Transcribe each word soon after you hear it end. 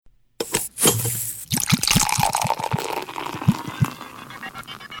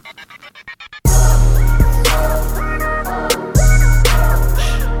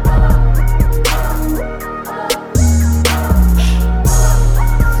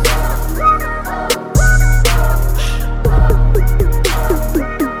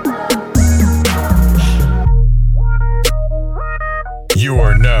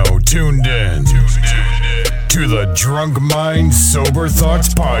Drunk Mind, Sober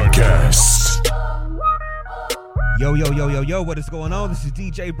Thoughts Podcast. Yo, what is going on? This is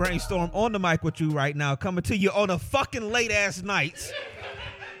DJ Brainstorm on the mic with you right now, coming to you on a fucking late-ass night.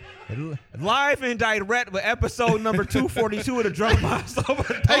 Live and direct with episode number 242 of the Drunk Mind, Sober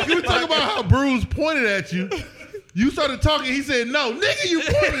Thoughts. Hey, can we talk about how Bruce pointed at you? You started talking, he said, no, nigga, you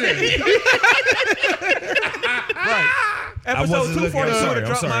pointed at me. Right. Episode 242 of the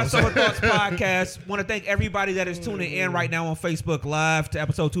Drunk Mind Sober Thoughts Podcast. Want to thank everybody that is tuning in right now on Facebook Live to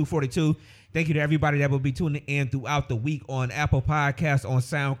episode 242. Thank you to everybody that will be tuning in throughout the week on Apple Podcasts, on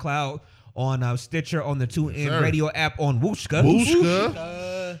SoundCloud, on Stitcher, on the TuneIn Radio app, on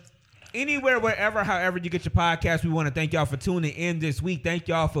Wooshka. Anywhere, wherever, however you get your podcast, we want to thank y'all for tuning in this week. Thank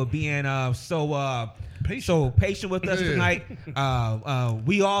y'all for being so patient with us tonight.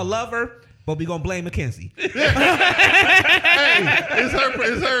 We all love her, but we gonna blame Mackenzie. Hey,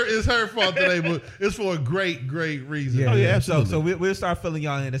 it's her fault today, but it's for a great reason. Yeah, absolutely. So we'll start filling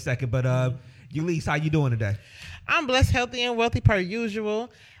y'all in a second. But Ulysses, how you doing today? I'm blessed, healthy, and wealthy per usual.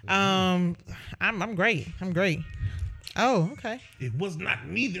 I'm great. I'm great. Oh, okay. It was not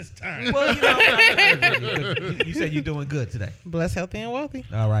me this time. Well, you said you're doing good today. Blessed, healthy, and wealthy.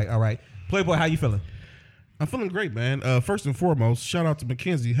 All right. Playboy, how you feeling? I'm feeling great, man. First and foremost, shout out to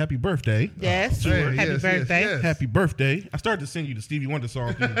Mackenzie. Happy birthday. Yes. Happy birthday. Yes. Happy birthday. I started to send you the Stevie Wonder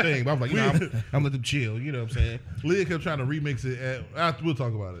song through the thing, but I was like, I'm let them chill. You know what I'm saying? Leah kept trying to remix it. After we'll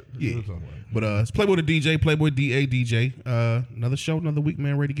talk about it. Yeah. We'll talk about it. But it's Playboy the DJ, Playboy DA DJ. Another show, another week,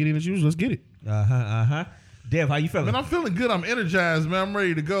 man. Ready to get in as usual. Let's get it. Dev, how you feeling? Man, I'm feeling good. I'm energized, man. I'm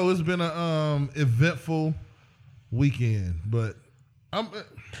ready to go. It's been a eventful weekend, but I'm...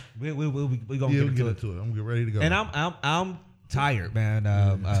 We're gonna get into it. I'm ready to go. And I'm tired, man.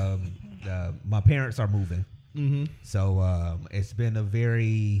 My parents are moving, so it's been a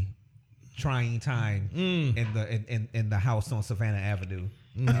very trying time in the house on Savannah Avenue.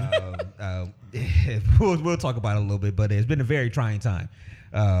 We'll talk about it a little bit, but it's been a very trying time.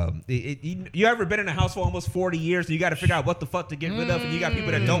 You ever been in a house for almost 40 years and you got to figure out what the fuck to get rid of, and you got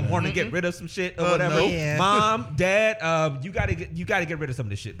people that don't want to get rid of some shit or whatever. No. Yeah. Mom, Dad, you got to get rid of some of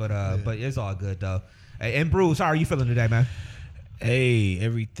this shit, but it's all good though. And Bruce, how are you feeling today, man? Hey,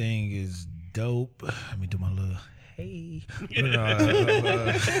 everything is dope. Let me do my little hey. No.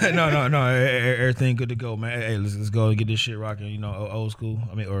 Everything good to go, man. Hey, let's go and get this shit rocking. You know, old school.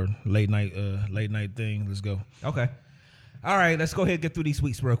 Or late night thing. Let's go. Okay. All right, let's go ahead and get through these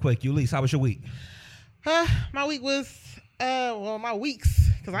weeks real quick. Ulysses, how was your week? My week was my weeks,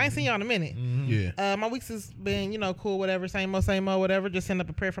 because I ain't seen y'all in a minute. Yeah. My weeks has been, cool, whatever, same old, whatever. Just send up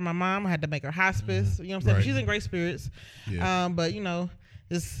a prayer for my mom. I had to make her hospice. You know what I'm saying? Right. She's in great spirits. Yeah. But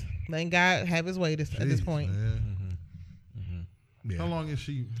just letting God have his way at this point. Yeah. How long has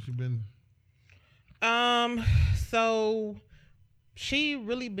she been? So she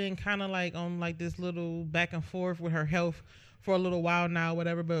really been kind of like on like this little back and forth with her health for a little while now,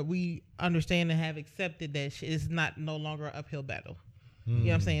 whatever. But we understand and have accepted that it's no longer an uphill battle. You know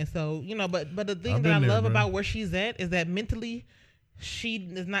what I'm saying? So but the thing that I love about where she's at is that mentally, she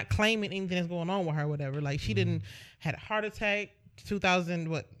is not claiming anything that's going on with her, whatever. Like she didn't had a heart attack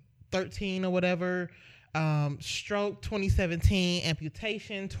 2013 or whatever. Stroke 2017,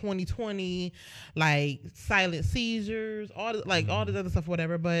 amputation 2020, like silent seizures, all this other stuff,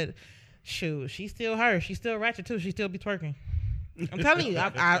 whatever. But shoot, she's still her. She's still ratchet too. She still be twerking. I'm telling you,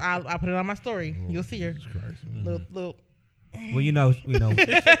 I put it on my story. You'll see her. Little. Well,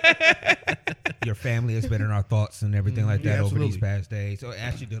 your family has been in our thoughts and everything like that over these past days. So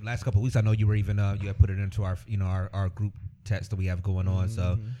actually, the last couple of weeks, I know you were even you had put it into our our group text that we have going on.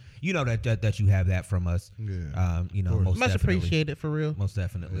 So. You know that you have that from us. Yeah. Most much definitely. Appreciated for real. Most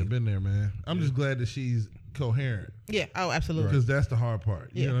definitely. Yeah, been there, man. I'm just glad that she's coherent. Yeah. Oh, absolutely. Because that's the hard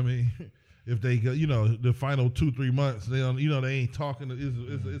part. You know what I mean? If they go, the final 2-3 months, they ain't talking.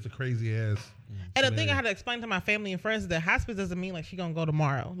 It's a crazy ass. And the thing I had to explain to my family and friends is that hospice doesn't mean like she gonna go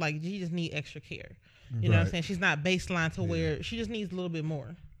tomorrow. Like she just need extra care. You know what I'm saying? She's not baseline to where she just needs a little bit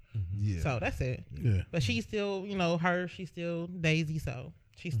more. Yeah. So that's it. Yeah. But she's still, she's still Daisy, so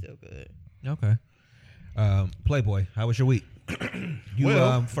she's still good. Okay. Playboy, how was your week?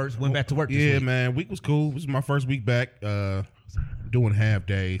 You first went back to work this week. Man. Week was cool. This is my first week back. Doing half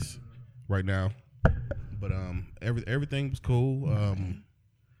days right now. But everything was cool.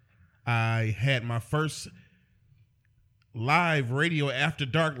 I had my first live radio after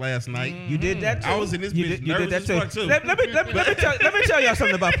dark last night. You did that too. I was in this bitch. You did that too. Too. Let me tell y'all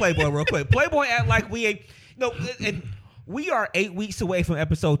something about Playboy real quick. Playboy act like we ain't. And we are 8 weeks away from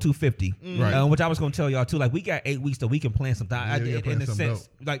episode 250, right? Which I was going to tell y'all too. Like we got 8 weeks that we can plan something. Yeah, in a sense,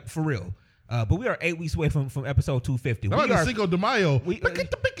 like for real. But we are 8 weeks away from episode 250. I'm like Cinco de Mayo. Cinco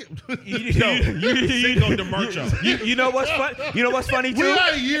de Marcho. You know what's fun? You know what's funny too? We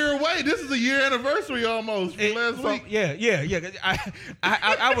are a year away. This is a year anniversary almost from last week. Yeah.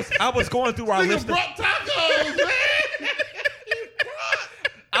 I was going through our list. Brought tacos, man.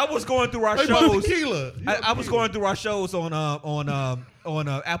 I was going through our They shows. brought tequila. I was going through our shows on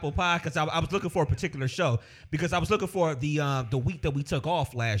Apple Podcasts. I was looking for a particular show because I was looking for the week that we took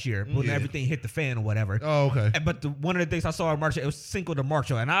off last year when everything hit the fan or whatever. Oh, okay. But one of the things I saw in March, it was Cinco de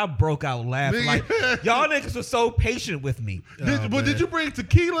Marcho, and I broke out laughing. Like, y'all niggas were so patient with me. Did you bring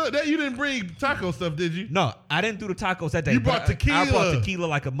tequila? That you didn't bring taco stuff, did you? No, I didn't do the tacos that day. You brought tequila. I brought tequila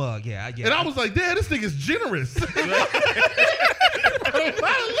like a mug. Yeah. And I was like, damn, this nigga's generous. A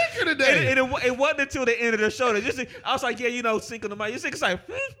lot of liquor today. And it wasn't until the end of the show that I was like, yeah, Cinco de Mayo. This nigga's like,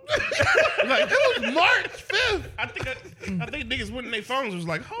 like, it was March 5th. I think niggas went in their phones and was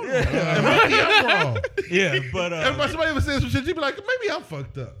like, hold on. Maybe I'm wrong. yeah, but somebody ever says some shit, you'd be like, maybe I'm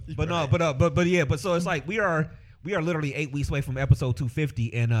fucked up. But no, but so it's like we are literally 8 weeks away from episode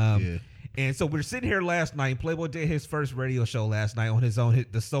 250, and so we're sitting here last night. Playboy did his first radio show last night on his own,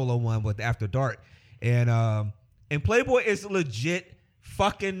 the solo one with After Dark, and Playboy is legit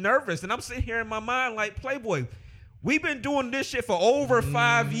fucking nervous, and I'm sitting here in my mind like, Playboy, we've been doing this shit for over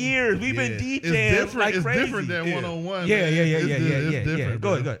 5 years. We've been DJing like crazy. It's different than 101. Yeah. It's different.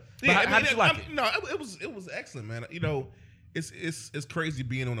 Go ahead. Yeah, how did you like it? No, it was excellent, man. It's crazy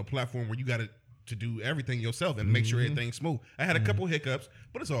being on a platform where you got to do everything yourself and make sure everything's smooth. I had a couple hiccups,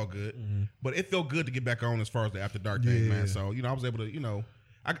 but it's all good. But it felt good to get back on as far as the After Dark thing, man. So I was able to,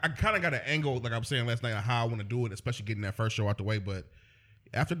 I kind of got an angle, like I was saying last night, on how I want to do it, especially getting that first show out the way. But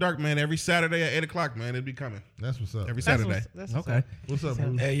After Dark, man, every Saturday at 8:00, man, it'll be coming. That's what's up. Every Saturday. That's Okay. What's up,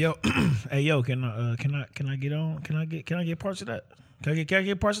 Bruce? Hey yo, can I get on? Can I get parts of that? Can I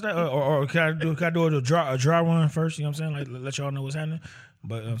get parts of that, or can I do a dry run first? You know what I'm saying? Like, let y'all know what's happening.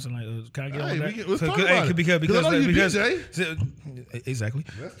 But I'm saying, like, can I get on that? Let's talk about it. Because I know you DJ. Exactly.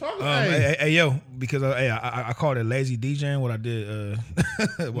 Let's talk about it. Hey yo, because I called it lazy DJing. What I did,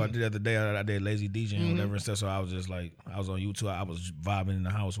 what I did the other day, I did lazy DJing, whatever and stuff. So I was just like, I was on YouTube. I was vibing in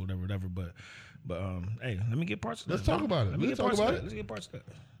the house, whatever. But hey, let me get parts of that. Let's talk about it. Let's talk about it. Let's get parts of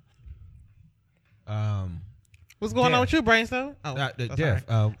that. What's going on with you, Brainstorm? Jeff.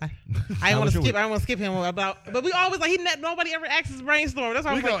 I didn't want to skip him but we always like nobody ever asks us Brainstorm. That's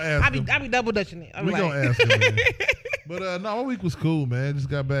why I be double dutching it. We gonna ask him. Man. But no, our week was cool, man. Just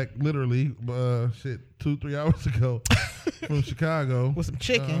got back literally 2-3 hours ago from Chicago with some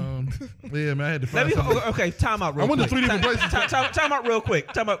chicken. Yeah, man, I had to find something. Time out real quick. I went to 3 different places. Time out real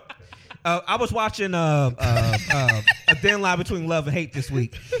quick. Time out. I was watching a thin line between love and hate this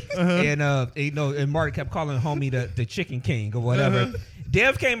week, and Marty kept calling homie the Chicken King or whatever.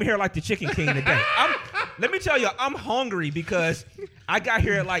 Dev came here like the Chicken King today. Let me tell you, I'm hungry because I got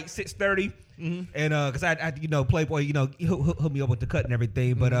here at like 6:30, and because I Playboy hooked me up with the cut and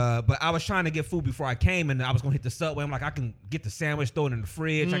everything, but I was trying to get food before I came, and I was gonna hit the Subway. I'm like, I can get the sandwich, throw it in the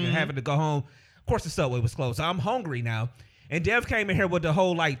fridge, I can have it to go home. Of course, the Subway was closed, so I'm hungry now. And Dev came in here with the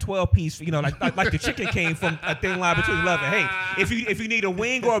whole like 12-piece, like the Chicken King from A Thin Line Between Love and Hate. If you need a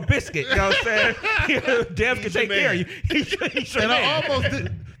wing or a biscuit, you know what I'm saying? Dev can take care of you. I almost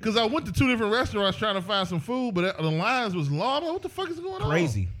did, because I went to 2 different restaurants trying to find some food, but the lines was long. What the fuck is going on?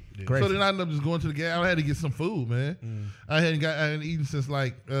 Crazy. So then I ended up just going to the gas. I had to get some food, man. I hadn't eaten since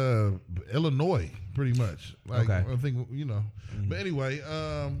like Illinois, pretty much. Like, okay. I think But anyway,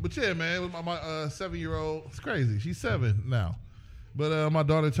 but yeah, man, with my 7-year-old, it's crazy. She's 7 now, but my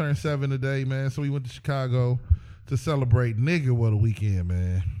daughter turned 7 today, man. So we went to Chicago to celebrate. Nigga, what a weekend,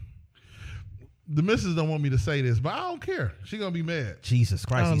 man. The missus don't want me to say this, but I don't care. She gonna be mad. Jesus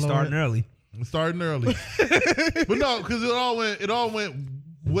Christ, he's starting early. I'm starting early, but no, because it all went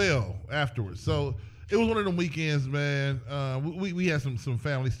well afterwards. So it was one of them weekends, man. We had some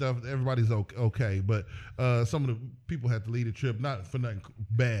family stuff. Everybody's okay, but some of the people had to lead a trip, not for nothing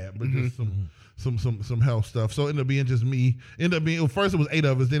bad, but just some health stuff. So it ended up being just me. First it was 8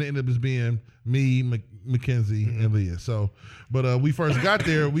 of us, then it ended up just being me, Mackenzie, and Leah. So, but we first got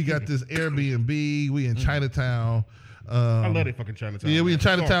there. We got this Airbnb. We in Chinatown. I love it, fucking Chinatown. Yeah, we in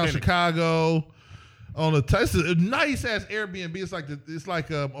Chinatown, Chicago. It's a nice ass Airbnb. It's like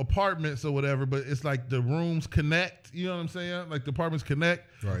apartments or whatever, but it's like the rooms connect. You know what I'm saying? Like the apartments connect.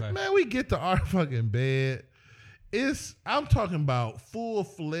 Right. Okay. Man, we get to our fucking bed. I'm talking about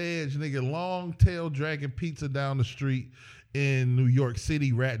full-fledged nigga, long tail dragging pizza down the street in New York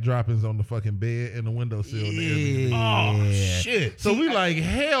City, rat droppings on the fucking bed and the windowsill. Yeah. Oh shit. So we like,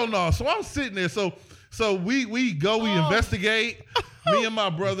 hell no. So I'm sitting there. So we investigate. Me and my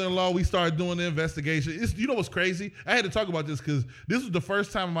brother-in-law, we started doing the investigation. You know what's crazy? I had to talk about this because this was the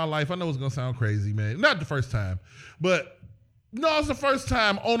first time in my life. I know it's gonna sound crazy, man. Not the first time, but no, it's the first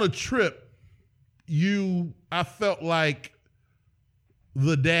time on a trip. I felt like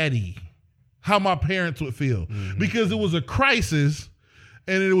the daddy, how my parents would feel, because it was a crisis,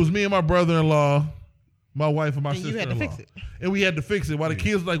 and it was me and my brother-in-law, my wife and my sister-in-law. You had to fix it. And we had to fix it while the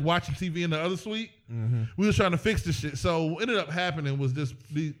kids were like watching TV in the other suite. We was trying to fix this shit. So what ended up happening was this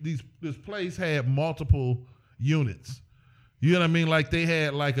place had multiple units. You know what I mean? Like they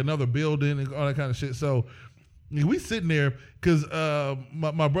had like another building and all that kind of shit. So we sitting there because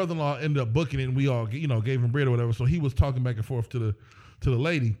my brother-in-law ended up booking it, and we all gave him bread or whatever. So he was talking back and forth to the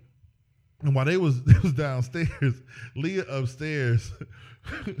lady, and while they was downstairs, Leah upstairs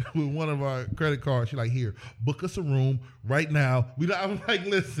with one of our credit cards. She like, here, book us a room right now. I'm like,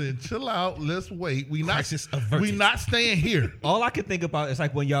 listen, chill out. Let's wait. We not staying here. All I could think about is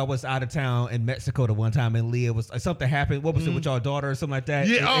like when y'all was out of town in Mexico the one time, and Leah was something happened. What was it with y'all daughter or something like that?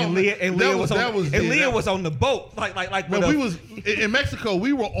 Yeah, and Leah was on the boat. Like when we was in Mexico.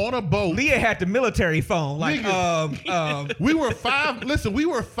 We were on a boat. Leah had the military phone. Like we were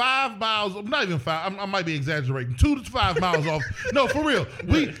 5 miles. Not even 5. I might be exaggerating. 2 to 5 miles off. No, for real.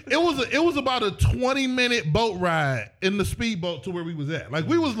 It was about a 20-minute boat ride in the speedboat to where we was at. Like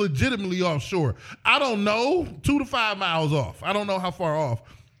we was legitimately offshore. I don't know, 2 to 5 miles off. I don't know how far off.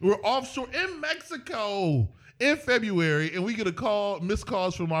 We're offshore in Mexico in February, and we get missed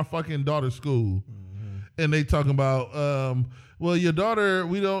calls from our fucking daughter's school, and they talking about, well, your daughter,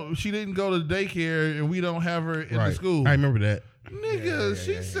 she didn't go to daycare, and we don't have her in the school. I remember that. Nigga,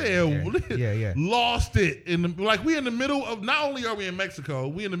 she said, lost it. We in the middle of, not only are we in Mexico,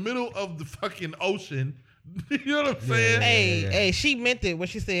 we in the middle of the fucking ocean. You know what I'm saying? Hey, she meant it when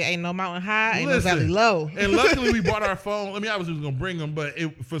she said, ain't no mountain high, ain't no valley low. And luckily we brought our phone. I mean, I was just going to bring them, but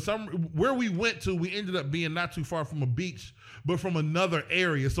where we went to, we ended up being not too far from a beach, but from another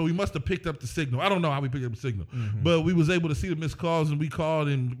area. So we must have picked up the signal. I don't know how we picked up the signal, but we was able to see the missed calls, and we called,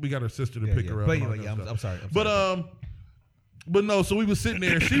 and we got her sister to pick her up. But anyway, I'm sorry. But no, so we was sitting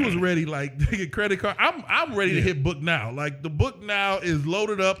there. She was ready, like, to get credit card. I'm ready to hit book now. Like, the book now is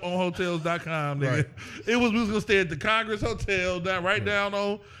loaded up on hotels.com. Nigga. Right. We was gonna stay at the Congress Hotel down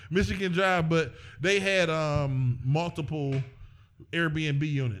on Michigan Drive, but they had multiple Airbnb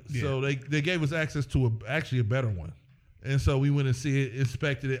units, so they gave us access to a better one, and so we went and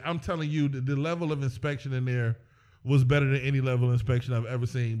inspected it. I'm telling you, the level of inspection in there was better than any level of inspection I've ever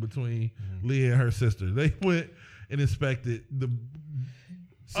seen between Leah and her sister. They went and inspected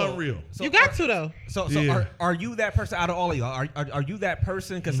unreal. So you got to though. So are you that person out of all of y'all? Are you that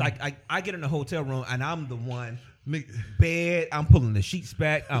person? Because I get in a hotel room and I'm the one. Bed, I'm pulling the sheets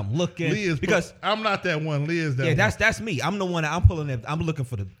back. I'm looking because I'm not that one. Leah's that. Yeah, that's me. I'm the one that I'm pulling it. I'm looking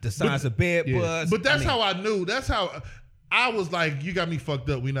for the size of bed bugs. But that's how I knew. That's how. I was like, you got me fucked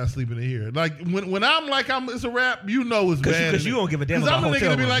up. We not sleeping in here. Like when I'm like, it's a wrap. You know it's bad. Because you don't give a damn about hotel rooms. I'm the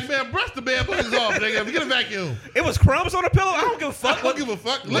nigga to be like, man, brush the bed bugs off, nigga. Get a vacuum. It was crumbs on the pillow. I don't give a fuck. I don't give a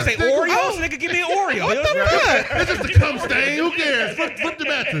fuck. Let's say Oreos. Nigga, give me an Oreo. What the fuck? It's just a cum stain. Who cares? Flip the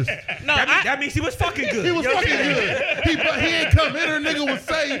mattress. No, that means he was fucking good. He was fucking good. He ain't come in. Her nigga was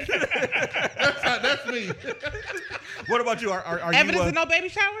safe. That's me. What about you? Are evidence you of no baby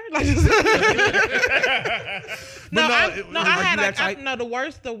shower?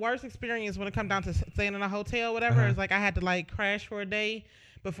 The worst experience when it comes down to staying in a hotel, whatever, is like I had to like crash for a day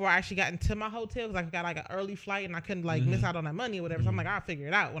before I actually got into my hotel because I got like an early flight and I couldn't like miss out on that money or whatever. So I'm like, I'll figure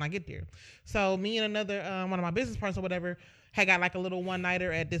it out when I get there. So me and another one of my business partners or whatever had got like a little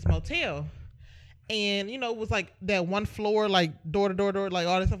one-nighter at this motel. And, it was like that one floor, like door to door, like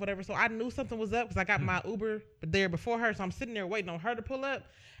all that stuff, whatever. So I knew something was up because I got my Uber there before her. So I'm sitting there waiting on her to pull up.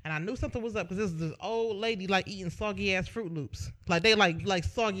 And I knew something was up because this old lady like eating soggy ass Fruit Loops. Like they like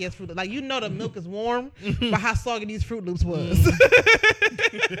soggy ass Fruit Loops. Like the milk is warm, but how soggy these Fruit Loops was.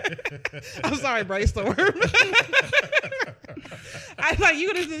 I'm sorry, brainstorm. I like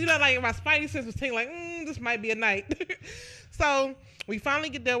like my spidey sense was tingling. Like this might be a night. So we finally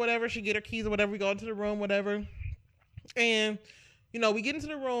get there, whatever. She get her keys or whatever. We go into the room, whatever. And we get into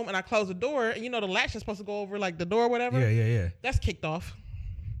the room and I close the door. And the latch is supposed to go over like the door, or whatever. Yeah. That's kicked off.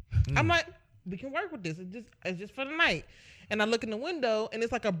 I'm like, we can work with this. It's just for the night. And I look in the window, and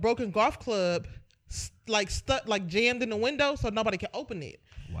it's like a broken golf club, stuck, like jammed in the window, so nobody can open it.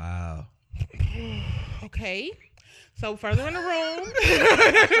 Wow. Okay. So further in the room.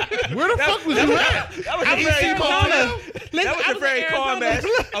 Where the fuck was you at? That was a very calm ass.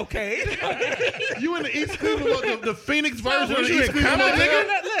 Okay. You in the East Cleveland, the Phoenix version of the East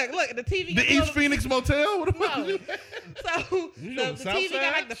Cleveland? Look. the TV. The East Phoenix Motel. What the fuck is you? So the TV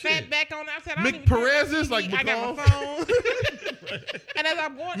got like the fat back on. I said, I Mick Perez is like I got my McCall. phone. And as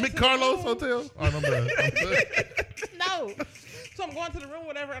I'm going, Mick Carlos Hotel. Oh, no, I'm done. No. So I'm going to the room,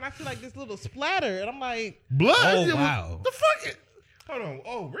 whatever, and I feel like this little splatter, and I'm like, Blood. Oh, wow. The fuck it. Hold on.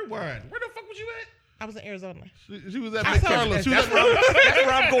 Oh, rewind. Where the fuck was you at? I was in Arizona. She was at Mick Carlos. That's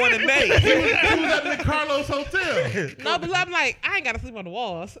where I'm going in May. She was at Mick Carlos Hotel. No, but I'm like, I ain't got to sleep on the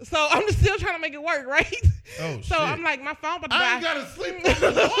walls. So I'm just still trying to make it work, right? Oh, so shit. I'm like, my phone about to I ain't die. gotta sleep on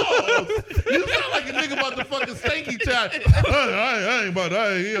the walls. You sound like a nigga about to fucking stanky child. I ain't about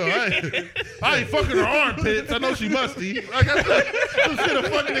I ain't fucking her armpits. I know she musty. Like I said, some shit a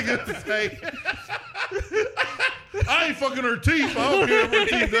fuck nigga say. I ain't fucking her teeth. I don't care if her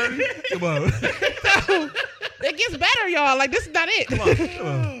teeth dirty. Come on. So it gets better, y'all. Like, this is not it. Come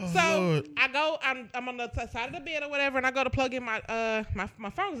on. So I go, I'm on the side of the bed or whatever, and I go to plug in my my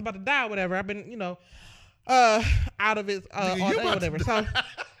phone is about to die or whatever. I've been, out of it all day or whatever. So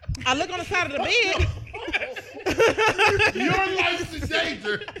I look on the side of the bed. Your life's in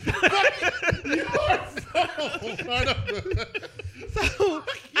danger. Your phone. So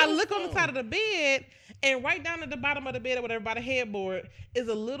I look on the side of the bed, and right down at the bottom of the bed or whatever by the headboard is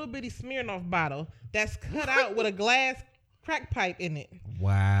a little bitty Smirnoff bottle that's cut out with a glass crack pipe in it.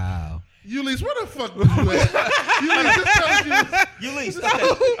 Wow. Ulysses, where the fuck was you at? Ulysses, just tell us Ulysses.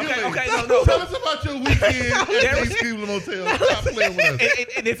 Okay. No. Tell us about your weekend at the Cleveland Motel. Stop playing with us.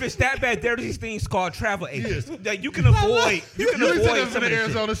 And if it's that bad, there are these things called travel agents that you can avoid. You can Ulysses avoid lives some in of this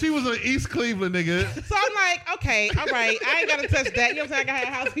Arizona. She was in East Cleveland, nigga. So I'm like, okay, all right, I ain't gotta touch that. You know what I'm saying? I gotta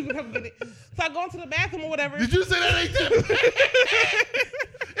have housekeeping come get it. So I go into the bathroom or whatever. Did you say that ain't that?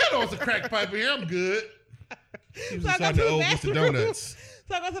 You know it's a crack pipe in here. I'm good. He was So I go inside to the the old Mr. bathroom. Donuts.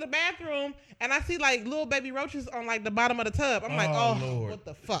 So I go to the bathroom and I see like little baby roaches on like the bottom of the tub. I'm like, Oh, oh, Lord. what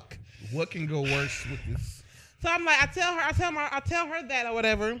the fuck? What can go worse with this? So I'm like, I tell her that or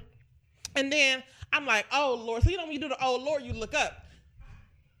whatever, and then I'm like, oh Lord. So you know when you do the oh Lord, you look up.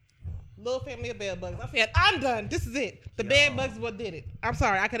 Little family of bed bugs. I said, I'm done. This is it. The bed bugs is what did it. I'm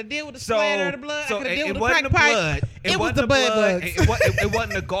sorry. I could have dealt with the splatter of the blood. I could have dealt with the crack pipe. It was the bed bugs. It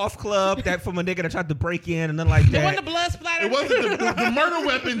wasn't the golf club that from a nigga that tried to break in and nothing like It that. wasn't the blood splatter. It wasn't the murder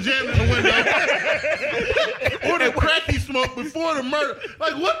weapon jammed in the window. Or the crack he smoked before the murder.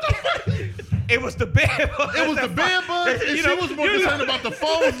 Like, what the fuck? It was the bed bugs. It was the bed bugs, and she was more concerned about the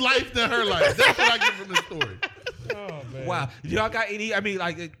phone's life than her life. That's what I get from this story. Oh, man. Wow. Y'all got any? I mean,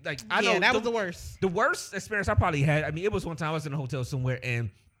 like I know that was the worst. The worst experience I probably had. I mean, it was one time I was in a hotel somewhere and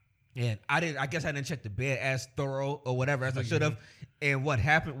I guess I didn't check the bed as thorough or whatever as I should have. And what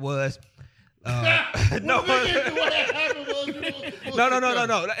happened was, no.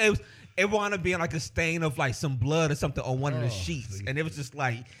 It wound up being like a stain of like some blood or something on one of the sheets, and it was just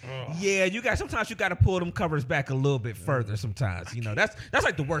like, yeah, sometimes you got to pull them covers back a little bit further. Sometimes, that's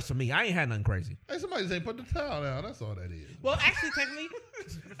like the worst for me. I ain't had nothing crazy. Hey, somebody say put the towel down. That's all that is. Well, actually, technically,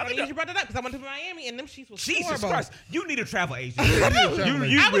 I mean, you brought it up because I went to Miami and them sheets was Jesus horrible. Christ, you need a travel agent. You I was really-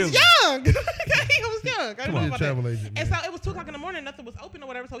 young. I was young. I didn't know on, about travel that. agent, And man. so it was 2:00 in the morning. Nothing was open or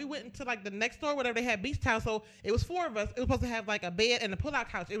whatever. So we went into like the next door, whatever they had beach towels. So it was 4 of us. It was supposed to have like a bed and a pull-out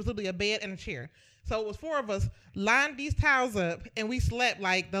couch. It was literally a bed and a chair. So it was 4 of us lined these towels up, and we slept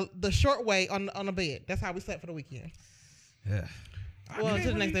like the short way on the bed. That's how we slept for the weekend. Yeah. Well,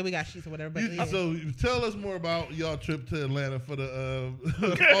 until the next day we got sheets or whatever. But yeah. So tell us more about y'all trip to Atlanta for the For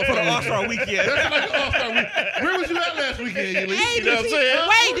the All-Star weekend. That's like an All-Star week. Where was you at last weekend, Ulysses? Hey, You know what I'm saying?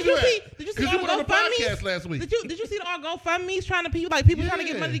 Wait, did you see Because you all went on the the podcast last week. Did you see all GoFundMe's trying to people trying to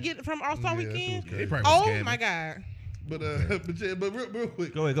get money to get from All-Star Yeah, that shit weekend? was crazy. probably was Oh scamming. my God. But real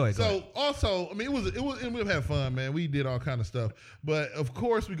quick. Go ahead. So also, I mean, and we've had fun, man. We did all kind of stuff, but of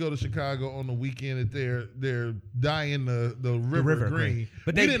course, we go to Chicago on the weekend at they're dyeing the river green.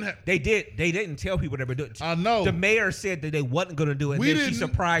 But We they didn't tell people they were doing it. I know. The mayor said that they wasn't going to do it. We And then she didn't-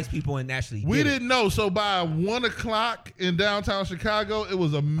 surprised people and actually We did it. didn't know. So by 1:00 in downtown Chicago, it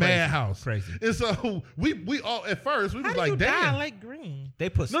was a madhouse. Crazy. And so we all at first we How was do like, you damn. dye like green? They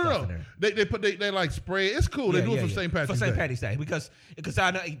put stuff in there. They like spray. It's cool. They do it for St. Patrick's For St. Day. Patty's Day because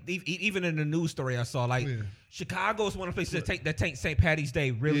I know even in the news story I saw Yeah. Chicago is one of the places that take St. Patty's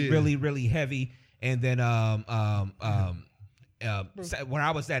Day really Yeah. really really heavy, and then where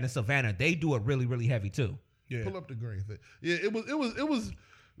I was at in Savannah they do it really really heavy too. Yeah. Pull up the green thing. Yeah, it was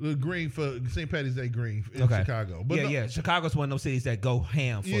the green for St. Patty's Day green in Okay. Chicago. But no- Chicago's one of those cities that go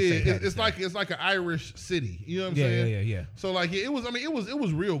ham for Yeah, St. Patty's it's Day. like an Irish city. You know what I'm Yeah, saying? yeah. So like it was. I mean, it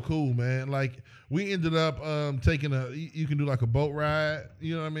was real cool, man. Like we ended up taking you can do like a boat ride.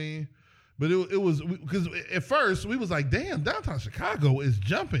 You know what I mean? But it was because at first we was like, damn, downtown Chicago is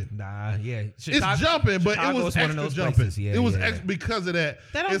jumping. Nah, yeah, It's jumping, but it was Chicago's one of extra those jumping. places. Yeah, it was yeah. because of that.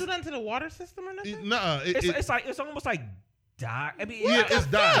 That don't do nothing to the water system or nothing. Nah, It's almost like die. I mean, yeah, it's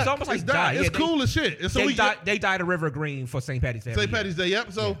died. It's almost like died. die. It's cool as shit. And so they dyed a river green for St. Patty's Day. St. Patty's Day,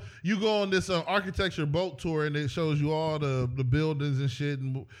 yep. So you go on this architecture boat tour, and it shows you all the buildings and shit,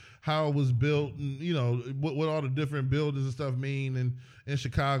 and how it was built, and you know what all the different buildings and stuff mean, and in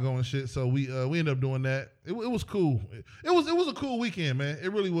Chicago and shit. So we ended up doing that. It was cool. It was a cool weekend, man.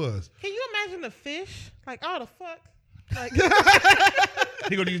 It really was. Can you imagine the fish? Like, oh, the fuck. Like,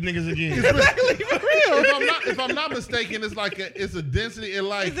 He gonna use niggas again. exactly, for real. If I'm not mistaken, it's like it's a density. It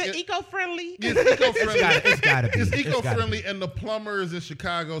like Is it eco-friendly? It's eco-friendly. It's gotta be. It's It's gotta eco-friendly, and the plumbers in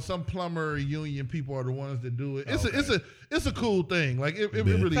Chicago, some plumber union people are the ones that do it. It's a cool thing. Like it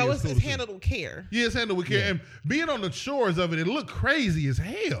really So is. it's handled with care. Yeah, it's handled with care. And being on the shores of it, it looked crazy as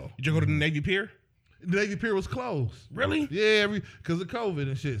hell. Did you go to the Navy Pier? The Navy Pier was closed. Really? Yeah, because of COVID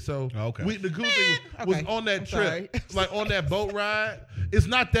and shit. So Okay. The cool thing was Okay. on that I'm trip, sorry. like on that boat ride. It's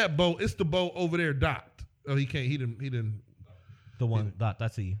not that boat. It's the boat over there docked. Oh, he can't. He didn't. The one that I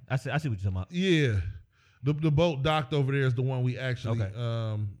see. I see what you're talking about. Yeah. The boat docked over there is the one we actually Okay.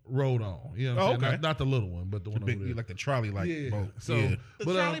 Rode on. You know what I'm saying? Okay. Not the little one, but the one Big, over there. like the trolley yeah. boat. So, Yeah. The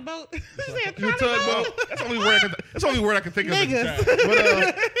but, trolley boat? You said you trolley tugboat. boat? That's the only word I can think of. at the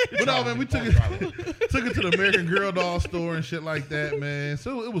Niggas. time. But no, man, we took it to the American Girl doll store and shit like that, man.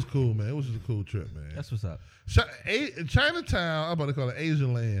 So it was cool, man. It was just a cool trip, man. That's what's up. Chinatown, I'm about to call it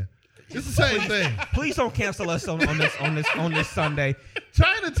Asian land. It's the same thing. Please don't cancel us on this Sunday.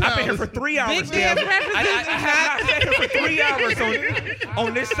 Chinatown. I've been here is- for 3 hours. Big man Dev. I have not been here for 3 hours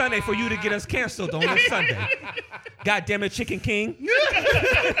on this Sunday for you to get us canceled on this Sunday. God damn it, Chicken King.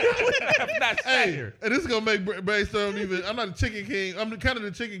 I have not sat here. And this is gonna make Brainstorm even. I'm not a chicken king. I'm kind of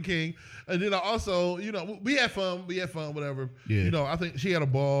the chicken king. And then I also, we had fun. Whatever. Yeah. I think she had a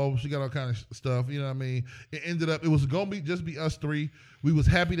ball. She got all kind of stuff. You know what I mean? It ended up. It was gonna be us three. We was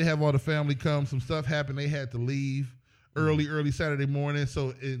happy to have all the family come. Some stuff happened. They had to leave early Saturday morning.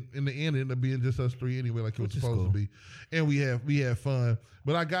 So in the end, it ended up being just us three anyway, like it was supposed to be. And we had fun.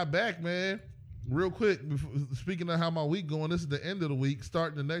 But I got back, man. Real quick, speaking of how my week going, this is the end of the week,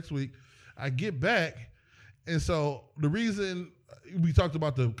 starting the next week. I get back, and so the reason we talked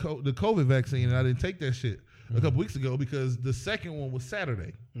about the COVID vaccine, and I didn't take that shit a couple weeks ago because the second one was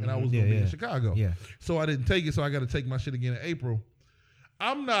Saturday, and I was going to be in Chicago. Yeah. So I didn't take it, so I got to take my shit again in April.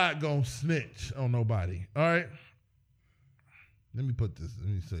 I'm not going to snitch on nobody, all right? Let me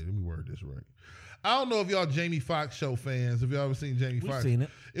word this right. I don't know if y'all Jamie Foxx show fans. If y'all ever seen Jamie Foxx, seen it.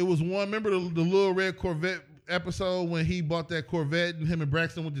 It was one. Remember the Little Red Corvette episode when he bought that Corvette and him and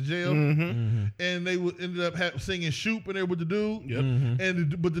Braxton went to jail, and they ended up singing "Shoop" in there with the dude.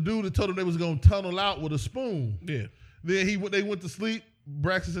 Yep. But the dude that told them they was gonna tunnel out with a spoon. Yeah. Then they went to sleep.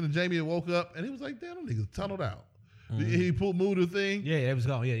 Braxton and Jamie woke up and he was like, "Damn, them niggas tunneled out." He moved the thing. Yeah, it was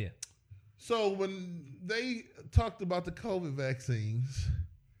gone. Yeah. So when they talked about the COVID vaccines,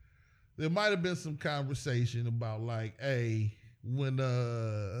 there might have been some conversation about like, hey, when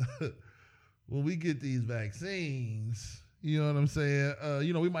we get these vaccines, you know what I'm saying?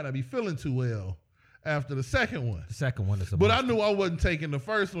 We might not be feeling too well after the second one. The second one is. But I knew I wasn't taking the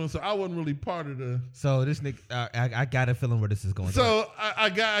first one, so I wasn't really part of the. So this nigga, I got a feeling where this is going. So I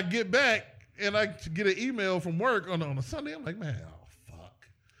get back and I get an email from work on a Sunday. I'm like, man, oh fuck.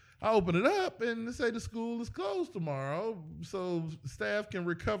 I open it up and they say the school is closed tomorrow, so staff can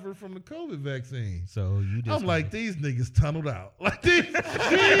recover from the COVID vaccine. So you just. I'm like, these niggas tunneled out. Like these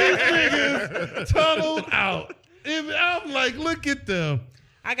niggas tunneled out. And I'm like, look at them.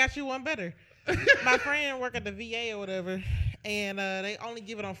 I got you one better. My friend work at the VA or whatever, and they only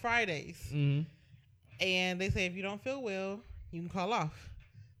give it on Fridays. Mm-hmm. And they say if you don't feel well, you can call off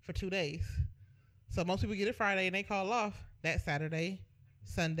for 2 days. So most people get it Friday and they call off that Saturday,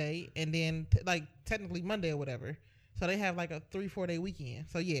 Sunday, and then technically Monday or whatever. So they have like a 3-4 day weekend.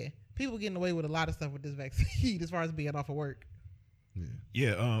 So yeah, people getting away with a lot of stuff with this vaccine as far as being off of work.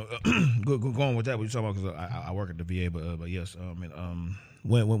 Yeah, going with that, what you talking about? Because I work at the VA, but yes,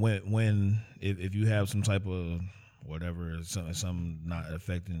 when if you have some type of whatever, some not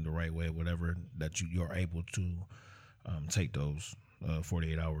affecting the right way, whatever, that you're able to take those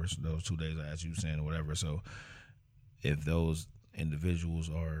 48 hours, those 2 days, as you were saying, or whatever. So if those individuals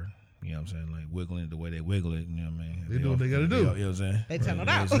are, you know what I'm saying, like wiggling the way they wiggle it, you know what I mean? They do what they gotta do. You know what I'm saying? They tunneled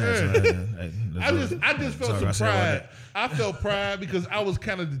out. I just felt some pride. I felt pride because I was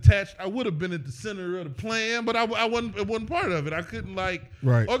kind of detached. I would have been at the center of the plan, but I wasn't part of it. I couldn't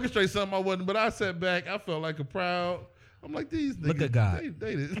orchestrate something I wasn't. But I sat back. I felt like a proud I'm like, these niggas. Look at God.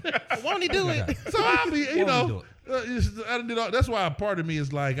 They Won't he do it? So I mean, you Won't he know, do I did all, that's why a part of me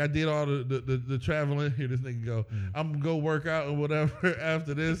is like, I did all the traveling. Here, this nigga go. I'm gonna go work out and whatever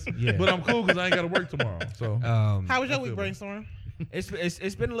after this. Yeah. But I'm cool because I ain't got to work tomorrow. So How was your week, Brainstorm? It's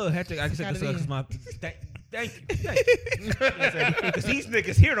been a little hectic. I said Got it because in. my thank you. Because these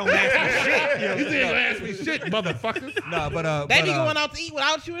niggas here don't ask me shit. You know, you didn't ask me shit, motherfuckers. no, but They be going out to eat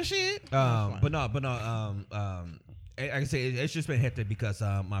without you and shit. but no. Like I say, it's just been hectic because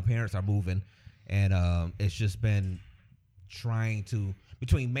my parents are moving, and it's just been trying to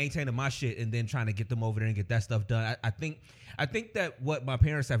between maintaining my shit and then trying to get them over there and get that stuff done. I think that what my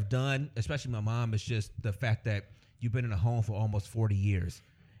parents have done, especially my mom, is just the fact that you've been in a home for almost 40 years,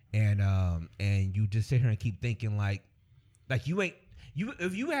 and you just sit here and keep thinking like if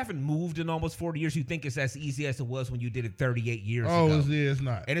you haven't moved in almost 40 years, you think it's as easy as it was when you did it 38 years ago. It's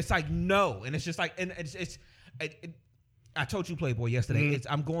not. And it's like, no. And it's just like, and I told you, Playboy, yesterday.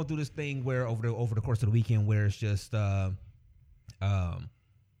 I'm going through this thing where over the course of the weekend, where it's just, I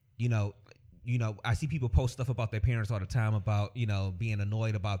see people post stuff about their parents all the time about, being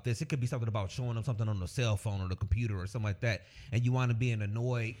annoyed about this. It could be something about showing them something on the cell phone or the computer or something like that, and you want to be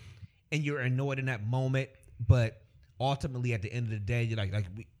annoyed, and you're annoyed in that moment, but ultimately at the end of the day, you're like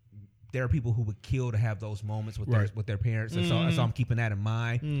there are people who would kill to have those moments with their parents, and so I'm keeping that in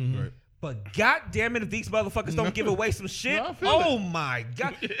mind. Right. But God damn it, if these motherfuckers don't give away some shit, my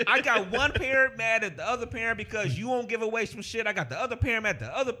God. I got one parent mad at the other parent because you won't give away some shit. I got the other parent mad at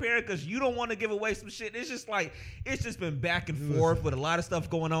the other parent because you don't want to give away some shit. It's just like, it's just been back and forth with a lot of stuff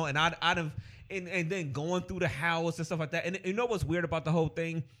going on. And and then going through the house and stuff like that. And you know what's weird about the whole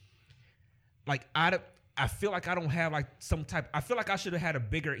thing? Like, I feel like I don't have like I feel like I should have had a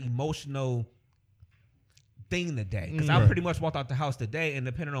bigger emotional thing today, because I pretty much walked out the house today, and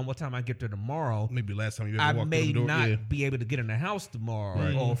depending on what time I get there tomorrow, Maybe last time you ever I walked may through the door. not be able to get in the house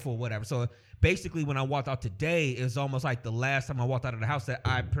tomorrow or for whatever. So basically, when I walked out today, it's almost like the last time I walked out of the house that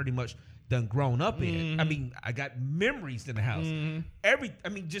I pretty much done grown up in. I mean, I got memories in the house.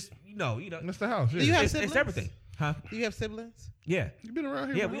 Just That's the house. Do you Yeah. have it's siblings? everything, huh? Do you have siblings? Yeah, You been around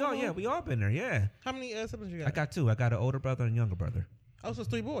here? yeah. bro? We all been there. Yeah, How many siblings you got? I got two. I got an older brother and a younger brother. Oh, so it's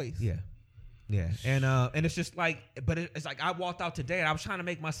 3 boys. Yeah. Yeah. And it's just like, but it's like I walked out today and I was trying to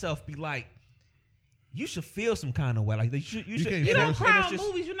make myself be like, you should feel some kind of way. Like you should. can't You don't And cry it's on just-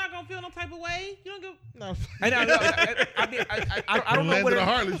 movies. You're not gonna feel no type of way. You don't give. No. And I don't know Land what of the it,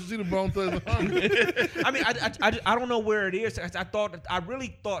 Harley. You see the Bone Thugs and Harley. I don't know where it is. I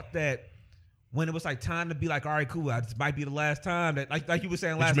really thought that when it was like time to be like, all right, cool, this might be the last time that like you were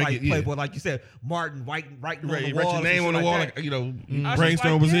saying last make night, it, yeah. Playboy, like you said, Martin writing on Right, the you wall, write your name on the wall, like, was Brainstorm just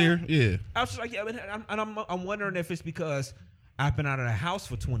like, was here. Yeah. I was just like, yeah, and I'm wondering if it's because I've been out of the house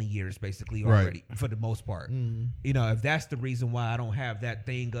for 20 years basically already, for the most part. If that's the reason why I don't have that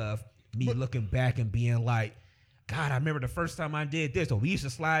thing of me looking back and being like, God, I remember the first time I did this, or we used to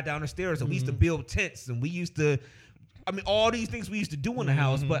slide down the stairs, or we used to build tents, and we used to, all these things we used to do in the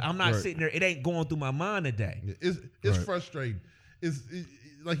house, but I'm not sitting there, it ain't going through my mind today. It's frustrating. It's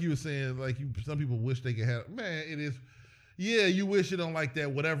like you were saying, like some people wish they could have. Man, it is. Yeah, you wish it on like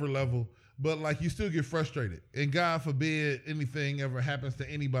that whatever level, but like you still get frustrated. And God forbid anything ever happens to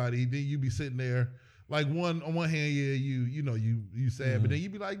anybody, then you be sitting there. Like on one hand, yeah, you sad, but then you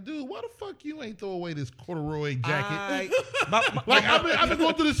be like, dude, why the fuck you ain't throw away this corduroy jacket? I've been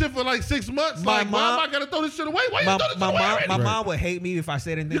going through this shit for like 6 months. Why am I gotta throw this shit away? Why you throw this shit away already? My mom would hate me if I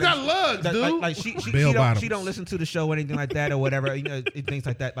said anything. You got lugs, dude. Like she Bottoms. don't listen to the show or anything like that or whatever. Things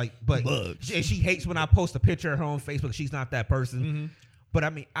like that. But Lugs. she hates when I post a picture of her on Facebook. She's not that person. But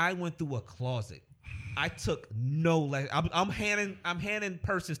I went through a closet. I took no less. I'm handing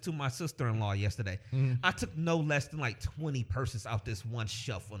purses to my sister-in-law yesterday. I took no less than like 20 purses out this one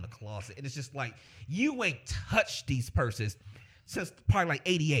shelf in the closet, and it's just like, you ain't touched these purses since probably like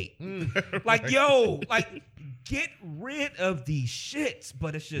 88. Like, yo, like, get rid of these shits.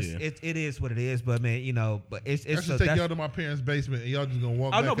 But it's just it is what it is. But man, but it's I should take y'all to my parents' basement and y'all just gonna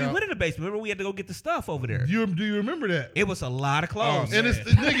walk back out. We went in the basement. Remember, we had to go get the stuff over there. Do you remember that? It was a lot of clothes. And it's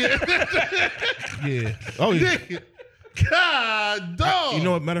the nigga. Yeah. Oh, yeah. Nigga. God, dog. You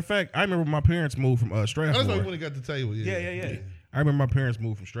know what? Matter of fact, I remember my parents moved from Strathmore. That's why we went and got the table. Yeah. I remember my parents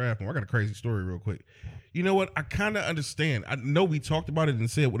moved from Strathmore. I got a crazy story real quick. You know what? I kind of understand. I know we talked about it and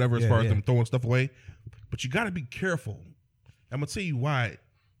said whatever as far as them throwing stuff away, but you got to be careful. I'm going to tell you why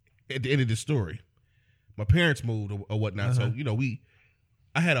at the end of this story. My parents moved or whatnot, so,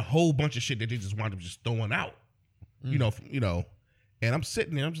 I had a whole bunch of shit that they just wound up just throwing out, and I'm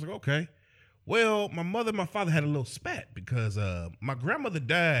sitting there, I'm just like, okay. Well, my mother and my father had a little spat because my grandmother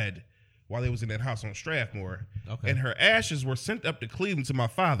died while they was in that house on Strathmore. Okay. And her ashes were sent up to Cleveland to my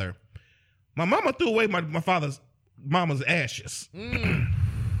father. My mama threw away my mama's ashes.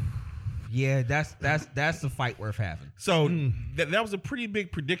 Yeah, that's the fight worth having. So that was a pretty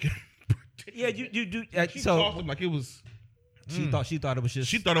big predicament. Yeah, you do. She So tossed him like it was. she thought it was just.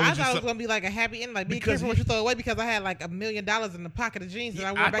 She thought it was I just. thought it was gonna be like a happy end, like be Because careful what you throw away, because I had like $1 million in the pocket of jeans and I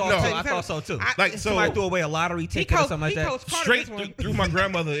I went back. thought so too. Like, so- somebody threw away a lottery ticket or something like that. straight threw my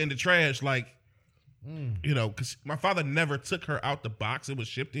grandmother in the trash, like, you know, because my father never took her out the box it was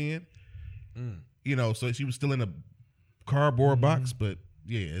shipped in. You know, so she was still in a cardboard box. But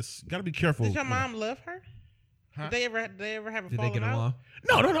yeah, it's got to be careful. Did your mom love her? Huh? Did they ever have a Did they falling get out? along?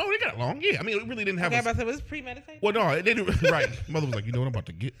 No, they got along. Yeah, I mean, it really didn't have. Okay, but was it premeditated? Well, no, they didn't. Right, mother was like, you know what I'm about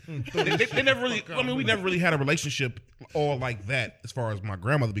to get. They never really. I mean, we never really had a relationship all like that as far as my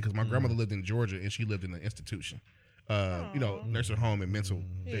grandmother, because my grandmother lived in Georgia and she lived in an institution. You know, nursing home and mental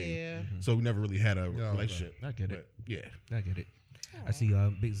thing. Yeah. So we never really had a relationship. I get it. But, yeah. I get it. I see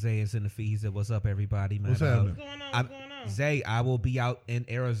Big Zay is in the feed. He said, "What's up, everybody, man?" What's happening? What's going on? What's going on? Zay, I will be out in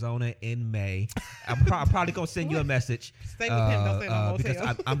Arizona in May. I'm probably gonna send you a message. Stay with him. Don't stay in no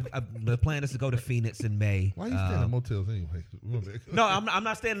because motel. the plan is to go to Phoenix in May. Why you staying in motels anyway? No, I'm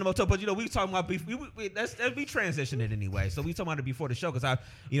not staying in the motel, but you know we talking about we transitioned it anyway. So we talking about it before the show because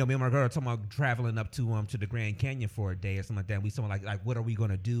me and my girl are talking about traveling up to the Grand Canyon for a day or something like that. We talking like what are we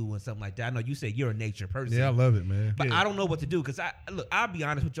gonna do and something like that. I know you said you're a nature person. Yeah, I love it, man. But I don't know what to do because I'll be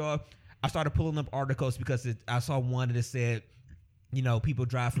honest with y'all. I started pulling up articles because I saw one that said, you know, people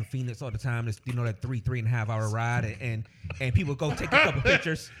drive from Phoenix all the time. It's, you know, that 3.5 hour ride, and people go take a couple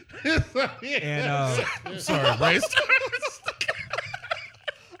pictures. And I'm sorry, Bryce.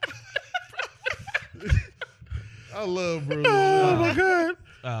 I love Bruce. Oh my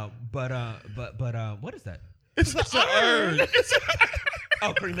god. But what is that? It's an urn.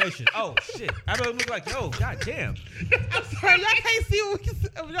 Oh, cremation. Oh shit! I don't look like god damn. I'm sorry, y'all can't see what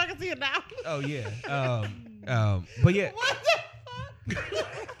y'all can see it now. Oh yeah. But yeah. What the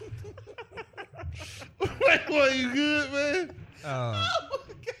fuck? What, you good, man? Oh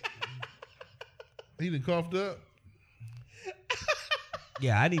my God. He done coughed up.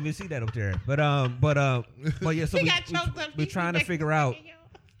 Yeah, I didn't even see that up there. But yeah. So He got choked up. we're trying to figure out.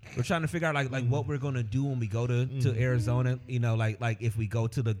 We're trying to figure out like what we're gonna do when we go to Arizona. You know, like if we go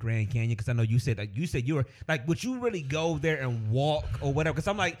to the Grand Canyon, because I know you said you were like, would you really go there and walk or whatever? Because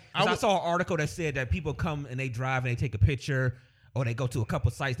I'm like, I saw an article that said that people come and they drive and they take a picture, or they go to a couple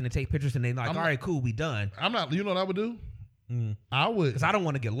sites and they take pictures and they like, all right, cool, we done. I'm not. You know what I would do? I would. Because I don't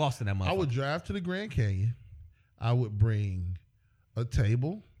want to get lost in that motherfucker. I would drive to the Grand Canyon. I would bring a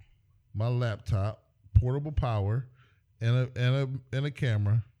table, my laptop, portable power, and a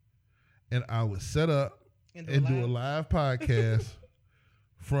camera. And I would set up and do a live podcast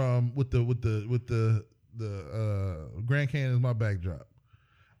with the Grand Canyon as my backdrop.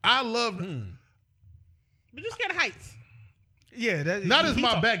 I love But you scared of heights. Yeah, not as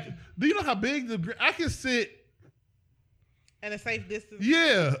my back. Do you know how big I can sit? And a safe distance.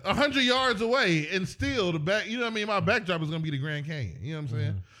 Yeah, 100 yards away, and still the back. You know what I mean? My backdrop is gonna be the Grand Canyon. You know what I'm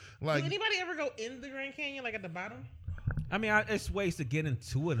saying? Like, do anybody ever go in the Grand Canyon, like at the bottom? I mean, it's ways to get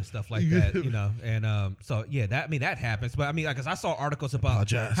into it and stuff like that, you know. And so yeah, that happens. But I mean, because I saw articles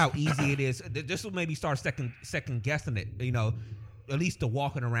about how easy it is. This will maybe start second guessing it, you know, at least the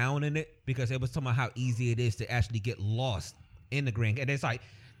walking around in it, because it was talking about how easy it is to actually get lost in the Grand. And it's like,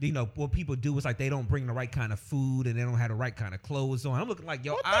 you know, what people do is like they don't bring the right kind of food and they don't have the right kind of clothes on. I'm looking like,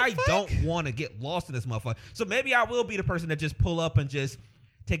 yo, I don't want to get lost in this motherfucker. So maybe I will be the person that just pull up and just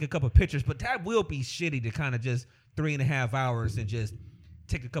take a couple pictures, but that will be shitty to kind of just 3.5 hours and just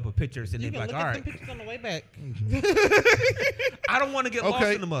take a couple pictures and then be like, all right. Pictures on the way back. I don't want to get lost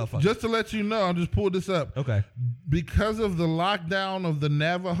in the motherfucker. Just to let you know, I just pulled this up. Okay. Because of the lockdown of the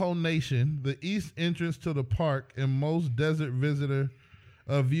Navajo Nation, the east entrance to the park and most desert visitor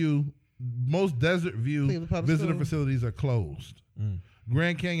visitor facilities are closed.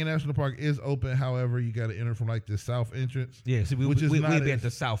 Grand Canyon National Park is open. However, you got to enter from like the south entrance. Yeah, so we'd be at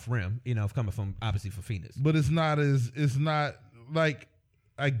the south rim, you know, coming from obviously for Phoenix. But it's not like,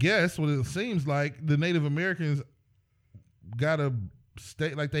 I guess what it seems like the Native Americans got to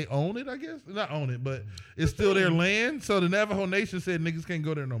stay, like they own it, I guess. Not own it, but it's still their land. So the Navajo Nation said niggas can't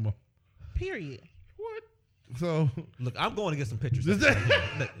go there no more. Period. What? So look, I'm going to get some pictures.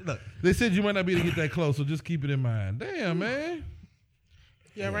 Look, they said you might not be able to get that close, so just keep it in mind. Damn, man.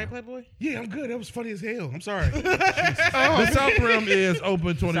 You all right, Playboy? Yeah, I'm good. That was funny as hell. I'm sorry. The South Rim is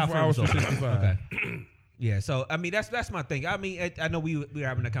open 24 hours to 65. Okay. Yeah, so I mean that's my thing. I mean, I know we were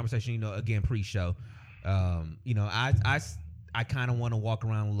having a conversation, you know, again pre-show. You know, I I kind of want to walk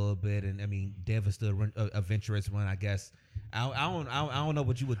around a little bit, and I mean, Dev is still a adventurous one, I guess. I don't know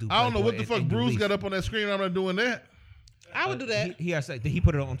what you would do. I don't know what the fuck Bruce got up on that screen. I'm not doing that. I would do that. He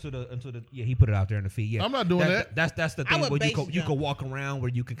put it onto the he put it out there in the feed. Yeah, I'm not doing that. That's the thing where you can walk around where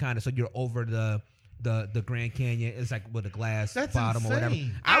you can kind of, so you're over the Grand Canyon. It's like with a glass bottom insane. or whatever.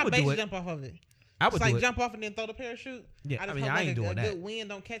 I would do it. Jump off of it. I would do it. Jump off and then throw the parachute. Yeah, I mean, I ain't doing that. Good wind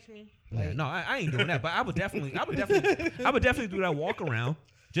don't catch me. Yeah, no, I ain't doing that. But I would definitely do that walk around.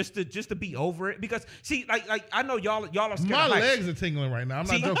 Just to be over it, because see, like I know y'all are scared. My of heights. legs are tingling right now. I'm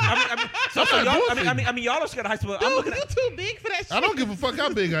not joking. Y'all are scared of heights. But Dude, I'm looking you at, too big for that shit. I don't give a fuck how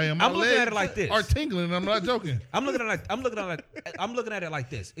big I am. My I'm looking at legs it like this. Are tingling. I'm not joking. I'm looking at it like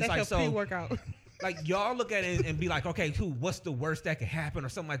this. It's That's like your so. pre-workout. Like y'all look at it and be like, okay, what's the worst that could happen or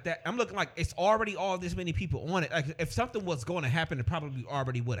something like that? I'm looking like it's already all this many people on it. Like if something was going to happen, it probably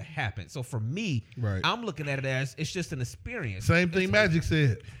already would have happened. So for me, Right. I'm looking at it as it's just an experience. Same thing Magic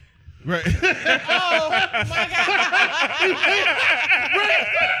said. Right. Oh my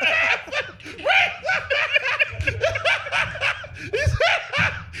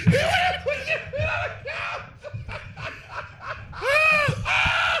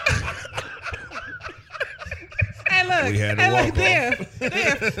Hey, look. We had to Hey, walk look,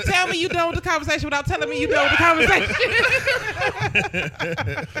 Dev. Tell me you done with the conversation without telling me you done with the conversation.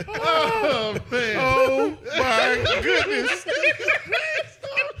 Oh man. Oh my goodness.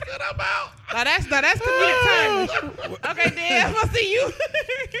 Now that's comedic timing. Okay, Dev, I'll see you.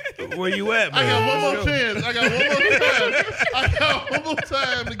 Where you at, I man? got one more chance. I got one more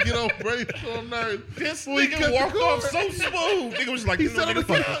time to get on brainstorm nerves. This We cut nigga the walked off cord. so smooth. Nigga was like, He you know, sat on the nigga,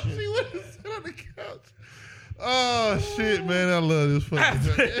 fuck couch. this shit. He went and sat on the couch. Oh shit, man! I love this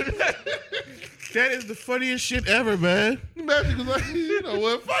fucking. That is the funniest shit ever, man. Magic was like, you know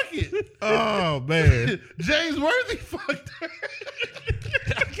what? Fuck it. Oh man. James Worthy fucked her.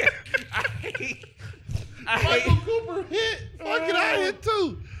 Michael Cooper hit. Fuck it, I hit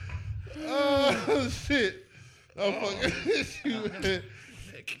too. Oh shit. Oh fuck you, man.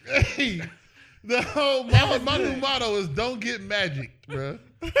 Hey, the whole my new motto is don't get magic, bro.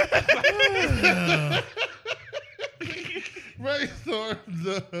 Brainstorm's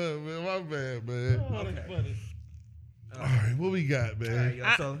up, man. My bad, man. All right, what we got, man?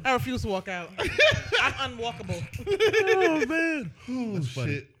 I refuse to walk out. I'm unwalkable. Oh man. Oh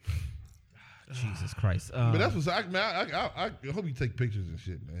shit. Jesus Christ. But that's what's I hope you take pictures and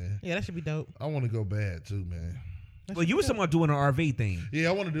shit, man. Yeah, that should be dope. I want to go bad too, man. Well, you were someone doing an RV thing. Yeah,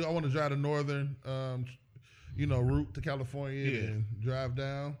 I want to drive the northern, route to California and drive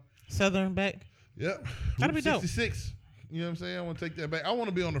down. Southern back. Yep. That'd be dope. 66. You know what I'm saying? I want to take that back. I want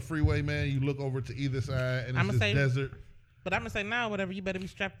to be on the freeway, man. You look over to either side, and it's just desert. But I'm gonna say now, whatever, you better be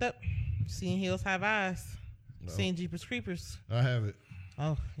strapped up. Seeing hills have eyes. No. Seeing Jeepers Creepers. I have it.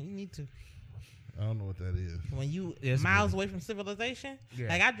 Oh, you need to. I don't know what that is. When you Yes, miles away from civilization, Yeah.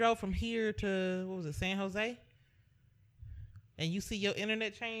 like I drove from here to what was it, San Jose, and you see your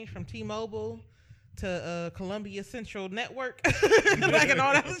internet change from T-Mobile to Columbia Central Network, like and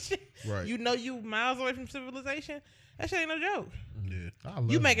all that other shit. Right. You know you miles away from civilization. That shit ain't no joke. Yeah.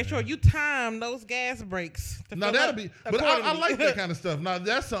 You making sure you time those gas breaks. To Now fill that'll up be, but I accordingly. like that kind of stuff. Now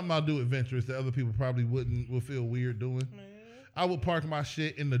that's something I'll do adventurous that other people probably would feel weird doing. I would park my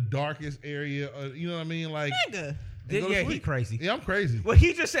shit in the darkest area. You know what I mean? Like, Nigga. and go to Yeah, he sleep. crazy. Yeah, I'm crazy. Well,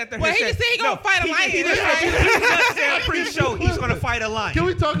 he just sat there. Well, he just said he gonna fight a lion. He just said pre-show he's gonna fight a lion. Can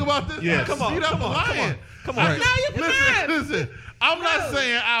we talk about this? Yes. Come on, Beat up come a on, come lion. on, come on. No, you cannot. Listen. I'm not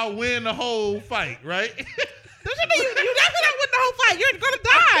saying I'll win the whole fight, right? Don't you mean you definitely not win the whole fight? You're gonna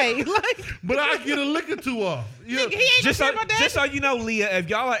die. Like, But I get a lick or two off. You know, he ain't Just gonna so, care about that. just so you know, Leah, if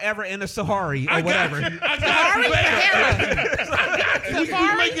y'all are ever in a Sahari or I got whatever, you. I got you, baby. You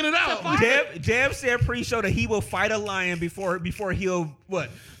Safari? making it out. Jeb said pre-show that he will fight a lion before he'll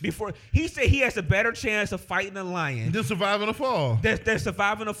before he said he has a better chance of fighting a lion Just surviving a fall. than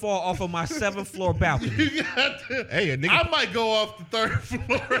surviving a fall off of my 7th floor balcony. You got to, Hey, a nigga- I might go off the 3rd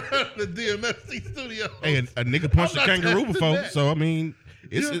floor of the DMSC studio. Hey, a nigga punched a I'm not kangaroo testing before, that. so I mean,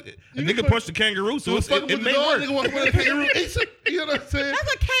 You a can nigga put- punched a kangaroo, so it may work. Nigga walking with a kangaroo. You know what I'm saying?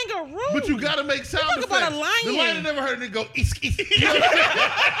 That's a kangaroo. But you gotta make sound talking effects. about a lion. The lion never heard it go. Eesk, eesk. You know what I'm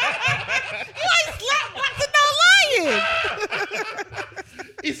saying? You ain't slapboxing no lion.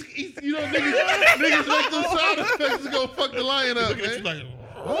 Eesk, eesk. You know, niggas make those sound effects to go fuck the lion up, Look at you man. like,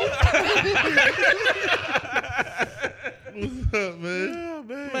 What's up, man?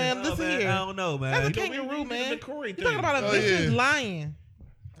 Man, listen here. I don't know, man. That's a kangaroo, man. the Corey You talking thing. about a Oh, vicious yeah. lion?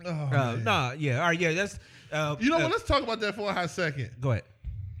 Oh, man. Nah, yeah, all right, yeah. That's You know what? Let's talk about that for a hot second. Go ahead.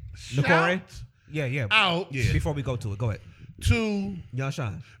 Shout Nicorey? Yeah. out Yeah. Before we go to it, go ahead. to Young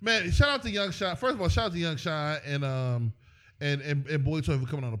Shine. Man, shout out to Young Shine. First of all, shout out to Young Shine and Boy Toy for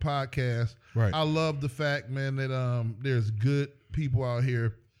coming on the podcast. Right. I love the fact, man, that there's good people out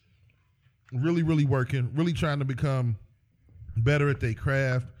here really, really working, really trying to become better at their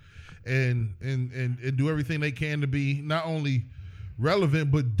craft and do everything they can to be not only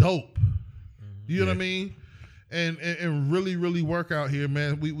relevant but dope. You know what I mean? And really, really work out here,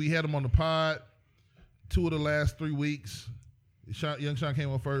 man. We had them on the pod 2 of the last 3 weeks. Young Shine came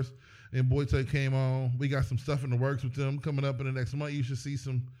on first, and Boy Toy came on. We got some stuff in the works with them coming up in the next month. You should see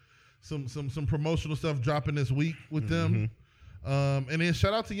some promotional stuff dropping this week with them. And then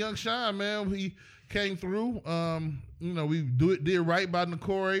shout out to Young Shine, man. He came through. We did right by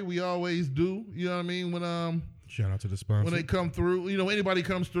Nakore. We always do. You know what I mean? When shout out to the sponsor. When they come through, anybody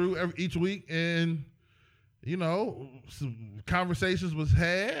comes through each week, and some conversations was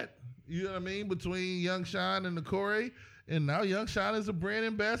had. You know what I mean, between Young Shine and Nakore. And now Young Shine is a brand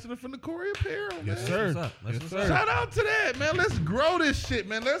ambassador for Nakore Apparel, man. Yes, sir. What's up? Shout out to that, man. Let's grow this shit,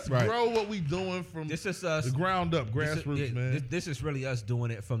 man. Let's grow what we doing from This is us. the ground up, grassroots, man. This is really us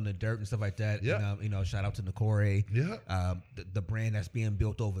doing it from the dirt and stuff like that. Yeah. And, shout out to Nakore. Yeah. The brand that's being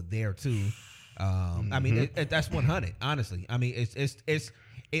built over there too. I mean, that's 100. Honestly, I mean,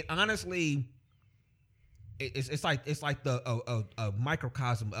 it honestly. It's like a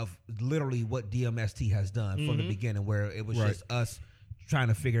microcosm of literally what DMST has done from the beginning, where it was just us trying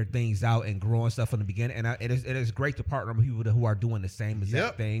to figure things out and growing stuff from the beginning. And it is great to partner with people who are doing the same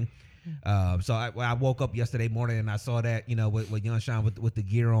exact thing. So I woke up yesterday morning and I saw that with Young Shine with the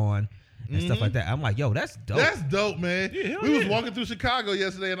gear on and stuff like that. I'm like, yo, that's dope. That's dope, man. Yeah, we was walking through Chicago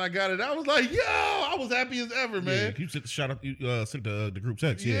yesterday and I got it. I was like, yo, I was happy as ever, man. You sent the group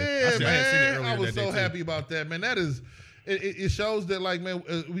text. Yeah, I had seen it earlier I was that so day, happy about that, man. That is, it shows that, like, man,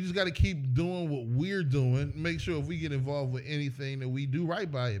 we just got to keep doing what we're doing. Make sure if we get involved with anything that we do right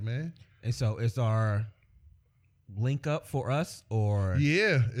by it, man. And so it's our link up for us, or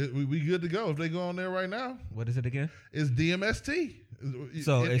we good to go if they go on there right now. What is it again? It's DMST.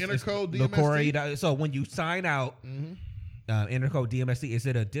 So it's Intercode DMST. DMST. So when you sign out, Intercode DMST, is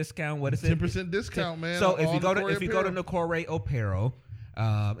it a discount? What is it? 10% discount, man. So if you go to Apparel. Nakore Apparel,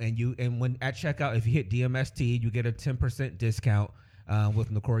 and when at checkout, if you hit DMST, you get a 10% discount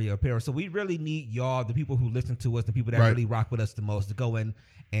with Nakore Apparel. So we really need y'all, the people who listen to us, the people that really rock with us the most, to go in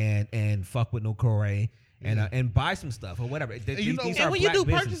and fuck with Nakore. And buy some stuff or whatever. And when you do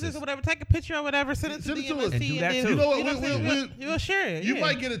purchases or whatever, take a picture or whatever, send it to DMST, and do that too. You know what? We'll share it. You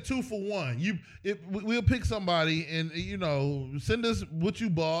might get a 2 for 1. We'll pick somebody and send us what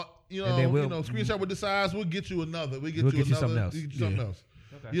you bought. Screenshot with the size. We'll get you another. We'll get you something else. We'll get you something else.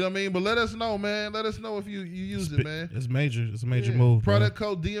 Okay. You know what I mean? But let us know, man. Let us know if you use it, man. It's major. It's a major move. Product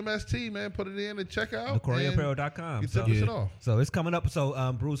code DMST, man. Put it in and check out. NakoreApparel.com. Get 10% off. So it's coming up.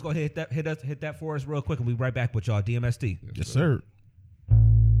 So Bruce, go ahead, hit that for us real quick, and we'll be right back with y'all. DMST. Yes, sir.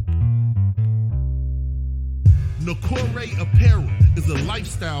 Nakore Apparel is a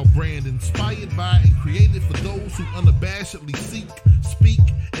lifestyle brand inspired by and created for those who unabashedly seek, speak,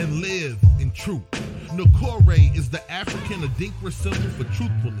 and live in truth. Nakore is the African Adinkra symbol for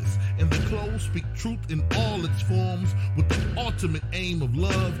truthfulness, and the clothes speak truth in all its forms with the ultimate aim of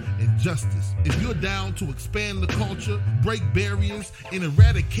love and justice. If you're down to expand the culture, break barriers, and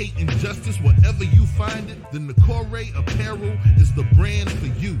eradicate injustice wherever you find it, then Nakore Apparel is the brand for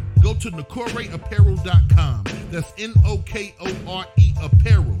you. Go to NakoreApparel.com. That's NOKORE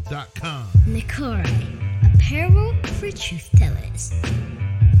Apparel.com. Nakore Apparel for truth tellers.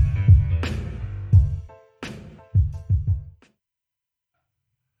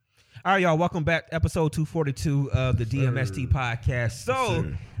 All right, y'all. Welcome back. Episode 242 of the DMST podcast. So,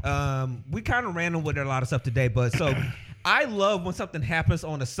 we kind of ran with a lot of stuff today, but so I love when something happens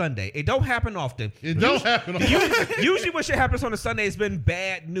on a Sunday. It don't happen often. Usually when shit happens on a Sunday, it's been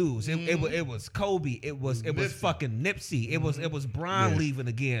bad news. It was Kobe. It was fucking Nipsey. It was Bron leaving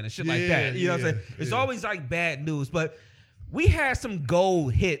again and shit like that. You know what I'm saying? It's always like bad news, but we had some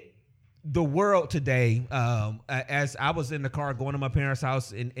gold hit the world today. As I was in the car going to my parents'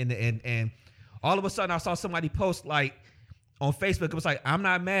 house, and all of a sudden I saw somebody post like on Facebook. It was like, I'm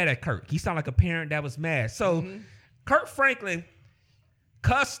not mad at Kirk. He sounded like a parent that was mad. So Kirk Franklin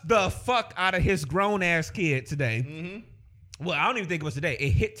cussed the fuck out of his grown ass kid today. Well, I don't even think it was today. It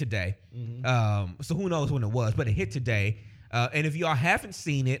hit today. So who knows when it was, but it hit today. And if y'all haven't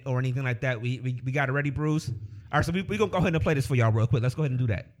seen it or anything like that, we got it ready, Bruce. All right, so we gonna go ahead and play this for y'all real quick. Let's go ahead and do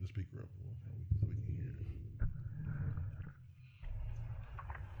that. The speaker up so we can hear it.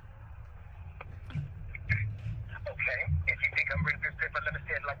 Okay, if you think I'm bringing this paper, let me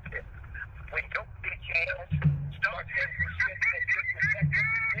say it like this. When your bitch ass starts saying some shit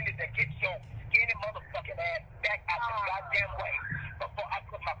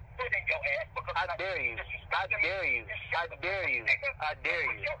dare you. I dare you. I dare you. I dare you.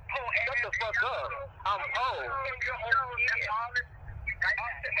 Shut the fuck up. I'm old.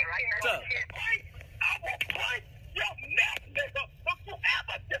 What's up? I will punch your neck, nigga, if you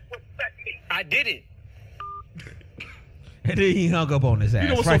ever disrespect me. I did it. And then he hung up on his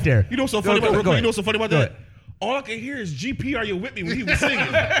ass what's there. You know what's so funny about go You know ahead. what's so funny about Go that? ahead. All I can hear is GP, are you with me when he was singing?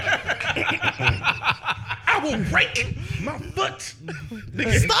 I will break my foot.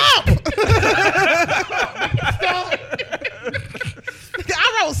 Nigga, Stop! Stop!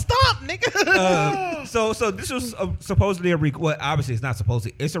 I wrote stop, nigga. So this was supposedly well, obviously it's not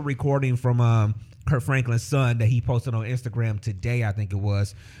supposedly. It's a recording from Kurt Franklin's son that he posted on Instagram today, I think it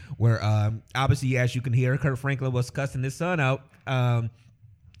was, where obviously, as you can hear, Kurt Franklin was cussing his son out.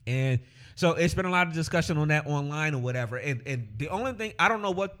 And so it's been a lot of discussion on that online or whatever. And the only thing, I don't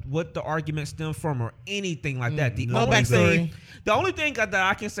know what the argument stemmed from or anything like that. The No only backstory. thing, the only thing that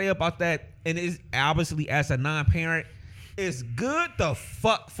I can say about that, and is obviously as a non-parent, is good the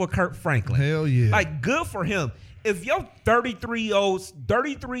fuck for Kurt Franklin. Hell yeah. Like, good for him. If your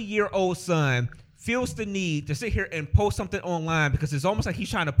 33-year-old son feels the need to sit here and post something online because it's almost like he's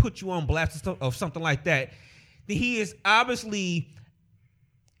trying to put you on blast of something like that, then he is obviously,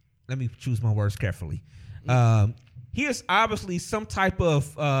 let me choose my words carefully. He is obviously some type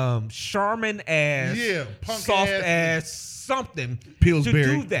of Charmin ass, punk soft ass. ass something Pillsbury.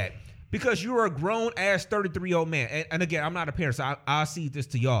 to do that. Because you're a grown ass 33-year-old man. And again, I'm not a parent, so I'll see this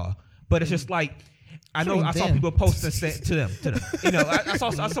to y'all. But it's just like, I saw people posting to them. You know,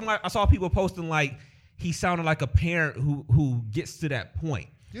 I saw people posting like he sounded like a parent who gets to that point.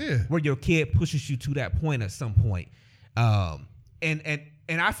 Yeah. Where your kid pushes you to that point at some point. And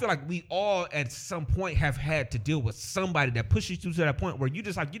I feel like we all at some point have had to deal with somebody that pushes you to that point where you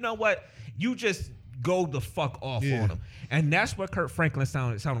just like, you know what? You just go the fuck off on them. And that's what Kurt Franklin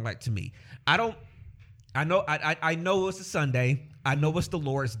sounded like to me. I know it's a Sunday. I know it's the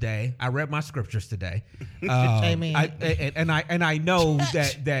Lord's Day. I read my scriptures today. Amen. I know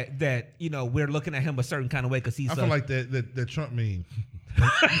that you know we're looking at him a certain kind of way because he's. I feel like that Trump meme.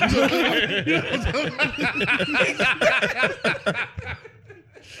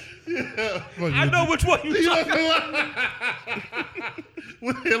 I know which one you talking about.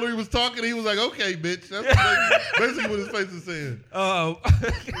 When Hillary was talking, he was like, "Okay, bitch." That's basically what his face is saying.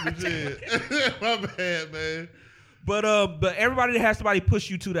 My bad, man. But everybody that has somebody push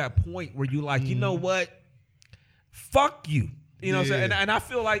you to that point where you like, you know what? Fuck you. You know what I'm saying? And I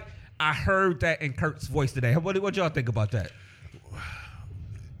feel like I heard that in Kurt's voice today. What y'all think about that?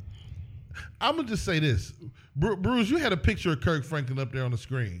 I'm gonna just say this, Bruce. You had a picture of Kirk Franklin up there on the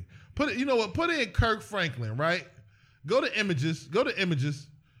screen. Put it. You know what? Put in Kirk Franklin. Right. Go to images.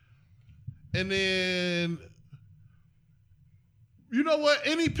 And then, you know what?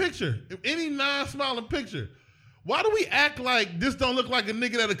 Any picture, any non-smiling picture. Why do we act like this don't look like a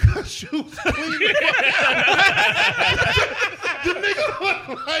nigga that'll cuss you? The nigga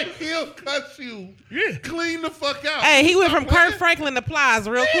look like he'll cuss you. Yeah. Clean the fuck out. Hey, he went from Kurt Franklin to Plies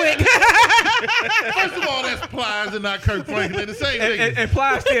real quick. First of all, that's Plies and not Kirk Franklin. The same nigga. And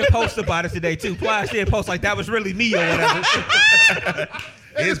Plies did post about it today too. Plies did post like that was really me or whatever.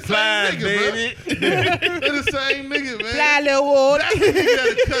 It's Plies, baby. They're the same nigga, man. Fly little wood. That's the nigga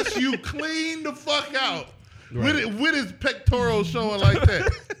that'll cuss you clean the fuck out. Right. With his pectorals showing like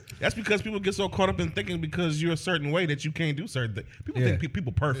that. That's because people get so caught up in thinking because you're a certain way that you can't do certain things. People think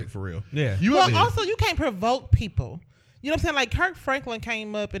people perfect for real. Yeah. Also, you can't provoke people. You know what I'm saying? Like, Kirk Franklin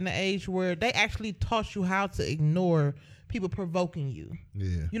came up in the age where they actually taught you how to ignore people provoking you.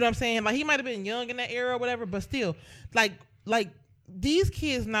 Yeah. You know what I'm saying? Like, he might have been young in that era or whatever, but still, like these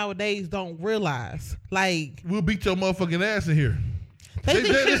kids nowadays don't realize, like, we'll beat your motherfucking ass in here. They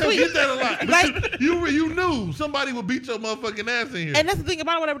get that a lot. Like, you knew somebody would beat your motherfucking ass in here. And that's the thing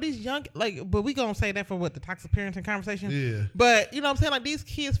about whatever these young, like, but we gonna say that for what, the toxic parenting conversation? Yeah. But, you know what I'm saying? Like, these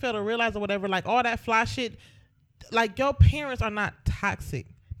kids fail to realize or whatever, like, all that fly shit, like, your parents are not toxic.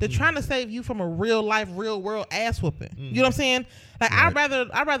 They're trying to save you from a real life, real world ass whooping. You know what I'm saying? Like, right.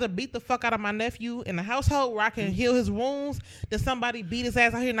 I'd rather beat the fuck out of my nephew in the household where I can heal his wounds than somebody beat his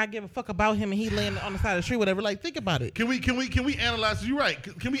ass out here and not give a fuck about him and he laying on the side of the street, whatever. Like, think about it. Can we analyze? You're right.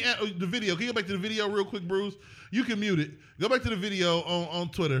 Can we the video? Can you go back to the video real quick, Bruce? You can mute it. Go back to the video on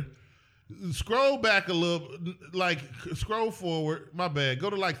Twitter. Scroll back a little, like scroll forward. My bad.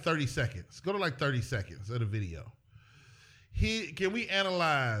 Go to like 30 seconds. Go to like 30 seconds of the video. Can we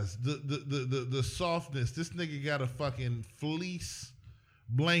analyze the softness? This nigga got a fucking fleece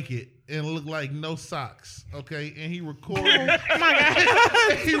blanket and look like no socks, okay? And he recording. Oh my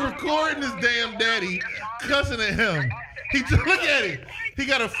God. He recording his damn daddy cussing at him. Look at him. He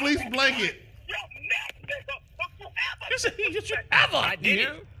got a fleece blanket I did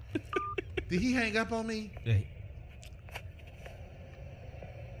it. Did he hang up on me? Yeah.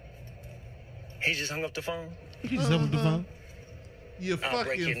 He just hung up the phone. He just hung up the phone. You I'll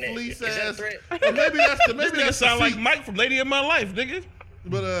break your fucking neck. fleece Is that a ass. threat? Well, maybe that's the This nigga sound like Mike from Lady in My Life, nigga.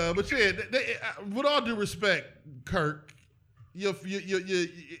 But yeah, with all due respect, Kirk, you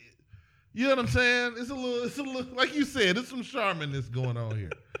know what I'm saying? It's a little, like you said, there's some charminess going on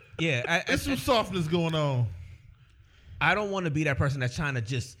here. Yeah, There's some softness going on. I don't want to be that person that's trying to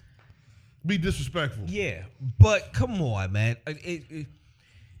just Be disrespectful. Yeah, but come on, man.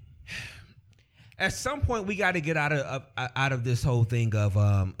 At some point, we got to get out of this whole thing of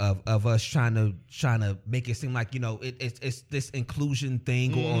us trying to make it seem like it's this inclusion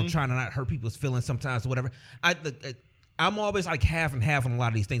thing or trying to not hurt people's feelings sometimes or whatever. I'm always like half and half on a lot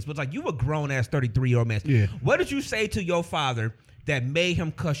of these things, but it's like you a grown ass 33-year-old man. Yeah. What did you say to your father that made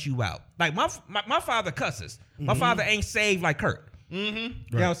him cuss you out? Like my father cusses. My father ain't saved like Kirk. You know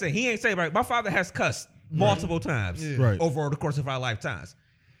what I'm saying? He ain't saved like my father has cussed multiple times over the course of our lifetimes.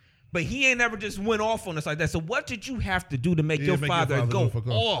 But he ain't never just went off on us like that. So what did you have to do to make your father go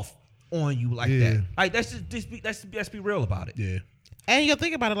off on you like that? Like let's be real about it. Yeah. And you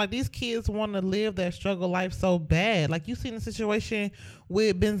think about it, like these kids want to live that struggle life so bad. Like you seen the situation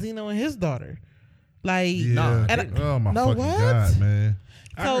with Benzino and his daughter. Like, oh my fucking God, man.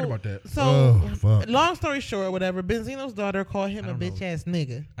 I heard about that. So, long story short, whatever. Benzino's daughter called him a bitch ass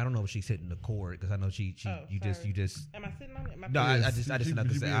nigga. I don't know if she's hitting the cord because I know you just. Am I sitting on it? No, I just nothing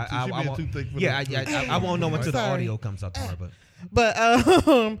to say. I won't know until the audio comes out tomorrow. But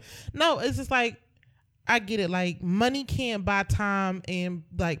no, it's just like I get it. Like money can't buy time and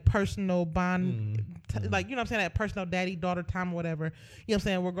like personal bond. Like, you know what I'm saying, that personal daddy daughter time or whatever, you know what I'm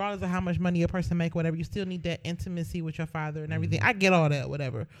saying, regardless of how much money a person make, whatever, you still need that intimacy with your father and everything. I get all that,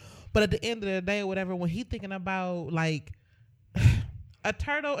 whatever, but at the end of the day or whatever, when he thinking about like a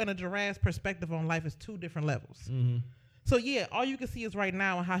turtle and a giraffe's perspective on life is two different levels. So yeah, all you can see is right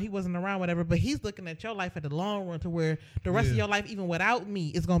now and how he wasn't around, whatever, but he's looking at your life at the long run to where the rest of your life, even without me,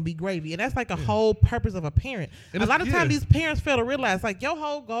 is going to be gravy. And that's like the whole purpose of a parent. And a lot of times these parents fail to realize, like, your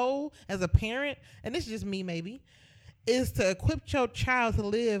whole goal as a parent, and this is just me maybe, is to equip your child to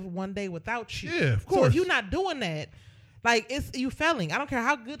live one day without you. Yeah, of course. So if you're not doing that, like, it's you failing. I don't care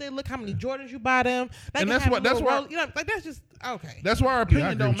how good they look, how many Jordans you buy them. And that's why like, that's just okay. That's why our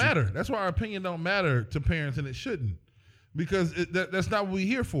opinion don't matter. That's why our opinion don't matter to parents, and it shouldn't. Because that's not what we're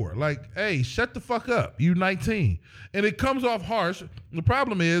here for. Like, hey, shut the fuck up. You 19. And it comes off harsh. The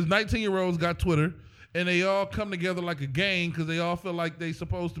problem is 19-year-olds got Twitter, and they all come together like a gang because they all feel like they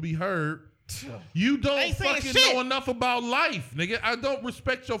supposed to be heard. You don't fucking know enough about life, nigga. I don't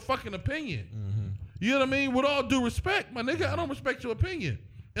respect your fucking opinion. You know what I mean? With all due respect, my nigga, I don't respect your opinion.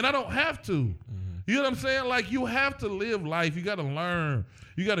 And I don't have to. You know what I'm saying? Like, you have to live life. You got to learn.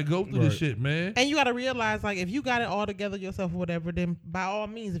 You got to go through this shit, man. And you got to realize, like, if you got it all together yourself or whatever, then by all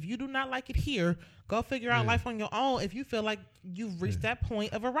means, if you do not like it here, go figure out life on your own if you feel like you've reached that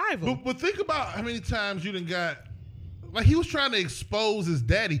point of arrival. But think about how many times you done got, like, he was trying to expose his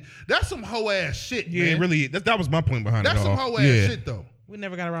daddy. That's some hoe ass shit, man. Yeah, really. That was my point behind it. That's some hoe ass shit, though. We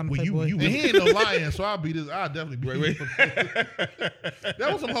never got around to Playboy. And he ain't no lion, so I'll definitely be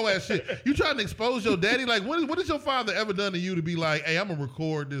That was some hoe ass shit. You trying to expose your daddy? Like, what has your father ever done to you to be like, hey, I'm gonna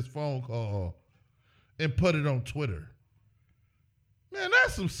record this phone call and put it on Twitter? Man,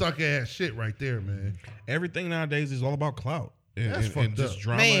 that's some suck ass shit right there, man. Everything nowadays is all about clout and fucked just up.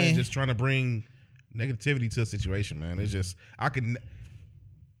 drama and just trying to bring negativity to a situation, man. It's just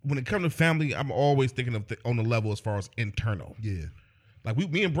when it comes to family, I'm always thinking of on the level as far as internal. Yeah. Like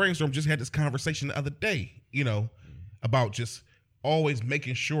me and Brainstorm just had this conversation the other day, about just always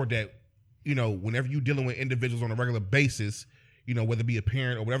making sure that, whenever you're dealing with individuals on a regular basis, whether it be a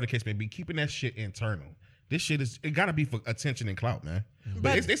parent or whatever the case may be, keeping that shit internal. This shit it gotta be for attention and clout, man.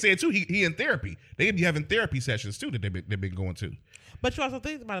 But they said too, he in therapy. They be having therapy sessions too that they've been going to. But you also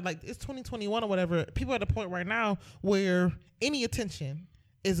think about it, like it's 2021 or whatever. People are at a point right now where any attention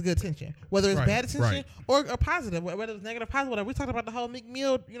is good attention, whether it's bad attention or positive, whether it's negative, positive, whatever. We talked about the whole Meek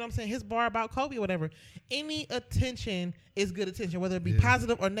Mill, you know what I'm saying, his bar about Kobe or whatever. Any attention is good attention, whether it be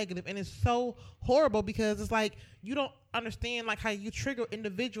positive or negative. And it's so horrible because it's like you don't understand like how you trigger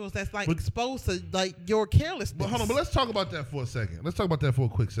individuals that's like exposed to like your carelessness. But hold on, but let's talk about that for a second. Let's talk about that for a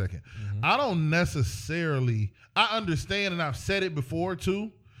quick second. I don't necessarily, I understand, and I've said it before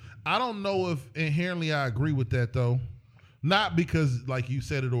too. I don't know if inherently I agree with that though. Not because, like you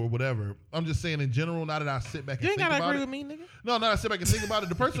said it or whatever. I'm just saying in general, now that I sit back and think about it. You ain't gotta agree with me, nigga. No, now I sit back and think about it.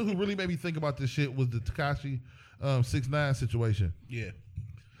 The person who really made me think about this shit was the Tekashi 6ix9ine situation. Yeah.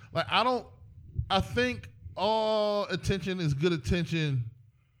 Like, I think all attention is good attention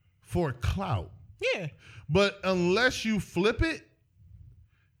for clout. Yeah. But unless you flip it,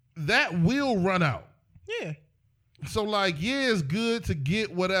 that will run out. Yeah. So like, yeah, it's good to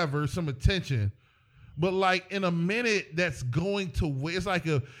get whatever, some attention. But like in a minute, that's going to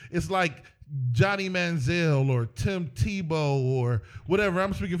it's like Johnny Manziel or Tim Tebow or whatever.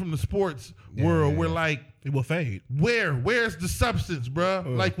 I'm speaking from the sports world where like it will fade. Where's the substance,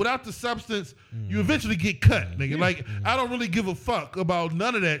 bruh? Like without the substance, you eventually get cut, nigga. Like I don't really give a fuck about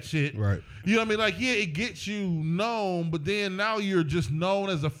none of that shit. Right. You know what I mean? Like, yeah, it gets you known, but then now you're just known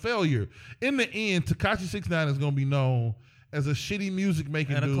as a failure. In the end, Tekashi 6ix9ine is gonna be known as a shitty music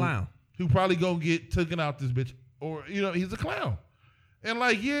making dude a clown who probably gonna get taken out this bitch, or he's a clown. And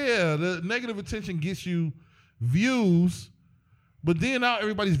like, yeah, the negative attention gets you views, but then now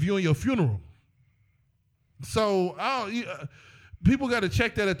everybody's viewing your funeral. So people got to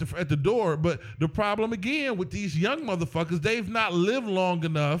check that at the door. But the problem again with these young motherfuckers, they've not lived long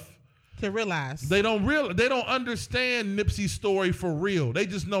enough to realize. They don't understand Nipsey's story for real. They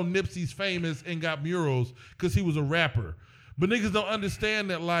just know Nipsey's famous and got murals because he was a rapper. But niggas don't understand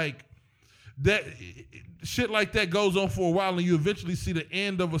that like that shit like that goes on for a while and you eventually see the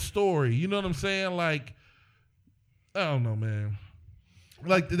end of a story. You know what I'm saying? Like, I don't know, man.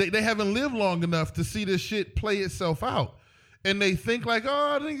 Like they haven't lived long enough to see this shit play itself out. And they think like,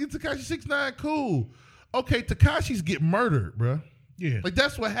 oh, I think Tekashi 6ix9ine cool. Okay, Tekashi's get murdered, bruh. Yeah. Like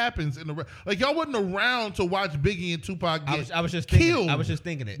that's what happens in the like y'all wasn't around to watch Biggie and Tupac get I was just killed. Thinking, I was just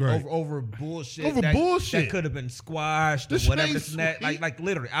thinking it right. over bullshit. Over bullshit. That could have been squashed or This whatever. man's This and that. Like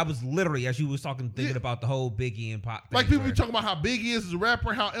literally, I was literally as you was talking, thinking about the whole Biggie and Pop. Like people be talking about how big he is as a rapper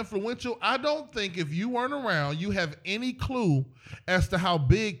and how influential. I don't think if you weren't around, you have any clue as to how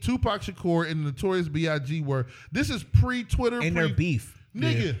big Tupac Shakur and Notorious B.I.G. were. This is pre-Twitter. And their beef.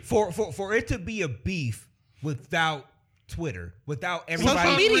 Nigga. Yeah. For it to be a beef without Twitter, without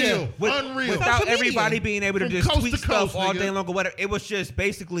everybody, unreal. without Social everybody media. being able to From just coast tweet to stuff coast, all nigga. day long or whatever. It was just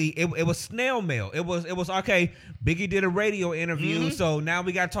basically it was snail mail. It was okay. Biggie did a radio interview, so now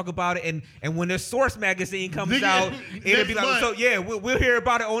we got to talk about it. And when the Source magazine comes Nigga, out, it'll be like, next so yeah, we'll hear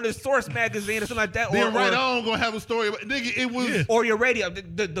about it on the Source magazine or something like that. Then right on gonna have a story about nigga. It was or your radio.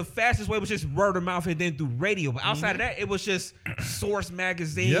 The fastest way was just word of mouth and then through radio. But outside of that, it was just Source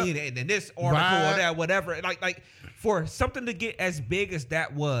magazine and this article or that whatever. Like for something to get as big as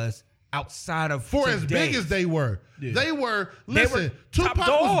that was outside of as big as they were. They were listen. top Tupac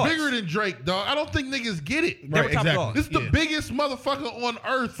dogs. was bigger than Drake, dog. I don't think niggas get it. They were top exactly. dogs. This is the biggest motherfucker on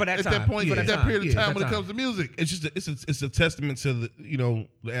earth For that at time. that point, For at that that time. period of Yeah, time that when it time. comes to music. It's just it's a testament to the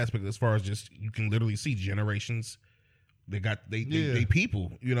the aspect as far as just you can literally see generations. They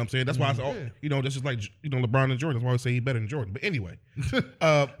people. You know what I'm saying? That's why this is like LeBron and Jordan. That's why I say he's better than Jordan. But anyway,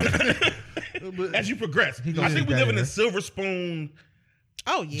 as you progress, I think we live in a silver spoon.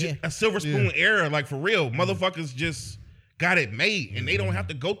 Oh yeah. A silver spoon era, like for real. Motherfuckers just got it made, and they don't have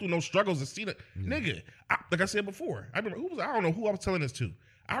to go through no struggles to see that. Nigga, like I said before, I remember I don't know who I was telling this to.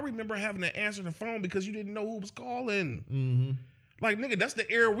 I remember having to answer the phone because you didn't know who was calling. Mm-hmm. Like nigga, that's the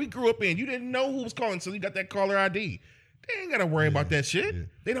era we grew up in. You didn't know who was calling, so you got that caller ID. They ain't gotta worry about that shit. Yeah.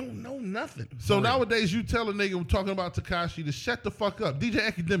 They don't know nothing. So nowadays, you tell a nigga talking about Tekashi to shut the fuck up. DJ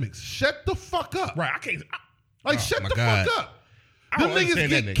Academics, shut the fuck up. Right? I can't. Shut the God. fuck up. I Them don't niggas understand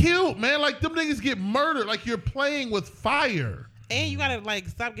get that nigga. killed, man. Like them niggas get murdered. Like you're playing with fire. And you gotta like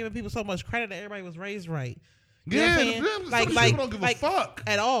stop giving people so much credit that everybody was raised right. You Yeah, know what I'm them- saying? some people don't give a fuck.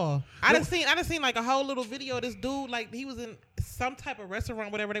 at all. I done seen like a whole little video of this dude, like he was in some type of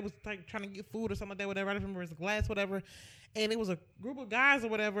restaurant, whatever. They was like trying to get food or something like that, whatever. I don't remember his glass, whatever. And it was a group of guys or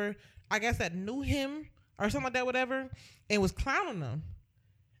whatever, I guess that knew him or something like that, whatever, and was clowning them.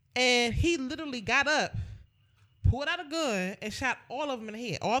 And he literally got up, pulled out a gun, and shot all of them in the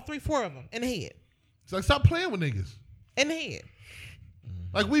head. All 3-4 of them in the head. It's like stop playing with niggas. In the head.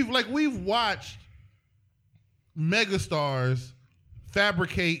 Like we've watched megastars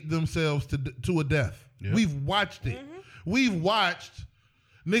fabricate themselves to a death. Yep. We've watched it. We've watched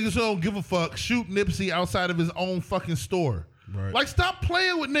niggas who don't give a fuck shoot Nipsey outside of his own fucking store. Right. Like stop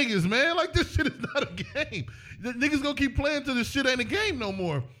playing with niggas, man. Like this shit is not a game. The niggas gonna keep playing till this shit ain't a game no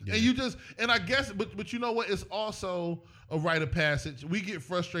more. Yeah. And I guess, but you know what? It's also a rite of passage. We get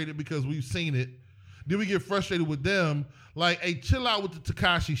frustrated because we've seen it. Then we get frustrated with them. Like, hey, chill out with the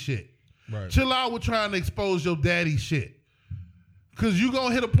Tekashi shit. Right. Chill out with trying to expose your daddy shit. Cause you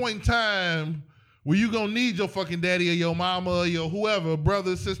gonna hit a point in time where you gonna need your fucking daddy or your mama or your whoever,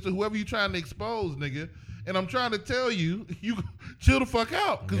 brother, sister, whoever you trying to expose, nigga. And I'm trying to tell you, you chill the fuck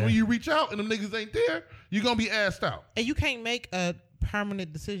out. Cause when you reach out and them niggas ain't there, you gonna be assed out. And you can't make a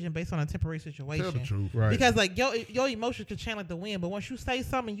permanent decision based on a temporary situation. Tell the truth. Right. Because like your emotions can change like the wind, but once you say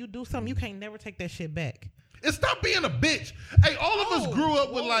something, you do something, you can't never take that shit back. And stop being a bitch. Hey, all of us grew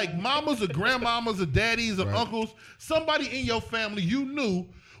up with like mamas or grandmamas or daddies or uncles. Somebody in your family you knew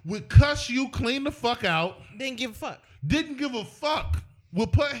would cuss you clean the fuck out. Didn't give a fuck. Didn't give a fuck.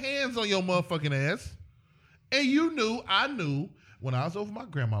 Would put hands on your motherfucking ass. And I knew when I was over my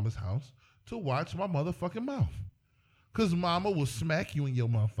grandmama's house to watch my motherfucking mouth. Because mama will smack you in your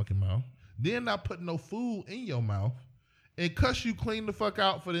motherfucking mouth. Then not put no food in your mouth. And cuss you clean the fuck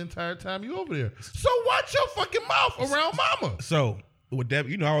out for the entire time you over there. So watch your fucking mouth around mama. So with that,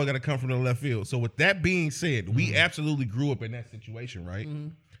 I always got to come from the left field. So with that being said, we absolutely grew up in that situation, right?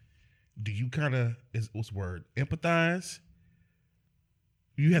 Do you kind of, what's the word, empathize?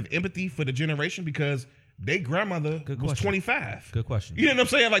 You have empathy for the generation because their grandmother was 25. Good question. You know what I'm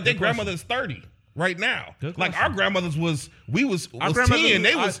saying? Like their grandmother is 30 right now. Good like question. our grandmothers was 10. grandmothers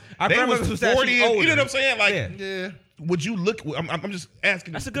They was was 40. actually You know older. what I'm saying? Like, Yeah. would you look? I'm just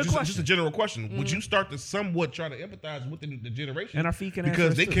asking. That's a good just question. Just a general question. Would you start to somewhat try to empathize with the generation? And our feet can answer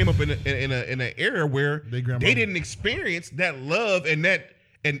because this they too. came up in an era where They grandmama. they didn't experience that love and that.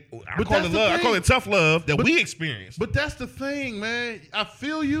 And I But call that's it the love. I thing. call it tough love that But- we experienced. But that's the thing, man. I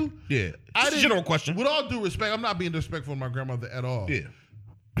feel you. Yeah, I just a didn't- general question. With all due respect, I'm not being disrespectful to my grandmother at all. Yeah,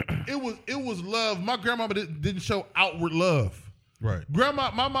 It was love. My grandmama didn't show outward love. right.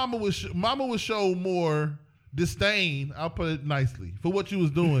 My mama would show more disdain. I'll put it nicely for what you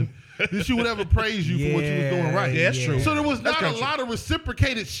was doing. Than she would ever praise you for what you was doing right. Yeah, that's true. So there was That's not a kinda true. lot of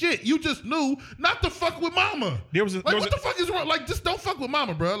reciprocated shit. You just knew not to fuck with mama. What the fuck is wrong? Like, just don't fuck with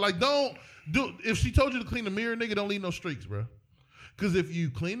mama, bro. Like, don't do. If she told you to clean the mirror, nigga, don't leave no streaks, bro. Because if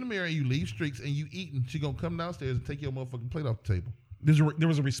you clean the mirror and you leave streaks and you eating, she gonna come downstairs and take your motherfucking plate off the table. There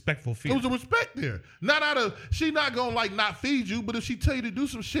was a respectful fear. There was a respect there. Not out of, she not gonna like not feed you, but if she tell you to do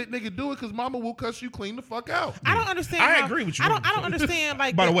some shit, nigga, do it because mama will cuss you clean the fuck out. I don't understand. I agree with you. I don't understand.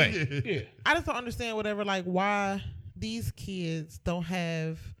 Like, By the way, Yeah. I just don't understand whatever. Like, why these kids don't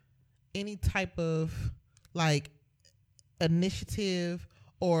have any type of like initiative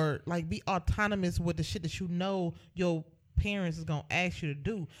or like be autonomous with the shit that you know your parents is gonna ask you to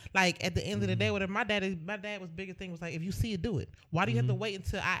do. Like at the end of the day, whatever my dad was biggest thing was like, if you see it, do it. Why do you have to wait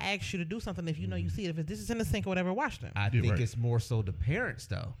until I ask you to do something if you know you see it? If this is in the sink or whatever, watch them. I think it's more so the parents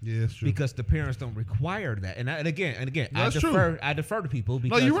though. Yeah, it's true. Because the parents don't require that. And again, That's I defer to people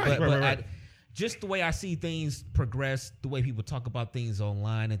because you're right. but Right. just the way I see things progress, the way people talk about things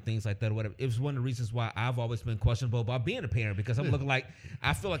online and things like that or whatever, it was one of the reasons why I've always been questionable about being a parent because I'm looking like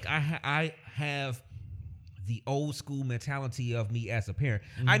I feel like I have the old school mentality of me as a parent.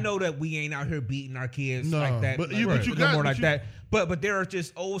 I know that we ain't out here beating our kids like that. but like, you- but you no got- more but like you- that. But there are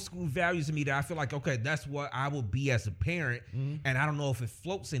just old school values in me that I feel like, okay, that's what I will be as a parent, and I don't know if it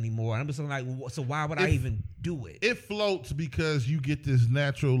floats anymore. I'm just like, well, so why would I even do it? It floats because you get this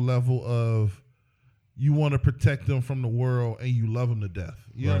natural level of you want to protect them from the world and you love them to death.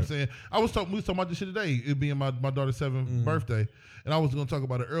 You know what I'm saying? We was talking about this shit today, it being my daughter's 7th birthday, and I was going to talk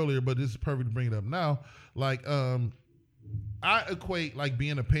about it earlier, but this is perfect to bring it up now. Like, I equate like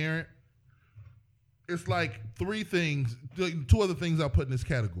being a parent. It's like three things, two other things I'll put in this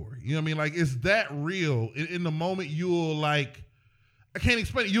category. You know what I mean? Like, it's that real. In the moment, you'll like, I can't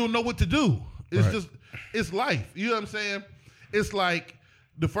explain it. You'll know what to do. It's just, it's life. You know what I'm saying? It's like,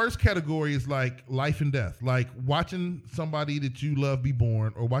 the first category is like life and death. Like watching somebody that you love be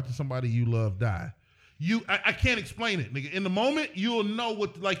born or watching somebody you love die. I can't explain it, nigga. In the moment, you'll know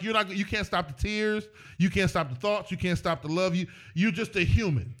what, like, you can't stop the tears. You can't stop the thoughts. You can't stop the love. You're just a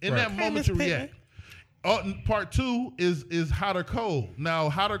human. In that moment, you react. Part two is hot or cold. Now,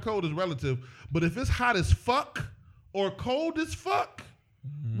 hot or cold is relative, but if it's hot as fuck or cold as fuck,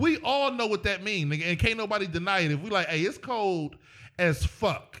 we all know what that means, nigga, and can't nobody deny it. If we like, hey, it's cold as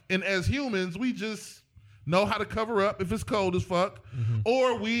fuck, and as humans, we just know how to cover up if it's cold as fuck,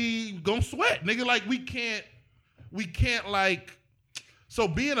 or we gonna sweat, nigga. Like we can't like. So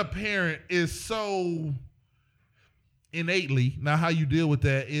being a parent is so innately. Now, how you deal with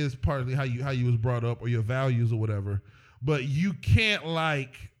that is partly how you was brought up or your values or whatever. But you can't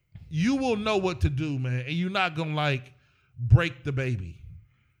like. You will know what to do, man, and you're not gonna like break the baby.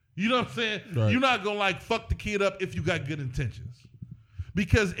 You know what I'm saying? Right. You're not gonna like fuck the kid up if you got good intentions.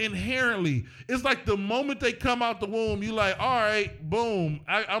 Because inherently, it's like the moment they come out the womb, you like, all right, boom,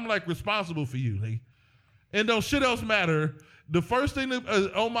 I'm like responsible for you, nigga. And don't shit else matter. The first thing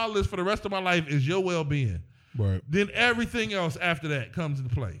that, on my list for the rest of my life is your well-being. Right. Then everything else after that comes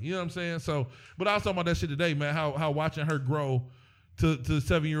into play. You know what I'm saying? So, but I was talking about that shit today, man. How watching her grow to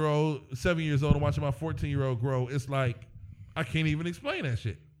 7 years old and watching my 14-year-old grow, it's like I can't even explain that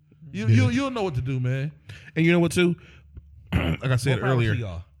shit. You'll know what to do, man. And you know what too? Like I said earlier,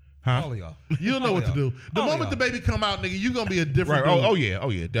 y'all. huh? All of y'all. You'll know what to do. The moment the baby come out, nigga, you gonna be a different. Right? Dude. Oh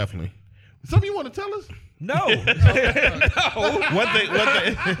yeah, definitely. Something you want to tell us? No. One thing.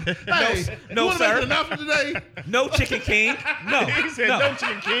 Hey, no, you want to sir. make an announcement today? No Chicken King. No. He said no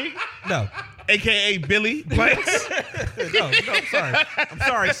Chicken King, No. aka Billy Blanks. No, sorry. I'm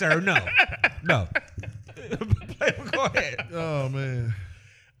sorry, sir. No. Go ahead. Oh man.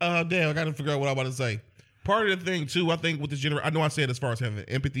 Damn, I got to figure out what I'm about to say. Part of the thing too, I think with this generation, I know I said as far as having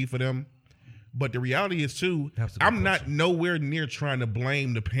empathy for them, but the reality is too, I'm not nowhere near trying to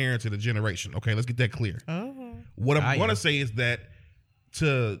blame the parents of the generation. Okay, let's get that clear. What I'm going to say is that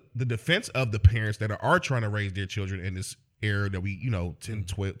to the defense of the parents that are trying to raise their children in this era that we, 10,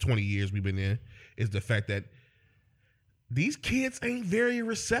 12, 20 years we've been in, is the fact that these kids ain't very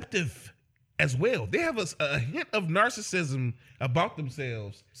receptive as well. They have a hint of narcissism about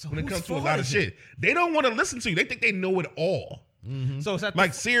themselves when it comes to a lot of shit. They don't want to listen to you. They think they know it all. Mm-hmm. So is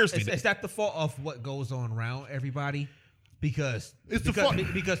that seriously? Is that the fault of what goes on around everybody? Because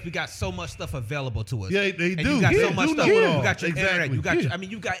we got so much stuff available to us. Yeah, they do. You got so much stuff. You got your Exactly. internet. You got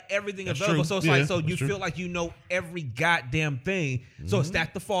you got everything That's available. true. So it's Yeah, you feel like you know every goddamn thing. So is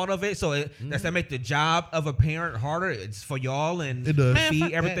that the fault of it? So does that make the job of a parent harder? It's for y'all and It does.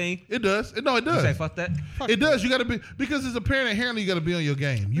 feed everything. It does. No, it You does. say fuck that. It does. You got to be, because as a parent inherently, you got to be on your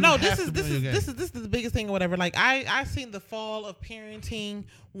game. You No, have this to is be on your game. this is the biggest thing or whatever. Like I seen the fall of parenting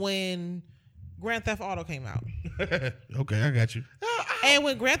when Grand Theft Auto came out. Okay, I got you. And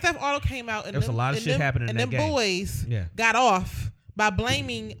when Grand Theft Auto came out, and There was a lot of shit happening in and that them game. boys got off by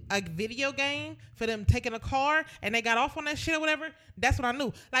blaming a video game for them taking a car, and they got off on that shit or whatever. That's what I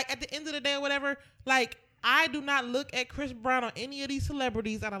knew. Like at the end of the day or whatever, like I do not look at Chris Brown or any of these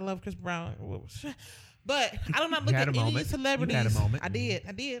celebrities, and I love Chris Brown. But I do not look at any of these celebrities. You had a moment. I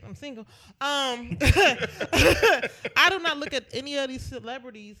did. I'm single. I do not look at any of these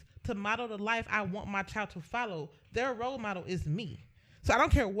celebrities to model the life I want my child to follow. Their role model is me. So I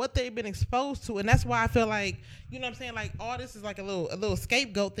don't care what they've been exposed to, and that's why I feel like, you know what I'm saying, like all this is like a little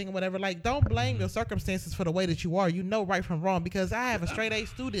scapegoat thing or whatever. Like, don't blame your circumstances for the way that you are. You know right from wrong, because I have a straight A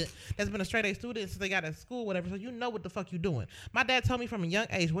student that's been a straight A student since they got at school, whatever. So you know what the fuck you doing. My dad told me from a young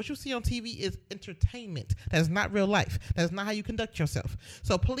age, what you see on TV is entertainment. That's not real life. That's not how you conduct yourself.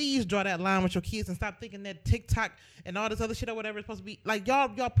 So please draw that line with your kids and stop thinking that TikTok and all this other shit or whatever is supposed to be like. Y'all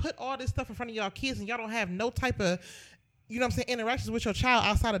put all this stuff in front of y'all kids, and y'all don't have no type of, you know what I'm saying, interactions with your child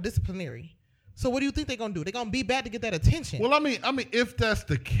outside of disciplinary. So what do you think they're gonna do? They're gonna be bad to get that attention. Well, I mean, if that's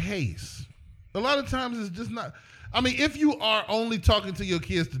the case, a lot of times it's just not. I mean, if you are only talking to your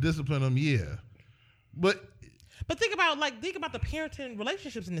kids to discipline them, yeah, but think about the parenting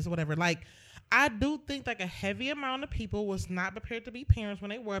relationships in this or whatever. Like, I do think like a heavy amount of people was not prepared to be parents when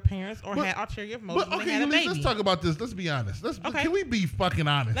they were parents or had ulterior motives when they had a baby. Let's talk about this. Let's be honest. Okay. Can we be fucking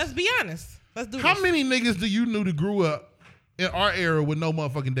honest? Let's be honest. Let's do How this. many niggas do you knew that grew up in our era with no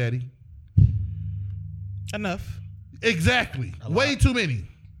motherfucking daddy? Enough. Exactly. Way too many.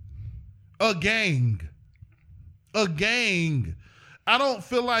 A gang. I don't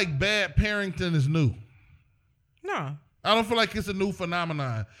feel like bad parenting is new. No. I don't feel like it's a new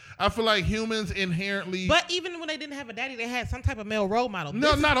phenomenon. I feel like humans inherently. But even when they didn't have a daddy, they had some type of male role model.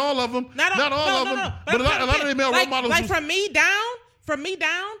 No, not all of them. Not all of them. No. But a lot of the male role models. Like from me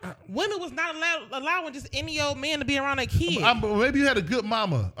down, women was not allowing just any old man to be around their kids. Maybe you had a good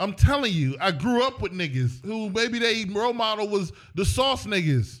mama. I'm telling you, I grew up with niggas who maybe their role model was the sauce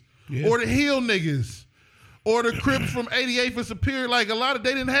niggas or the heel niggas. Or the Crips from 88 for Superior. Like, a lot of,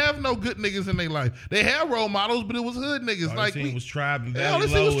 they didn't have no good niggas in their life. They had role models, but it was hood niggas. All like, was Tribe and Valley all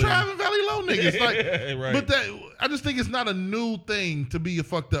this Low. was Tribe and Valley Low niggas. Like, right. But I just think it's not a new thing to be a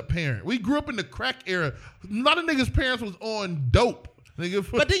fucked up parent. We grew up in the crack era. A lot of niggas' parents was on dope.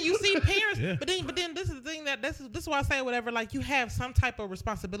 But then you see parents. But then this is the thing this is why I say whatever. Like, you have some type of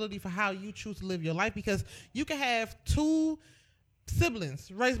responsibility for how you choose to live your life, because you can have two siblings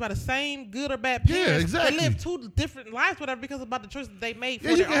raised by the same good or bad parents. Yeah, exactly. They live two different lives, whatever, because about the choices they made. For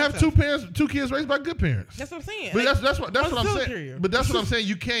Yeah, you their can own have self. two kids raised by good parents. That's what I'm saying. But Like, that's what I'm saying. superior. But that's what I'm saying.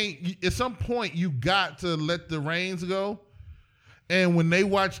 You can't. At some point, you got to let the reins go. And when they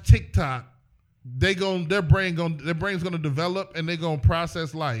watch TikTok, their brain's gonna develop, and they're gonna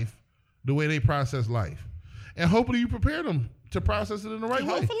process life the way they process life. And hopefully, you prepare them to process it in the right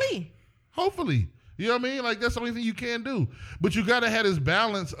way. Hopefully. You know what I mean? Like, that's the only thing you can do. But you got to have this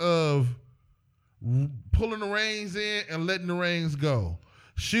balance of pulling the reins in and letting the reins go.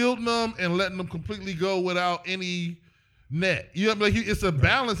 Shielding them and letting them completely go without any net. You know what I mean? Like, it's a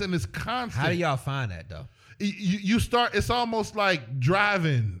balance and it's constant. How do y'all find that, though? you start. It's almost like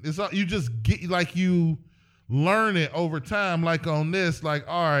driving. You just get like you learn it over time. Like on this, like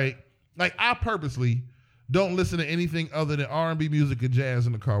all right, like I purposely don't listen to anything other than R&B music and jazz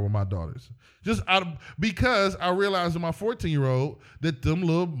in the car with my daughters. Because I realized in my 14-year-old that them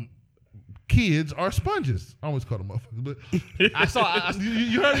little kids are sponges. I always call them motherfuckers, but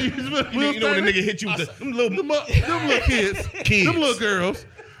you heard it. You know when the nigga hit you with them little kids, them little girls.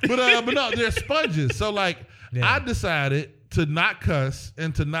 But no, they're sponges. So like, I decided to not cuss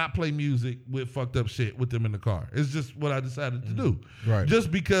and to not play music with fucked up shit with them in the car. It's just what I decided to do. Right.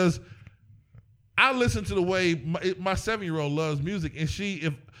 Just because I listen to the way my 7-year-old loves music, and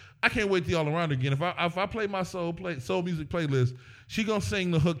if I can't wait till y'all around again. If I play my soul music playlist, she gonna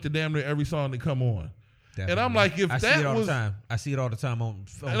sing the hook to damn near every song that come on. Definitely. And I'm like, I see it all the time on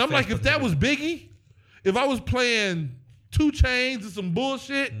and I'm like, if that was Biggie, if I was playing 2 Chainz and some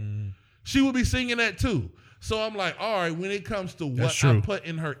bullshit, she would be singing that too. So I'm like, all right, when it comes to what I put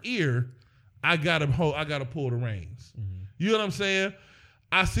in her ear, I gotta pull the reins. You know what I'm saying?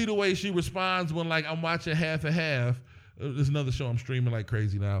 I see the way she responds when like I'm watching Half and Half. There's another show I'm streaming like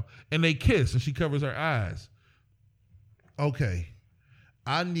crazy now, and they kiss and she covers her eyes. Okay,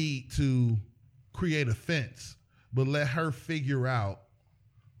 I need to create a fence, but let her figure out.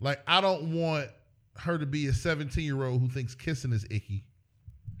 Like, I don't want her to be a 17-year-old who thinks kissing is icky,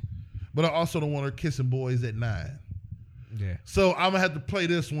 but I also don't want her kissing boys at 9. Yeah. So I'm gonna have to play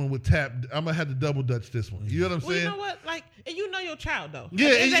this one with tap. I'm gonna have to double dutch this one. You know what I'm saying? Well, you know what? Like, and you know your child though. Yeah,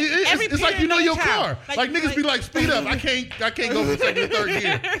 it's like you know your car. Like niggas be like, speed up. I can't go from second to third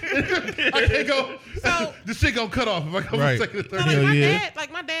gear. I can't go. So the shit gonna cut off if I go from second to third gear.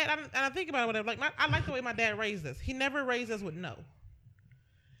 My dad, and I think about it, whatever. Like I like the way my dad raised us. He never raised us with no.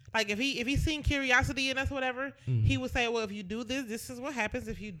 Like if he seen curiosity in us, whatever, he would say, well, if you do this, this is what happens.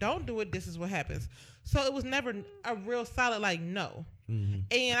 If you don't do it, this is what happens. So it was never a real solid like no.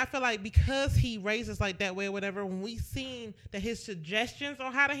 And I feel like because he raised us like that way or whatever, when we seen that his suggestions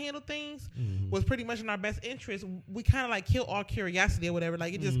on how to handle things was pretty much in our best interest, we kind of like kill all curiosity or whatever.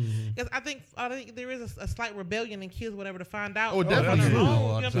 Like it just, because I think there is a slight rebellion in kids, whatever, to find out. Oh, definitely. You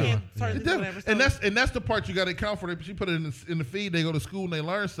know what I'm saying? Whatever. So, and that's the part you got to account for. She put it in the feed. They go to school and they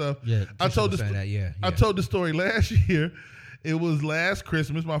learn stuff. Yeah, I told the story last year. It was last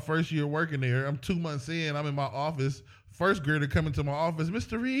Christmas, my first year working there. I'm 2 months in. I'm in my office. First grader coming to my office.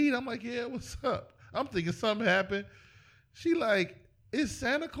 Mr. Reed, I'm like, yeah, what's up? I'm thinking something happened. She like, is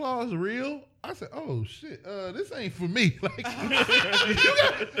Santa Claus real? I said, oh shit, this ain't for me. Like,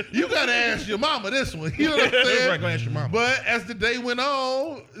 you gotta ask your mama this one. You know what I'm saying? Right, go ask your mama. But as the day went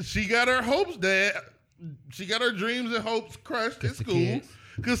on, she got her hopes she got her dreams and hopes crushed at school.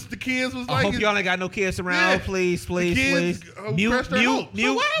 Because the kids was like, I hope y'all ain't got no kids around. Please. Mute.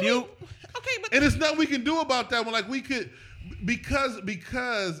 Okay, but and there's nothing we can do about that one. Like we could, because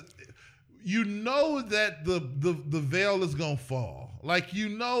you know that the veil is gonna fall. Like you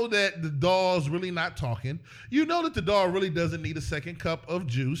know that the doll's really not talking. You know that the doll really doesn't need a second cup of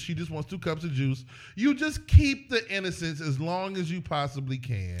juice. She just wants 2 cups of juice. You just keep the innocence as long as you possibly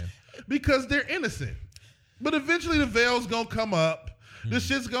can because they're innocent. But eventually the veil's gonna come up. This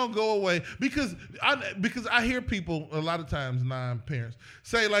shit's gonna go away because I hear people a lot of times, non-parents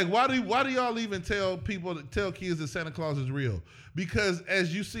say like, why do y'all even tell kids that Santa Claus is real? Because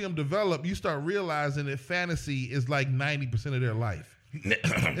as you see them develop, you start realizing that fantasy is like 90% of their life,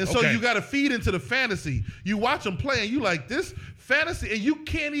 and so you got to feed into the fantasy. You watch them play, and you like this fantasy, and you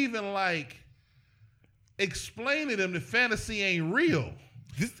can't even like explain to them that fantasy ain't real.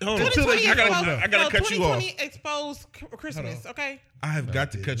 I gotta cut you off. 2020 exposed Christmas, okay? I have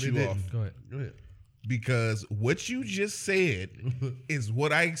got to cut you off. Go ahead. Because what you just said is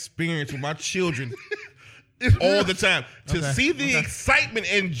what I experience with my children all the time. To see the excitement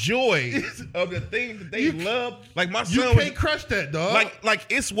and joy of the things that they love. Like my son. You can't crush that, dog. Like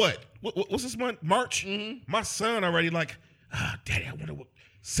it's what's this month? March? My son already like, Daddy, I wonder what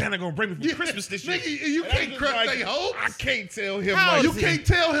Santa gonna bring me for Christmas this year. Nigga, you can't crush their hopes. I can't tell him. You can't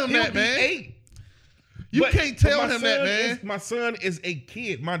tell him that, man. 8. You can't tell him that, man. My son is a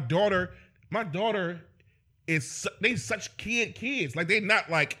kid. My daughter is. They such kids. Like they not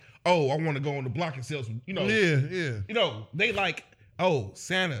like, oh, I want to go on the block and sell some. You know. Yeah. You know, they like, oh,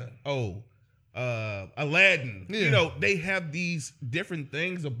 Santa. Oh, Aladdin. Yeah. You know, they have these different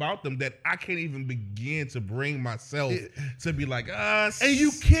things about them that I can't even begin to bring myself to be like, and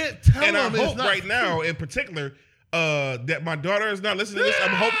you can't tell them. And I hope right now, in particular, that my daughter is not listening to this.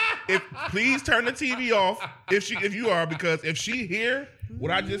 I'm hope please turn the TV off if you are, because if she hear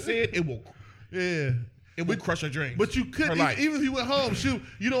what I just said, it will. Yeah. It would crush her dreams. But you couldn't, even if you went home,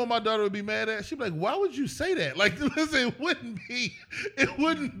 you know what my daughter would be mad at? She'd be like, why would you say that? Like, listen, it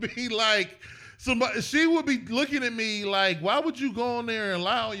wouldn't be like somebody, she would be looking at me like, why would you go on there and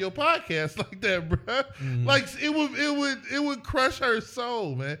lie on your podcast like that, bro? Mm-hmm. Like, it would crush her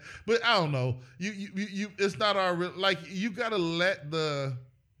soul, man. But I don't know. You it's not our, like, you got to let the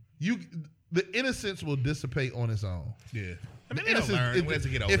innocence will dissipate on its own. Yeah. I mean,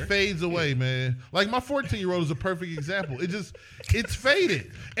 it fades away, man. Like my 14-year-old is a perfect example. It's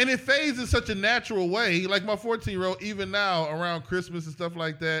faded, and it fades in such a natural way. Like my 14-year-old, even now around Christmas and stuff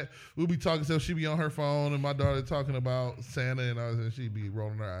like that, we'll be talking. So she'd be on her phone, and my daughter talking about Santa, and she'd be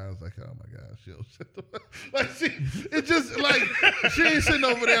rolling her eyes like, "Oh my gosh, like she ain't sitting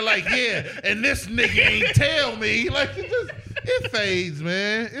over there like, yeah, and this nigga ain't tell me." Like it fades,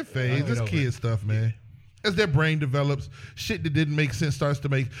 man. It fades. It's kid stuff, man. As their brain develops, shit that didn't make sense starts to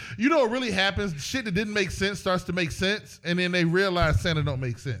make. You know what really happens? Shit that didn't make sense starts to make sense, and then they realize Santa don't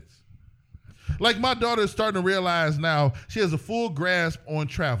make sense. Like my daughter is starting to realize now she has a full grasp on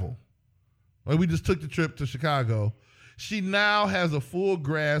travel. Like we just took the trip to Chicago. She now has a full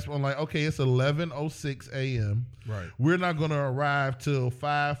grasp on like, okay, it's 11:06 a.m. Right. We're not going to arrive till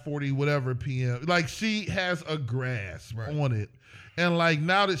 5:40 whatever p.m. Like she has a grasp on it. And like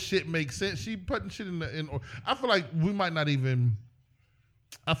now that shit makes sense, she putting shit in. I feel like we might not even.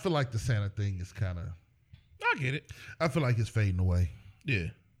 I feel like the Santa thing is kind of. I get it. I feel like it's fading away. Yeah.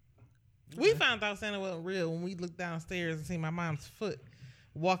 We found out Santa wasn't real when we looked downstairs and seen my mom's foot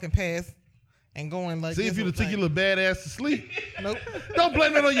walking past and going like. See if you'd have took your little badass to sleep. Nope. Don't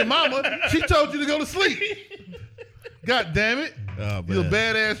blame it on your mama. She told you to go to sleep. God damn it. Oh, you a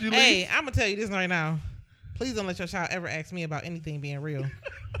badass. You. Hey, I'm gonna tell you this right now. Please don't let your child ever ask me about anything being real.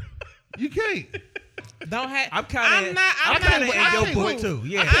 You can't. Don't have. I'm kind of in your book too.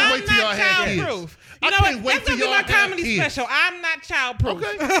 Yeah. I can't wait till y'all have kids. Proof. You know what? That's gonna be my comedy special. I'm not child proof.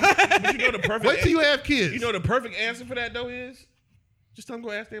 Okay. But you know the perfect. Wait till you have kids. You know the perfect answer for that though is, just tell them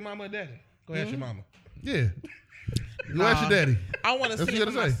go ask their mama or daddy. Go ask your mama. Yeah. Go ask your daddy. I want to see it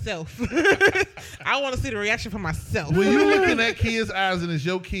for myself. I want to see the reaction for myself. When you looking at kids' eyes and it's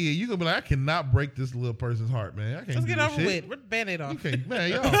your kid, you gonna be like, I cannot break this little person's heart, man. I can't. Let's do get this over shit. with. Rip the Band-Aid off. You can't,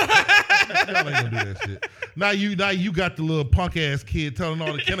 man. Y'all ain't gonna do that shit. Now you got the little punk ass kid telling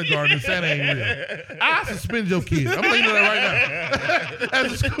all the kindergarten Santa ain't real. I suspend your kid. I'm letting you know that right now.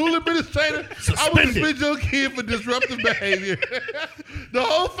 As a school administrator, I would suspend your kid for disruptive behavior. The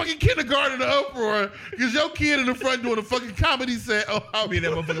whole fucking kindergarten in uproar because your kid in the front doing a fucking comedy set. Oh, I'll be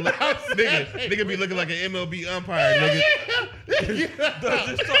that motherfucker. Nigga be looking like an MLB umpire, nigga.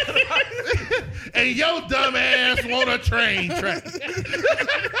 And your dumb ass want a train track.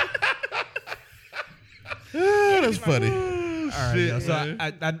 That's funny. All right, yo, so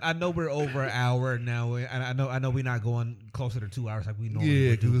I know we're over an hour now, and I know we're not going closer to 2 hours like we normally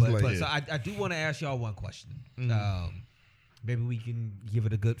would do. But so I do want to ask y'all one question. Maybe we can give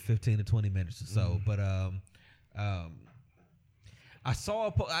it a good 15 to 20 minutes or so. But I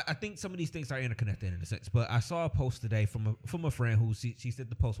saw I think some of these things are interconnected in a sense. But I saw a post today from a friend who she said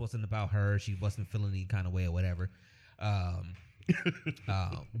the post wasn't about her. She wasn't feeling any kind of way or whatever.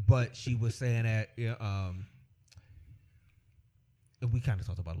 But she was saying that we kind of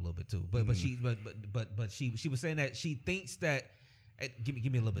talked about it a little bit too. But she was saying that she thinks that give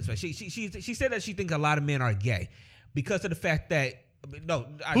me a little bit of space. She said that she thinks a lot of men are gay because of the fact that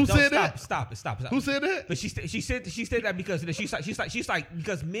Who said that? Stop it. Who said that? But she said that because she's like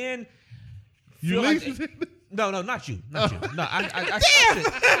because men. You like, no, not you. No,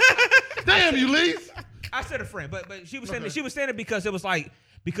 Damn, you least. I said a friend, but she was saying she was saying it because it was like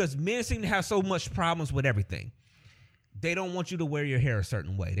because men seem to have so much problems with everything. They don't want you to wear your hair a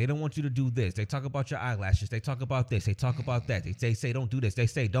certain way. They don't want you to do this. They talk about your eyelashes. They talk about this. They talk about that. They say don't do this. They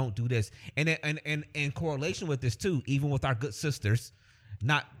say don't do this. And in correlation with this too, even with our good sisters,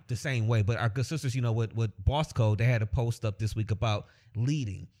 not the same way, but our good sisters, you know, with Boss Code, they had a post up this week about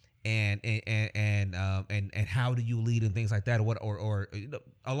leading and how do you lead and things like that or what or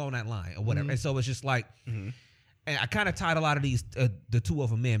along that line or whatever. Mm-hmm. And so it's just like, and I kind of tied a lot of these the two of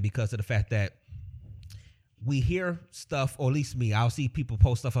them in because of the fact that we hear stuff, or at least me, I'll see people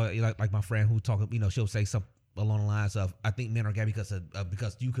post stuff like my friend who talk, you know, she'll say something along the lines of, I think men are gay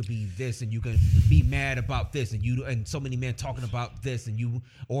because you could be this and you can be mad about this and so many men talking about this and you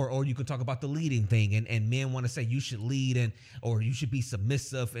or you can talk about the leading thing and men want to say you should lead or you should be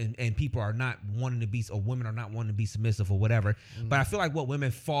submissive and people are not wanting to be, or women are not wanting to be submissive or whatever. But I feel like what women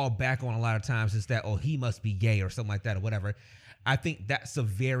fall back on a lot of times is that, oh, he must be gay or something like that or whatever. I think that's a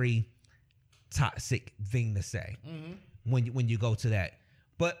very toxic thing to say when you go to that.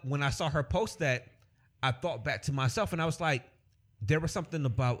 But when I saw her post that, I thought back to myself, and I was like, there was something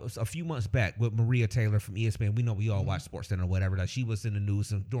about a few months back with Maria Taylor from ESPN. We know we all watch SportsCenter or whatever. That she was in the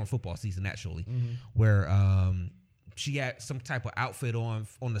news during football season, actually, where she had some type of outfit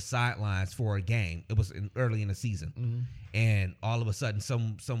on the sidelines for a game. It was early in the season, and all of a sudden,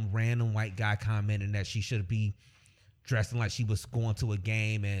 some random white guy commented that she should be dressing like she was going to a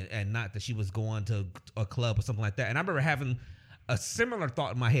game and not that she was going to a club or something like that. And I remember having a similar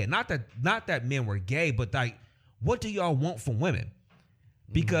thought in my head. Not that men were gay, but like, what do y'all want from women?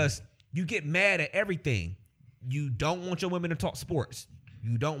 Because you get mad at everything. You don't want your women to talk sports.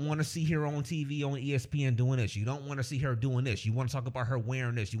 You don't want to see her on TV on ESPN doing this. You don't want to see her doing this. You want to talk about her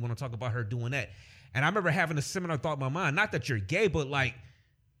wearing this. You want to talk about her doing that. And I remember having a similar thought in my mind. Not that you're gay, but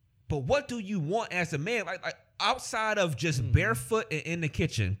what do you want as a man? Like outside of just barefoot and in the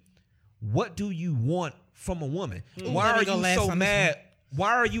kitchen, what do you want from a woman? Why are you so mad?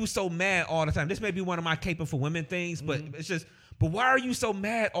 Why are you so mad all the time? This may be one of my caping for women things, but it's just, but why are you so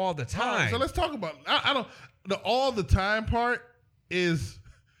mad all the time? So let's talk about, the all the time part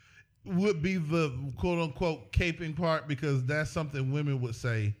would be the quote unquote caping part, because that's something women would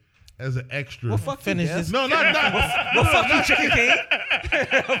say as an extra. Well, fuck Finish you, this. No, not. Well, fuck you, Chicken King.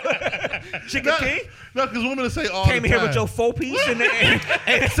 Chicken King? No, because women will say all Came the here time. with your 4-piece in there.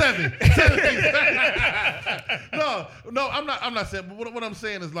 Seven. No, I'm not saying, but what I'm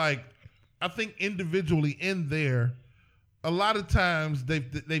saying is, like, I think individually in there, a lot of times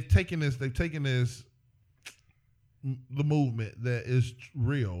they've taken this the movement that is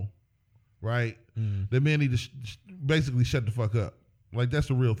real, right? That men need to basically shut the fuck up. Like, that's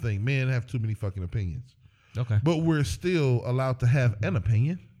the real thing. Men have too many fucking opinions. Okay. But we're still allowed to have an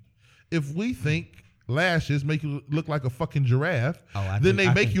opinion. If we think lashes make you look like a fucking giraffe, then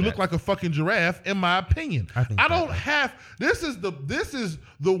they make you look like a fucking giraffe, in my opinion. I don't have, this is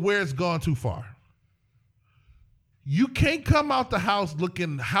the where it's gone too far. You can't come out the house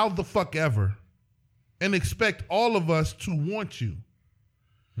looking how the fuck ever and expect all of us to want you.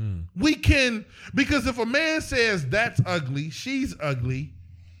 We can, because if a man says that's ugly, she's ugly,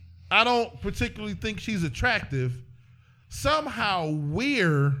 I don't particularly think she's attractive, somehow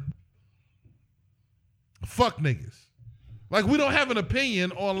we're fuck niggas. Like, we don't have an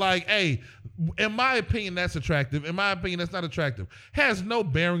opinion on, like, hey, in my opinion, that's attractive. In my opinion, that's not attractive. Has no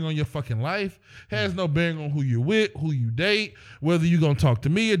bearing on your fucking life. Has no bearing on who you're with, who you date, whether you're going to talk to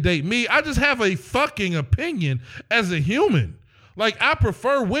me or date me. I just have a fucking opinion as a human. Like, I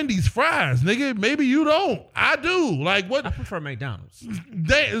prefer Wendy's fries, nigga. Maybe you don't. I do. Like, what? I prefer McDonald's.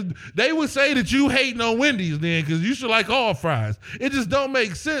 They would say that you hating on Wendy's then, because you should like all fries. It just don't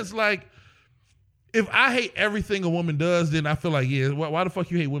make sense. Like, if I hate everything a woman does, then I feel like, yeah, why the fuck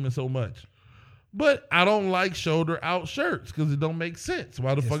you hate women so much? But I don't like shoulder out shirts because it don't make sense.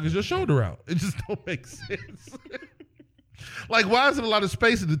 Why the fuck is your shoulder out? It just don't make sense. Like, why is it a lot of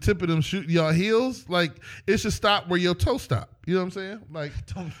space at the tip of them y'all heels? Like, it should stop where your toe stop. You know what I'm saying? Like,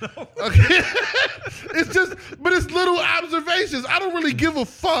 Don't know. okay. It's just, but it's little observations. I don't really give a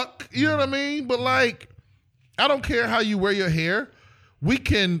fuck. You know what I mean? But, like, I don't care how you wear your hair. We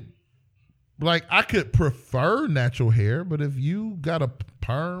can, like, I could prefer natural hair, but if you got a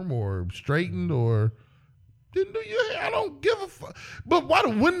perm or straightened or didn't do your hair, I don't give a fuck. But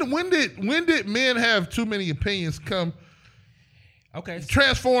when did men have too many opinions come? Okay.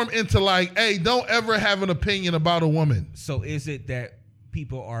 Transform into, like, hey, don't ever have an opinion about a woman. So is it that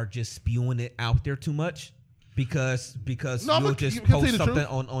people are just spewing it out there too much? Because you'll just post something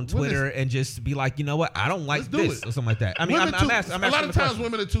on Twitter and just be like, you know what, I don't like this or something like that. I mean, I'm asking a lot of times question.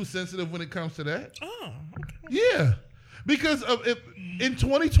 women are too sensitive when it comes to that. Oh, okay. Yeah. Because in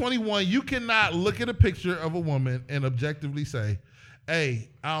 2021, you cannot look at a picture of a woman and objectively say, hey,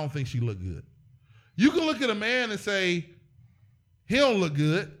 I don't think she look good. You can look at a man and say, he don't look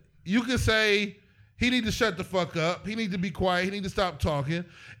good. You can say he need to shut the fuck up. He need to be quiet. He need to stop talking.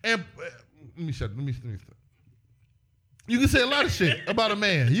 And let me stop. You can say a lot of shit about a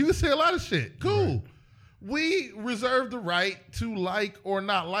man. You can say a lot of shit. Cool. Right. We reserve the right to like or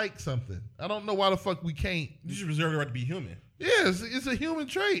not like something. I don't know why the fuck we can't. You just reserve the right to be human. Yes, it's a human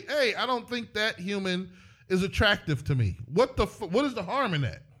trait. Hey, I don't think that human is attractive to me. What is the harm in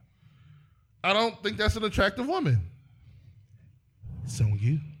that? I don't think that's an attractive woman. So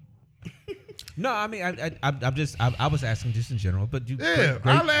you? No, I mean, I was asking just in general, but you. Yeah,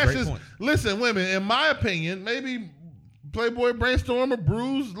 eyelashes. Listen, women. In my opinion, maybe Playboy, Brainstorm, or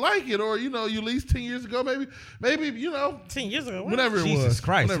Bruise like it, or you least 10 years ago, maybe 10 years ago, whenever it was. Jesus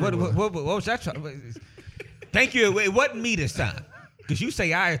Christ! What was that? Thank you. It wasn't me this time, because you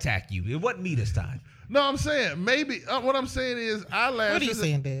say I attack you. It wasn't me this time. No, I'm saying maybe. What I'm saying is eyelashes. What are you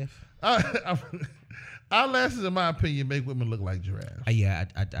saying, Dave? Eyelashes, in my opinion, make women look like giraffes. Yeah,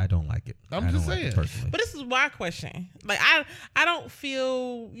 I don't like it. I'm I just don't like saying. it personally. But this is my question. Like I don't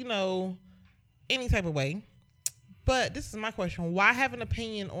feel, any type of way. But this is my question. Why have an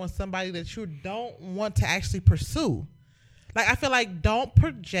opinion on somebody that you don't want to actually pursue? Like, I feel like don't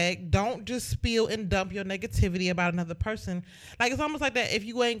project, don't just spill and dump your negativity about another person. Like, it's almost like that if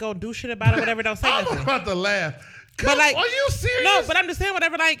you ain't gonna do shit about it, whatever, don't say nothing. I'm about to laugh. But like, are you serious? No, but I'm just saying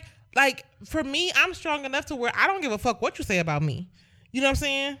whatever. Like for me, I'm strong enough to where I don't give a fuck what you say about me. You know what I'm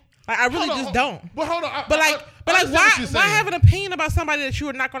saying? Like, I really just don't. But hold on. But why have an opinion about somebody that you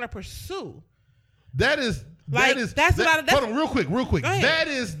are not gonna pursue? That's hold on, real quick. That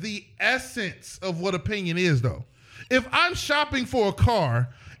is the essence of what opinion is, though. If I'm shopping for a car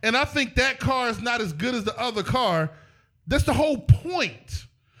and I think that car is not as good as the other car, that's the whole point.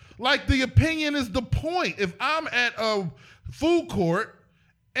 Like, the opinion is the point. If I'm at a food court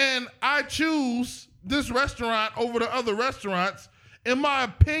and I choose this restaurant over the other restaurants, in my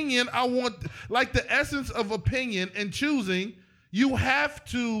opinion, I want, like, the essence of opinion and choosing, you have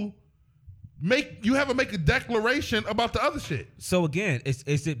to make a declaration about the other shit. So again,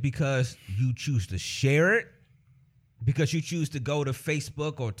 is it because you choose to share it? Because you choose to go to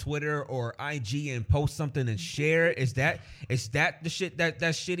Facebook or Twitter or IG and post something and share it? Is that the shit that's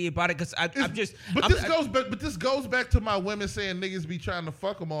shitty about it? Because this goes back to my women saying niggas be trying to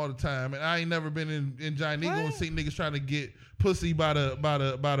fuck them all the time, and I ain't never been in Giant Eagle and seen niggas trying to get pussy by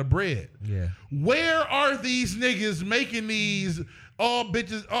the bread. Yeah. Where are these niggas making these all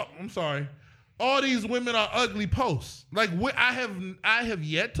bitches? Oh, I'm sorry. All these women are ugly posts. Like, I have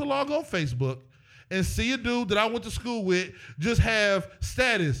yet to log on Facebook and see a dude that I went to school with just have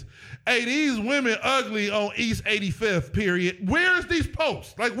status. Hey, these women ugly on East 85th, period. Where is these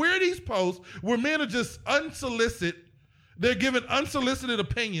posts? Like, where are these posts where men are just unsolicited? They're giving unsolicited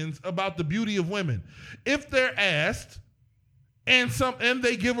opinions about the beauty of women. If they're asked and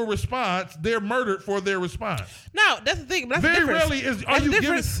they give a response, they're murdered for their response. No, that's the thing. That's very rarely are you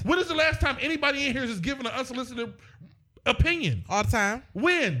giving. When is the last time anybody in here is giving an unsolicited opinion? All the time.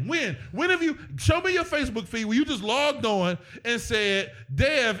 When have you show me your Facebook feed where you just logged on and said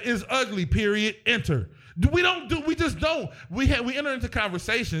Dev is ugly, period, enter? We just don't. We enter into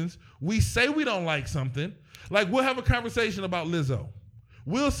conversations. We say we don't like something. Like, we'll have a conversation about Lizzo.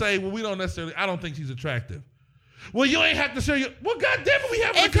 We'll say, well, I don't think she's attractive. Well, you ain't have to share your. Well, goddamn it, we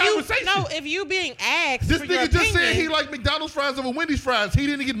having a conversation. If you being asked, this nigga just said he liked McDonald's fries over Wendy's fries. He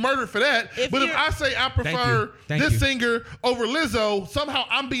didn't get murdered for that. If I say I prefer this singer over Lizzo, somehow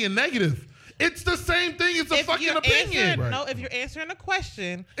I'm being negative. It's the same thing. It's a fucking opinion. No, if you're answering a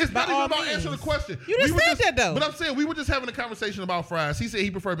question, it's not even about answering the question. You just said that though. But I'm saying we were just having a conversation about fries. He said he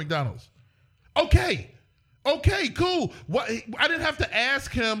preferred McDonald's. Okay, cool. I didn't have to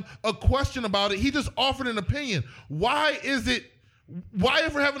ask him a question about it. He just offered an opinion. Why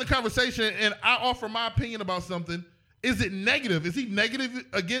if we're having a conversation and I offer my opinion about something, is it negative? Is he negative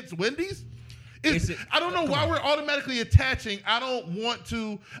against Wendy's? I don't know why we're automatically attaching. I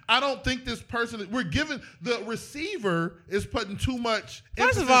don't think this person, we're giving, the receiver is putting too much.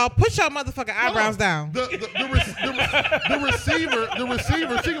 First of all, put your motherfucking eyebrows down. The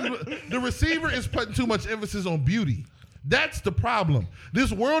receiver is putting too much emphasis on beauty. That's the problem.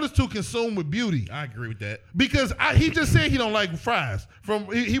 This world is too consumed with beauty. I agree with that. Because he just said he don't like fries.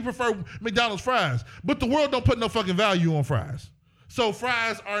 He prefer McDonald's fries. But the world don't put no fucking value on fries. So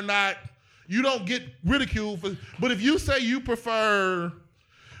fries are not... You don't get ridiculed for, but if you say you prefer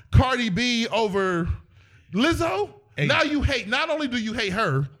Cardi B over Lizzo, now you hate. Not only do you hate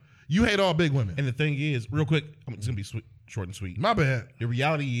her, you hate all big women. And the thing is, real quick, it's gonna be short and sweet. My bad. The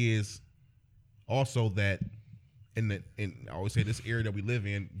reality is also that in I always say this area that we live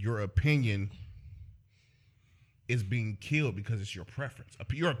in, your opinion is being killed because it's your preference.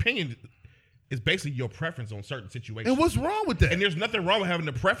 Your opinion is basically your preference on certain situations. And what's wrong with that? And there's nothing wrong with having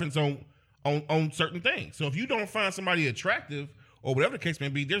a preference on certain things. So if you don't find somebody attractive or whatever the case may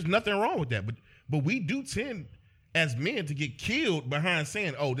be, there's nothing wrong with that. But we do tend as men to get killed behind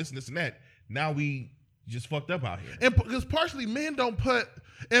saying, oh, this and this and that. Now we just fucked up out here. And because partially men don't put,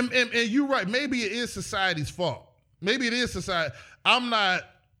 and you're right, maybe it is society's fault. Maybe it is society.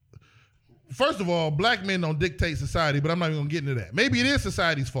 First of all, black men don't dictate society, but I'm not even gonna get into that. Maybe it is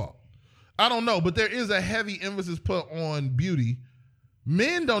society's fault. I don't know, but there is a heavy emphasis put on beauty.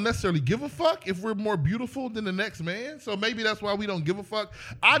 Men don't necessarily give a fuck if we're more beautiful than the next man. So maybe that's why we don't give a fuck.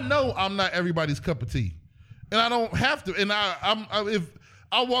 I know I'm not everybody's cup of tea. And I don't have to. And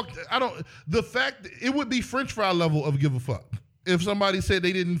it would be French fry level of give a fuck. If somebody said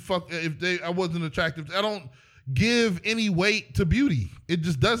they didn't fuck, I wasn't attractive. give any weight to beauty. It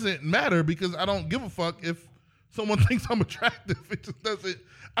just doesn't matter because I don't give a fuck if someone thinks I'm attractive. It just doesn't.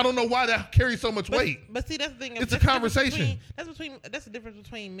 I don't know why that carries so much weight. But see, that's the thing. It's a conversation. That's the difference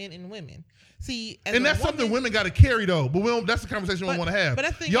between men and women. See, and that's something women got to carry though. But that's the conversation we want to have.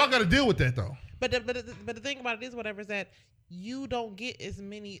 But y'all got to deal with that though. But the thing about it is, whatever, is that you don't get as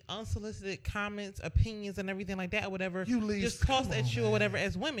many unsolicited comments, opinions, and everything like that, or whatever, just tossed at you or whatever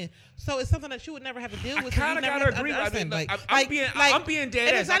as women. So it's something that you would never have to deal with. I kind of gotta agree. I'm being dead.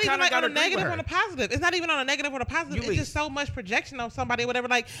 And it's not even like on a negative or a positive. It's not even on a negative or a positive. It's just so much projection on somebody or whatever.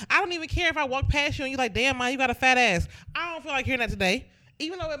 Like, I don't even care if I walk past you and you're like, damn, man, you got a fat ass. I don't feel like hearing that today.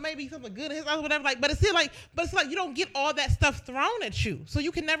 Even though it may be something good in his eyes or whatever, like, but it's like you don't get all that stuff thrown at you. So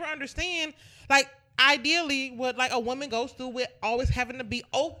you can never understand, like, ideally what like a woman goes through with always having to be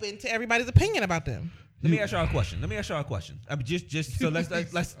open to everybody's opinion about them. Let me ask y'all a question. I mean, just so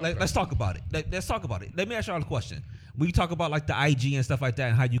let's talk about it. Let's talk about it. Let me ask y'all a question. We talk about like the IG and stuff like that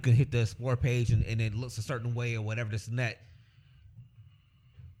and how you can hit the explore page and it looks a certain way or whatever, this and that.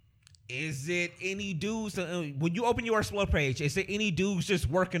 Is it any dudes when you open your explore page? Is it any dudes just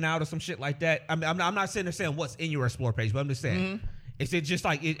working out or some shit like that? I mean, I'm not sitting there saying what's in your explore page, but I'm just saying. Mm-hmm. Is it just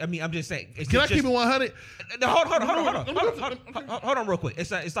like? I'm just saying. Can I keep it 100? No, hold on, real quick.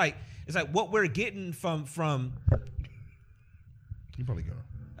 It's like what we're getting from. You probably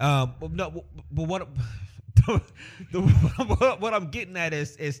gonna. No, but what I'm getting at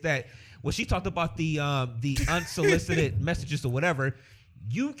is that when she talked about the unsolicited messages or whatever,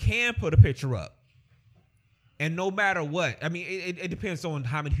 you can put a picture up. And no matter what, I mean, it depends on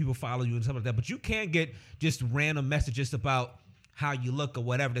how many people follow you and stuff like that, but you can get just random messages about how you look or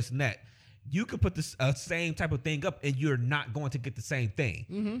whatever, this and that. You could put this same type of thing up and you're not going to get the same thing.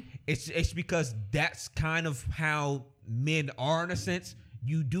 Mm-hmm. It's because that's kind of how men are in a sense.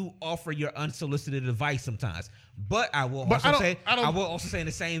 You do offer your unsolicited advice sometimes. But I will also say in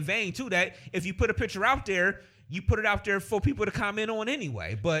the same vein too that if you put a picture out there, you put it out there for people to comment on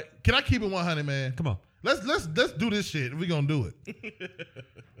anyway. But can I keep it 100, man? Come on. Let's do this shit if we're gonna do it.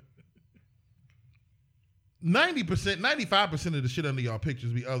 90%, 95% of the shit under y'all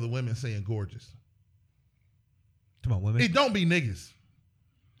pictures be other women saying gorgeous. Come on, women. It don't be niggas.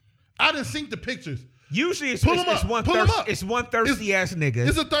 I done seen the pictures. Usually it's one thirsty ass nigga.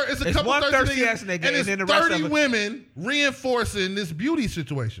 It's a couple thirsty ass nigga, and it's then the 30 women reinforcing this beauty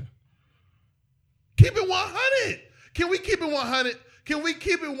situation. Keep it 100. Can we keep it 100? Can we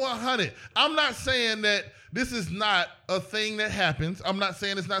keep it 100? I'm not saying that this is not a thing that happens. I'm not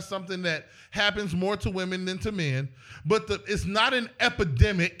saying it's not something that happens more to women than to men. But it's not an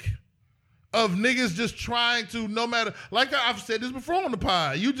epidemic of niggas just trying to, no matter, like I've said this before on the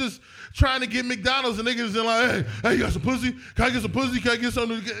pod, you just trying to get McDonald's and niggas are like, hey, you got some pussy? Can I get some pussy? Can I get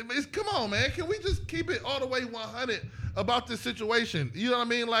something? Come on, man. Can we just keep it all the way 100 about this situation? You know what I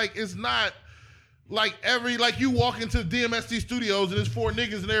mean? Like, it's not like you walk into DMST studios and there's 4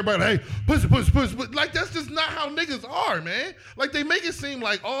 niggas and everybody, hey, pussy. Like, that's just not how niggas are, man. Like, they make it seem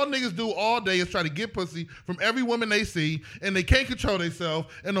like all niggas do all day is try to get pussy from every woman they see and they can't control themselves.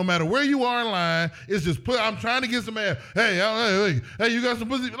 And no matter where you are in line, it's just I'm trying to get some ass. Hey, you got some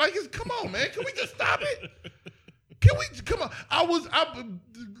pussy? Like, come on, man. Can we just stop it? Come on.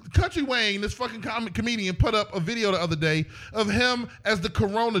 Country Wayne, this fucking comedian, put up a video the other day of him as the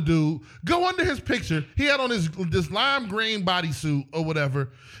Corona dude. Go under his picture. He had on this lime green bodysuit or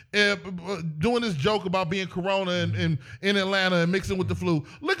whatever, doing this joke about being Corona in Atlanta and mixing with the flu.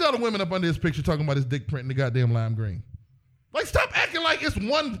 Look at all the women up under his picture talking about his dick print in the goddamn lime green. Like, stop acting like it's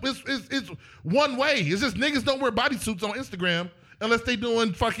one way. It's just niggas don't wear bodysuits on Instagram unless they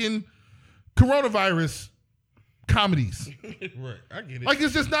doing fucking coronavirus comedies. Right, I get it. Like,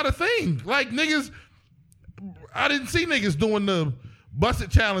 it's just not a thing. Like, niggas, I didn't see niggas doing the busted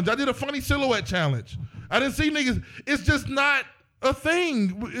challenge. I did a funny silhouette challenge. I didn't see niggas. It's just not a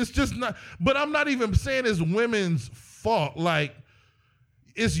thing. It's just not. But I'm not even saying it's women's fault. Like,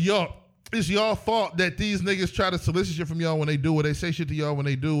 it's y'all fault that these niggas try to solicit shit from y'all when they do, or they say shit to y'all when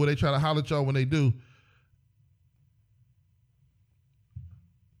they do, or they try to holler at y'all when they do.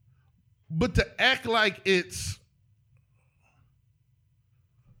 But to act like it's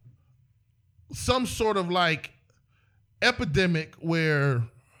some sort of like epidemic where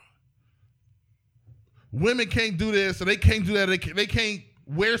women can't do this or they can't do that, they can't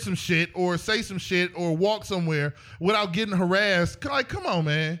wear some shit or say some shit or walk somewhere without getting harassed. Like, come on,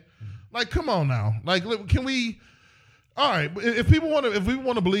 man. Like, come on now. Like, can we? All right, if we want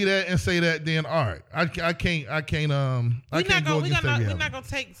to believe that and say that, then all right. I can't go against that. We're not gonna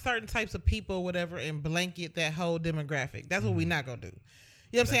take certain types of people or whatever and blanket that whole demographic. That's what we're not gonna do.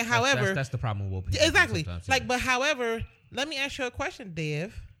 You know what I'm saying? However, that's the problem with people. Exactly. Like, but however, let me ask you a question,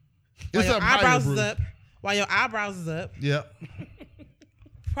 Dev. It's While your eyebrows Bruce. is up. While your eyebrows is up. Yep.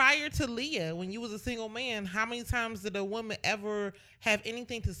 Prior to Leah, when you was a single man, how many times did a woman ever have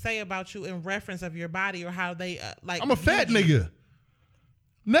anything to say about you in reference of your body or how they like? I'm a fat nigga.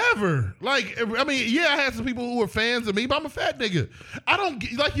 Never. Like, I mean, yeah, I had some people who were fans of me, but I'm a fat nigga. I don't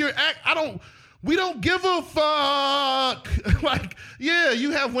like your act. We don't give a fuck. Like, yeah,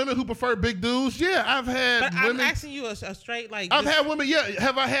 you have women who prefer big dudes. Yeah, I've had But women. I'm asking you a straight like. I've had women. Yeah,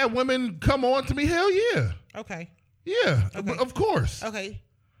 have I had women come on to me? Hell yeah. Okay. Yeah, Okay. of course. Okay.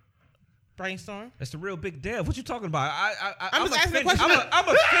 Brainstorm. That's the real big Dev. What you talking about? I'm just asking a offended. question. I'm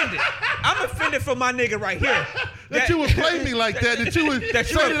offended. I'm offended for my nigga right here. That you would play me like that. That you would that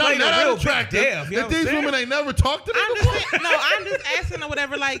you say would that play I'm the not real big attractive. Dev, you know That what I'm these saying? women ain't never talked to me I'm before. just I'm just asking or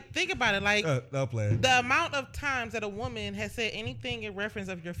whatever. Like, think about it. Like, No play. the amount of times that a woman has said anything in reference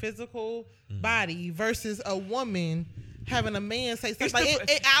of your physical body versus a woman having a man say something like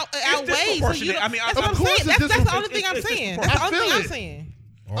it outweighs. So disproportionate. you I mean, that's of what I'm course saying. it's That's the only thing I'm it's saying. disproportionate. That's the only I thing feel I'm it. saying.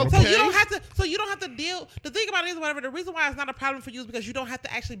 Okay. So you don't have to. So you don't have to deal. The thing about it is, whatever. The reason why it's not a problem for you is because you don't have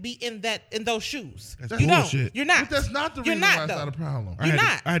to actually be in those shoes. That's you bullshit. don't. You're not. But that's not the You're reason why not, it's though. not a problem. You're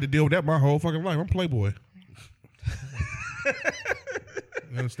not. I had to deal with that my whole fucking life. I'm Playboy.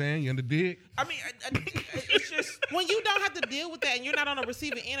 You understand? You under dig? I mean, I think it's just. When you don't have to deal with that and you're not on the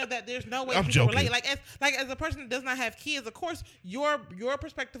receiving end of that, there's no way I'm you can joking. relate. Like as a person that does not have kids, of course your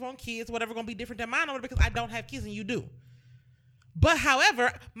perspective on kids, whatever, gonna be different than mine because I don't have kids and you do. But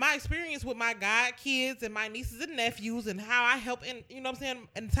however, my experience with my god kids and my nieces and nephews and how I help in, you know what I'm saying,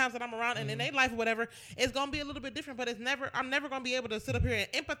 in the times that I'm around and in their life or whatever, is gonna be a little bit different. But I'm never gonna be able to sit up here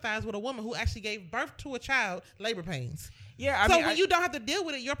and empathize with a woman who actually gave birth to a child labor pains. Yeah, So when you don't have to deal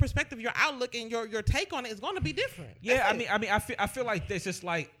with it, your perspective, your outlook, and your take on it is going to be different. Yeah, That's I feel like this is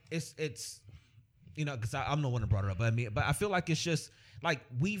like it's you know, because I'm the one that brought it up. But I feel like it's just like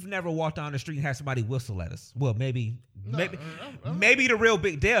we've never walked down the street and had somebody whistle at us. Well, maybe the real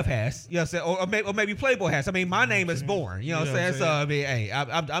big Dev has, you know what I'm saying, or maybe Playboy has. I mean, my name is Born, you know what I'm saying. So I mean, hey,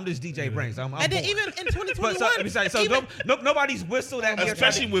 I'm just DJ Brains. I'm and then Born. even in 2021, nobody's whistled at me,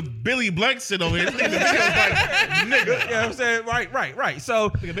 Especially with Billy Blank sitting over here. Nigga, nigga. You know what I'm saying? Right. So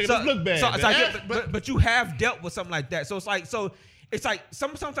this look bad, so I man. get, but you have dealt with something like that. So it's like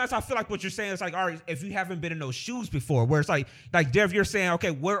sometimes I feel like what you're saying is like, all right, if you haven't been in those shoes before, where it's like Dev, you're saying,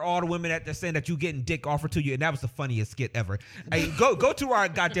 okay, where are all the women that they're saying that you getting dick offered to you, and that was the funniest skit ever. Hey, go to our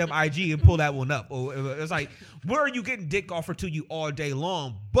goddamn IG and pull that one up. It's like, where are you getting dick offered to you all day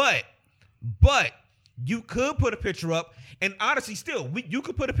long? But you could put a picture up, and honestly, still, you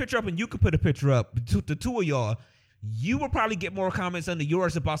could put a picture up, and you could put a picture up. The two of y'all. You will probably get more comments under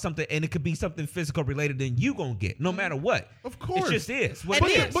yours about something, and it could be something physical related than you gonna get, no matter what. Of course, it just is. And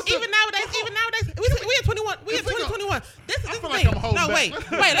then, even nowadays, we in 21. We in 2021. This is the thing. like I'm holding No, back.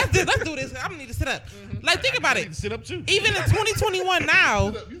 wait. Let's do this. I'm gonna need to sit up. Like, think about it. Sit up too. Even in 2021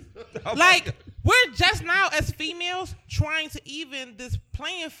 now, like we're just now as females trying to even this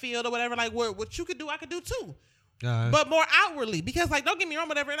playing field or whatever. Like, where what you could do, I could do too. But more outwardly, because like, don't get me wrong,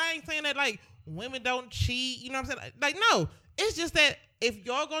 whatever. And I ain't saying that like women don't cheat. You know what I'm saying? Like, no, it's just that if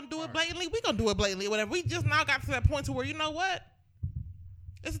y'all gonna do it blatantly, we gonna do it blatantly. Whatever. We just now got to that point to where, you know what?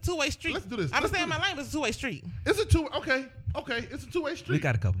 It's a two-way street. Let's do this. I'm Let's saying do my this. lane, but it's a two-way street. It's a two. Okay. It's a two-way street. we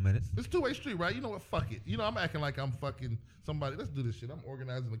got a couple minutes. It's a two-way street, right? You know what? Fuck it. You know, I'm acting like I'm fucking somebody. Let's do this shit. I'm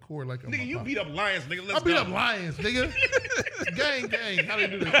organizing the core like I'm. Nigga, you beat up lions, nigga. Let's I beat go. up lions, nigga. gang. How they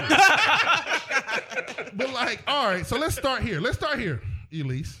do this? But like, all right. So let's start here.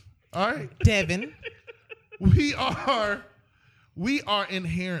 Elise. All right. Devin. We are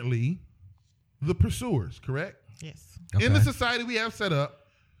inherently the pursuers, correct? Yes. In the society we have set up,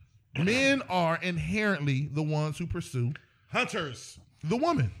 men are inherently the ones who pursue Hunters. the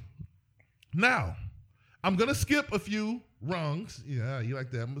woman. Now, I'm going to skip a few rungs. Yeah, you like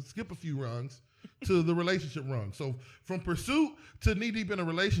that. I'm going to skip a few rungs to the relationship rung. So from pursuit to knee-deep in a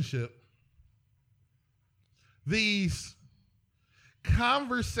relationship, these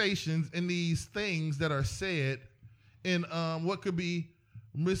conversations and these things that are said in what could be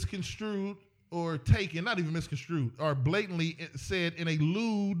misconstrued or taken, not even misconstrued, are blatantly said in a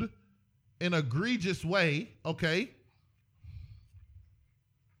lewd and egregious way, okay?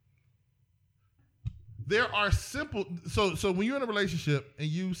 There are simple, so when you're in a relationship and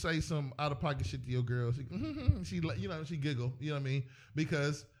you say some out of pocket shit to your girl, she giggle, you know what I mean?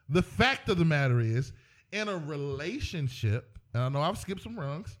 Because the fact of the matter is, in a relationship, and I know I've skipped some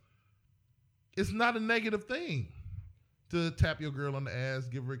rungs, it's not a negative thing to tap your girl on the ass,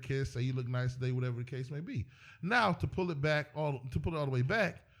 give her a kiss, say you look nice today, whatever the case may be. Now, to pull it all the way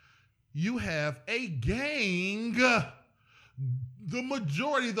back, you have a gang.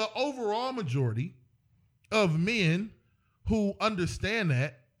 The overall majority of men who understand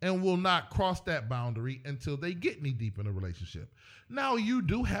that and will not cross that boundary until they get knee deep in a relationship. Now, you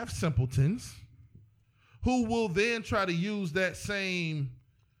do have simpletons who will then try to use that same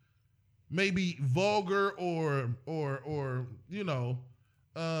maybe vulgar or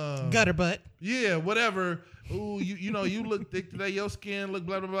gutter butt. Yeah, whatever. Ooh, you look thick today, your skin look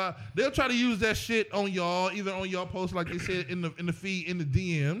blah blah blah. They'll try to use that shit on y'all, either on y'all posts like they said in the feed, in the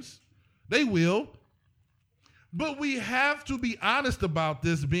DMs. They will. But we have to be honest about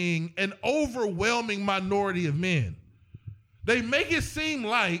this being an overwhelming minority of men. They make it seem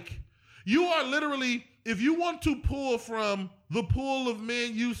like you are literally, if you want to pull from the pool of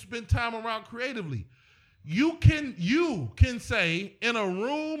men you spend time around creatively, you can say in a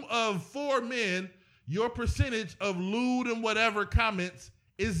room of 4 men, your percentage of lewd and whatever comments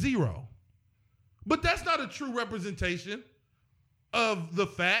is 0. But that's not a true representation of the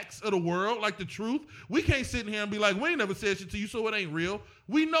facts of the world, like the truth. We can't sit in here and be like, we ain't never said shit to you, so it ain't real.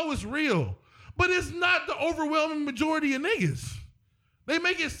 We know it's real. But it's not the overwhelming majority of niggas. They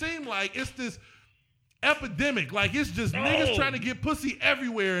make it seem like it's this epidemic, like it's just niggas trying to get pussy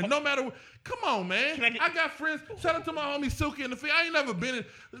everywhere, and no matter what. Come on, man. I got friends. Shout out to my homie Silky in the feed. I ain't never been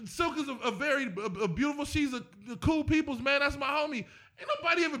in. Silk is a very beautiful. She's a cool people's, man. That's my homie. Ain't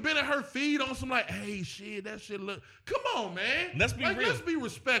nobody ever been in her feed on some like, hey, shit, that shit look. Come on, man. Let's be real. Let's be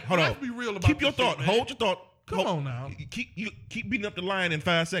respectful. Hold on. Let's be real about Keep your this thought. shit, man. Hold your thought. Come on now. Keep beating up the line in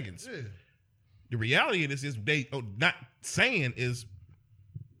 5 seconds. Yeah. The reality of this is not saying is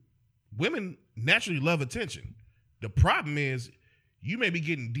women naturally love attention. The problem is you may be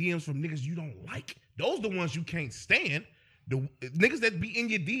getting DMs from niggas you don't like. Those are the ones you can't stand. The niggas that be in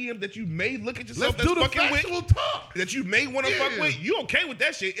your DM that you may look at yourself Let's do the fucking factual with, talk. that you may want to fuck with. You okay with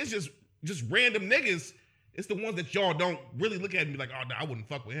that shit? It's just random niggas. It's the ones that y'all don't really look at and be like, oh, no, I wouldn't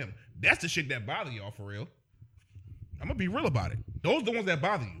fuck with him. That's the shit that bother y'all for real. I'm gonna be real about it. Those are the ones that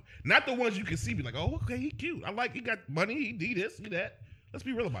bother you, not the ones you can see. Be like, oh, okay, he cute. I like. He got money. He this, he that. Let's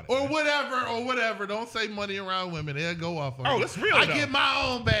be real about it. Or whatever. Don't say money around women. They'll go off on you. That's real. I get my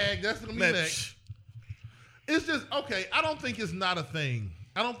own bag. That's gonna be next. It's just, okay, I don't think it's not a thing.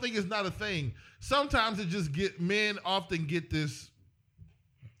 Sometimes it just men often get this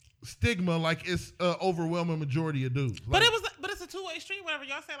stigma like it's an overwhelming majority of dudes. But it's a two-way street, whatever.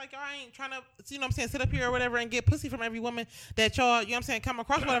 Y'all say like y'all ain't trying to, you know what I'm saying, sit up here or whatever and get pussy from every woman that y'all, you know what I'm saying, come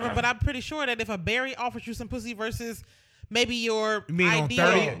across, whatever. But I'm pretty sure that if a Barry offers you some pussy versus maybe your You mean ideal,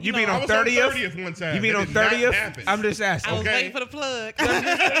 on 30th? You mean on 30th? One time. You mean on 30th? I'm just asking. I was waiting for the plug.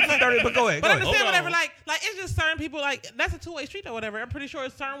 30th, but go ahead. But understand whatever, like it's just certain people, like that's a two-way street or whatever. I'm pretty sure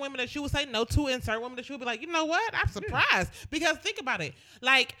it's certain women that you would say no to, and certain women that you would be like, you know what? I'm surprised because think about it,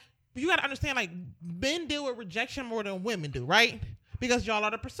 like you got to understand, like men deal with rejection more than women do, right? Because y'all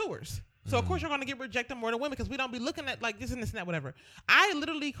are the pursuers. So of course you're gonna get rejected more than women because we don't be looking at like this and that, whatever. I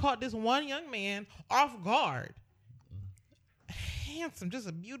literally caught this one young man off guard. Handsome, just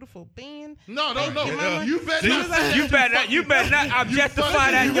a beautiful being. No. You better not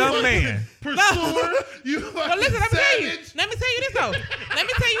objectify that young man. Pursuer. But listen, let me tell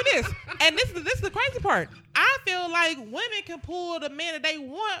you this. And this is the crazy part. I feel like women can pull the man that they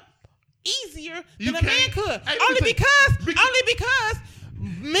want easier than a man could. Only because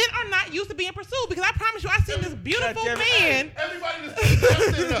men are not used to being pursued. Because I promise you, I seen this beautiful man. Everybody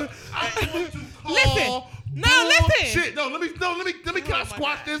just I want to call. Listen. Listen. Shit. No, let me can I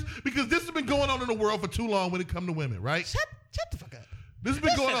squash this? Because this has been going on in the world for too long when it comes to women, right? Shut the fuck up. This has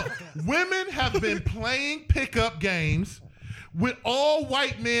been going on. Women have been playing pickup games with all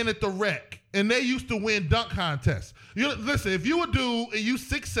white men at the rec, and they used to win dunk contests. Listen, if you a dude and you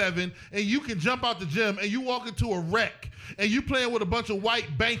 6'7" and you can jump out the gym and you walk into a rec and you playing with a bunch of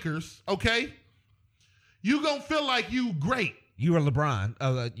white bankers, okay, you gonna feel like you great. You are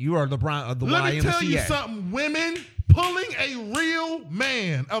LeBron. You are LeBron of the YMCA. Let me tell you something. Women pulling a real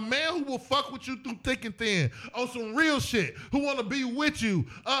man, a man who will fuck with you through thick and thin, on some real shit, who want to be with you,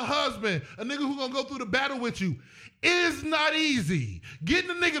 a husband, a nigga who gonna go through the battle with you, is not easy.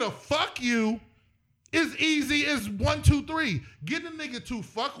 Getting a nigga to fuck you is easy as 1, 2, 3. Getting a nigga to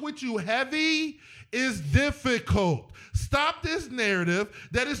fuck with you heavy is difficult. Stop this narrative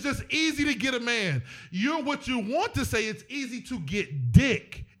that it's just easy to get a man. What you want to say, it's easy to get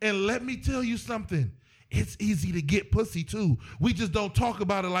dick. And let me tell you something. It's easy to get pussy too. We just don't talk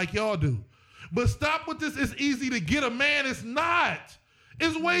about it like y'all do. But stop with this, it's easy to get a man. It's not.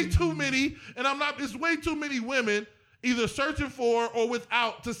 It's way too many, and it's way too many women either searching for or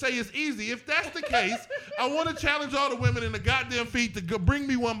without to say it's easy. If that's the case, I want to challenge all the women in the goddamn feed to go bring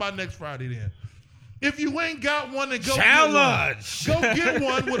me one by next Friday then. If you ain't got one, then go challenge. Get one. Go get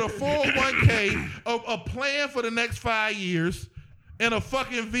one with a 401k, a plan for the next 5 years, and a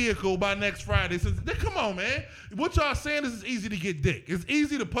fucking vehicle by next Friday. So, come on, man. What y'all saying is it's easy to get dick. It's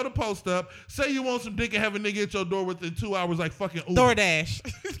easy to put a post up, say you want some dick, and have a nigga at your door within 2 hours like fucking Uber. DoorDash.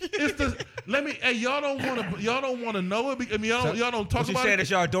 Y'all don't want to know it. I mean, y'all don't talk about it. You saying that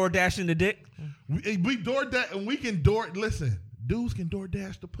y'all door dashing the dick? We door dash, and we can listen. Dudes can door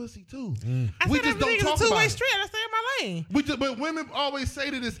dash the pussy too. We just don't talk about it. It's a two-way street. I stay in my lane. But women always say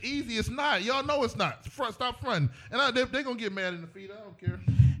that it's easy. It's not. Y'all know it's not. Stop fronting. And they're gonna get mad in the feed. I don't care.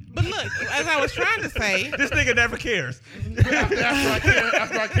 But look, as I was trying to say, this nigga never cares. after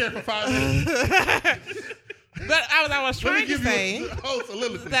I care for 5 minutes. But I was trying to say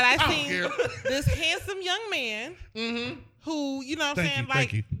that I seen this handsome young man who, you know what I'm saying?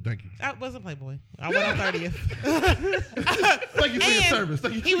 Thank you. I wasn't Playboy. I went on 30th. Thank you for your service.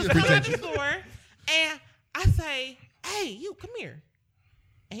 He was coming out the store, and I say, hey, you, come here.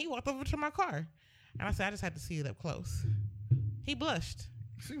 And he walked over to my car. And I said, I just had to see it up close. He blushed.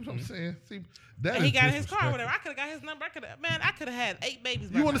 See what I'm saying? And he got in his car or whatever. I could have got his number. I could have had 8 babies.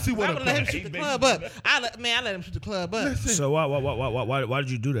 You want to see what I would let him shoot the club up. I let him shoot the club up. So why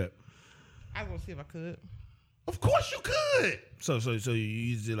did you do that? I was gonna see if I could. Of course you could. So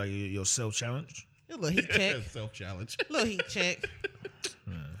you did like your self challenge? A little heat check. Self challenge. Little heat check.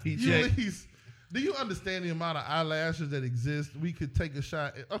 Heat check. Do you understand the amount of eyelashes that exist? We could take a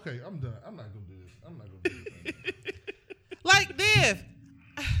shot. Okay, I'm done. I'm not gonna do this. Like this.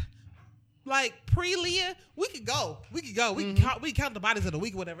 Like pre-Leah, we could go. We can count the bodies of the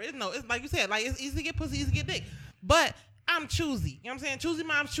week or whatever. It's like you said, like it's easy to get pussy, easy to get dick. But I'm choosy. You know what I'm saying? Choosy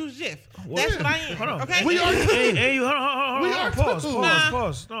moms choose Jiff. That's what I am. Hold on. Okay? We are too. And you, hold on. We are pause. too.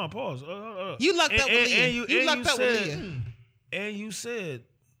 Pause. No, pause. You lucked up with Leah. You lucked up with Leah. And you said,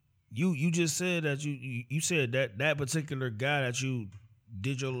 you just said that you said that particular guy that you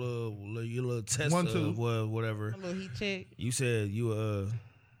did your little test of whatever. A little heat check. You said you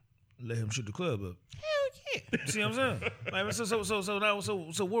let him shoot the club up. Hell yeah. See what I'm saying? Like,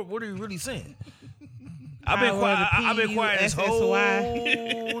 so what are you really saying? I've been quiet this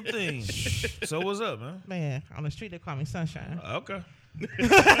whole thing. So what's up, man? Man, on the street they call me Sunshine. Okay.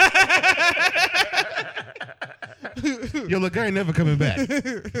 Yo, look, I ain't never coming back.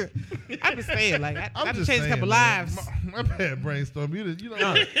 I'm just saying, like I just changed a couple lives. My bad brainstorm. You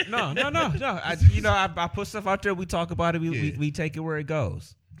know. No. I put stuff out there. We talk about it. We take it where it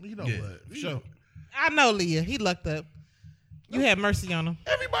goes. You know what? Sure. I know Leah. He lucked up. You had mercy on him.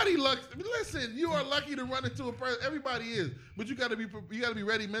 Everybody lucks. Listen, you are lucky to run into a person. Everybody is, but you got to be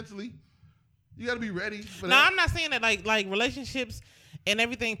ready mentally. You got to be ready. I'm not saying that like relationships and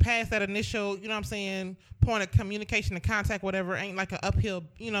everything past that initial, you know what I'm saying, point of communication and contact, whatever, ain't like an uphill,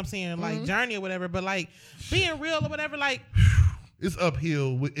 you know what I'm saying, like journey or whatever. But like being real or whatever, like. It's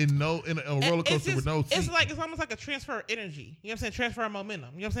uphill in a roller coaster with no seat. It's almost like a transfer of energy. You know what I'm saying? Transfer of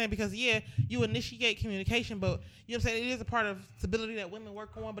momentum. You know what I'm saying? Because you initiate communication, but you know what I'm saying? It is a part of stability that women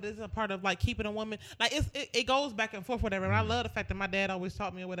work on, but it's a part of like keeping a woman like it goes back and forth, whatever. And I love the fact that my dad always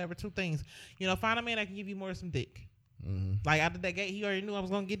taught me or whatever 2 things. You know, find a man that can give you more than some dick. Mm-hmm. Like out of that gate, he already knew I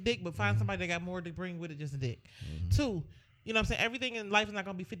was gonna get dick, but find somebody that got more to bring with it just a dick. 2, you know what I'm saying? Everything in life is not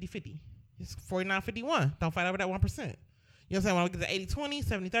gonna be 50-50. It's 49-51. Don't fight over that 1%. You know what I'm saying? When I get to 80-20,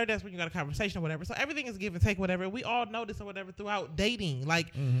 70-30, that's when you got a conversation or whatever. So everything is give and take, whatever. We all know this or whatever throughout dating.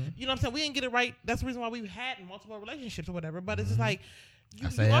 Like, you know what I'm saying? We didn't get it right. That's the reason why we've had multiple relationships or whatever. But it's just like, you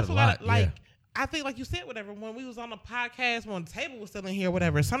also got to, like, I think like you said, whatever, when we was on the podcast, when the table was still in here,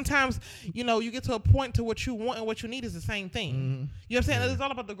 whatever, sometimes, you know, you get to a point to what you want and what you need is the same thing. You know what I'm saying? It's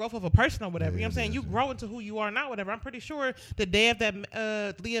all about the growth of a person or whatever. You know what I'm saying? You grow into who you are now, whatever. I'm pretty sure the Dev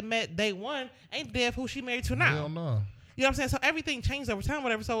that Leah met day 1 ain't Dev who she married to now. Hell no. You know what I'm saying? So everything changed over time,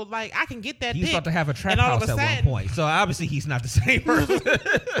 whatever. So like I can get that. He's dick, about to have a trap house at one point. So obviously he's not the same person. You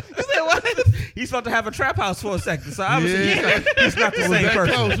said what? He's about to have a trap house for a second. So obviously he's not the same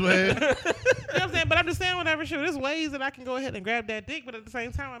person. Close, man. You know what I'm saying? But I'm just saying whatever. Sure, there's ways that I can go ahead and grab that dick, but at the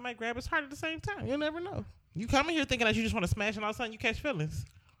same time I might grab his heart at the same time. You'll never know. You come in here thinking that you just want to smash and all of a sudden you catch feelings.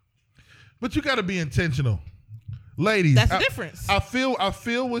 But you got to be intentional, ladies. That's the difference. I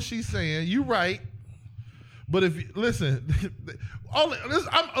feel what she's saying. You right. But if you listen, only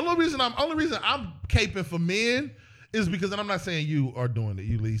reason I'm caping for men is because, and I'm not saying you are doing it,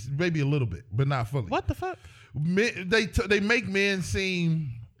 you least maybe a little bit, but not fully. What the fuck? Men, they make men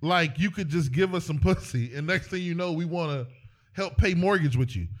seem like you could just give us some pussy, and next thing you know, we want to help pay mortgage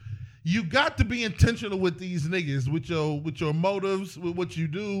with you. You got to be intentional with these niggas, with your motives, with what you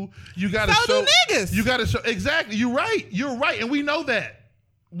do. You got to show niggas. You got to show exactly. You're right, and we know that.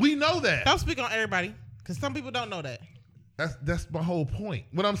 Don't speak on everybody, because some people don't know that. That's my whole point.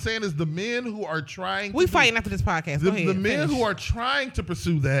 What I'm saying is the men who are trying. We fighting after this podcast. Go ahead, the men finish. who are trying to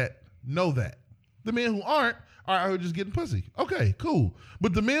pursue that know that. The men who aren't are out here just getting pussy. Okay, cool.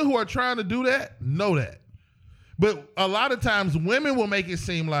 But the men who are trying to do that know that. But a lot of times women will make it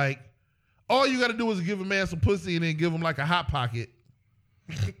seem like all you got to do is give a man some pussy and then give him like a hot pocket.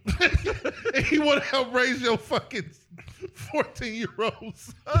 And he want to help raise your fucking 14-year-old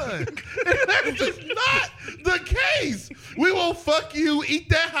son. And that's just not the case. We will fuck you, eat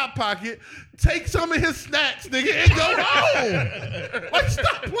that hot pocket, take some of his snacks, nigga, and go home. Like,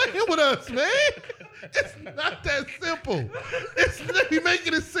 stop playing with us, man. It's not that simple. We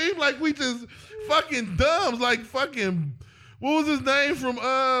making it seem like we just fucking dumbs, like fucking, what was his name from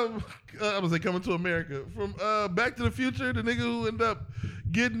I was like Coming to America, from Back to the Future, the nigga who ended up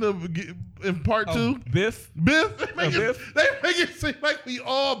getting in part 2. Biff. They make it seem like we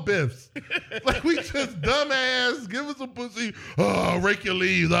all Biffs. Like we just dumbass, give us some pussy, rake your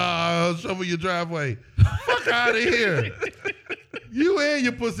leaves, shovel your driveway. Fuck out of here. You and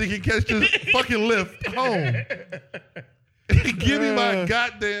your pussy can catch this fucking lift home. Give me my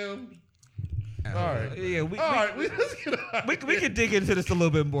goddamn. All right. Yeah, we can dig into this a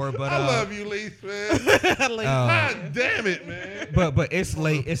little bit more, but I love you, Leith, man. God damn it, man. But it's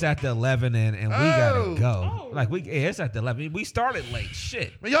late. It's at the 11, and we gotta go. It's at the 11. We started late.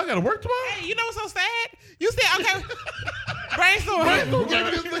 Shit. Man, y'all gotta work tomorrow. Hey, you know what's so sad? You said okay. Brainstorm.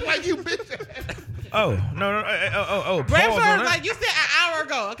 Look like you bitch. Oh no! Brainstorm like you said an hour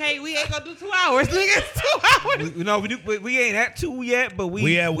ago. Okay, we ain't gonna do 2 hours, nigga. It's 2 hours. We ain't at 2 yet, but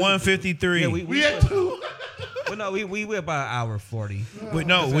we at 1:53. Yeah, we at 2. Well, no, we about an hour 40. But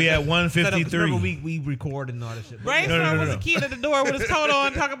no, we at 1:53. Remember, we record and all that shit. Brainstorm was a kid at the door with his coat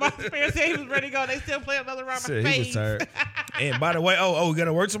on, talking about his parents said he was ready to go. They still play another round of He was tired. And by the way, we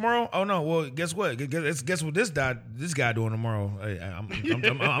gotta work tomorrow. Oh no, well guess what? Guess what this guy doing tomorrow? Hey, I'm taking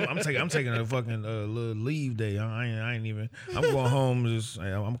a fucking little leave day. I ain't even. I'm going home.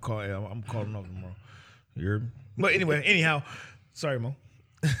 I'm calling off tomorrow. But anyhow, sorry, Mo.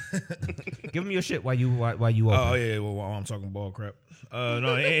 Give him your shit while you open. Oh yeah, well I'm talking ball crap.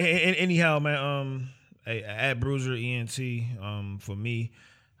 No, anyhow, man. At Bruiser ENT. For me.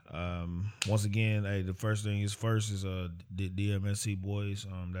 Once again, the first thing is the DMSC boys.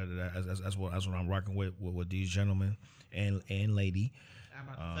 That's what I'm rocking with these gentlemen and lady. I'm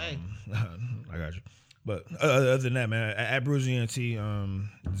about to say. I got you. But other than that, man, at Bruiser ENT,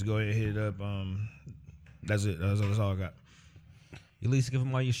 just go ahead and hit it up. That's it. That's all I got. Elise, give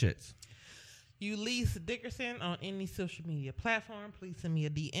them all your shits. Ulysses Dickerson on any social media platform. Please send me a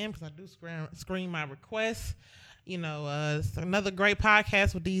DM because I do screen my requests. You know, it's another great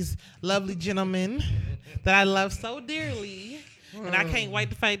podcast with these lovely gentlemen that I love so dearly. And I can't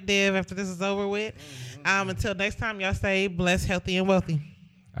wait to fight Dev after this is over with. Until next time, y'all stay blessed, healthy, and wealthy.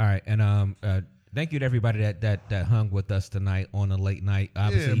 All right. And thank you to everybody that hung with us tonight on a late night.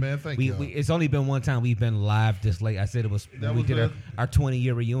 Obviously, yeah, man. Thank you. It's only been one time we've been live this late. I said it was when we did our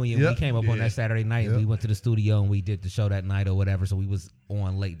 20-year reunion. Yep. We came up on that Saturday night. And we went to the studio and we did the show that night or whatever. So we was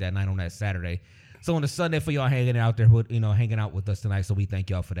on late that night on that Saturday. So on the Sunday for y'all hanging out there, hanging out with us tonight. So we thank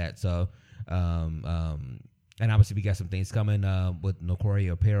y'all for that. So, and obviously we got some things coming with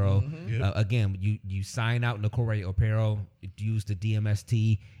Nokoria Apparel. Mm-hmm. Yep. Again, you sign out Nokoria Apparel, use the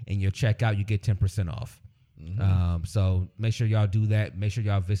DMST in your checkout, you get 10% off. Mm-hmm. So make sure y'all do that. Make sure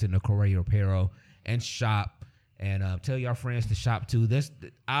y'all visit Nokoria Apparel and shop, and tell your friends to shop too. This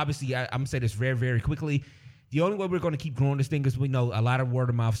obviously, I'm gonna say this very, very quickly. The only way we're going to keep growing this thing is we know a lot of word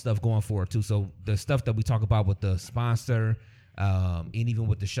of mouth stuff going forward too. So the stuff that we talk about with the sponsor, and even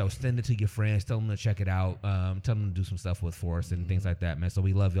with the show, send it to your friends, tell them to check it out, tell them to do some stuff for us and things like that, man. So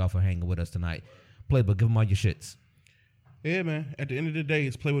we love y'all for hanging with us tonight. Playboy, give them all your shits. Yeah, man. At the end of the day,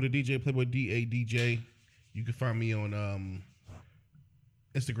 it's Playboy the DJ, Playboy DADJ. You can find me on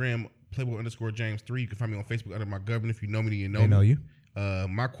Instagram, Playboy_James3. You can find me on Facebook under my government. If you know me, you know me. They know you.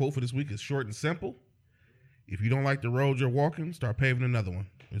 My quote for this week is short and simple. If you don't like the road you're walking, start paving another one.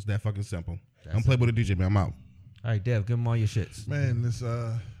 It's that fucking simple. I'm Playboy the DJ, man. I'm out. All right, Dev, give them all your shits. Man, this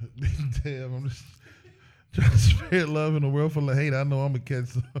Dev, I'm just trying to spread love in a world full of hate. I know I'm going to catch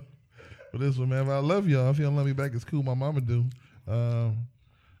some for this one, man. But I love y'all. If you don't love me back, it's cool. My mama do. Like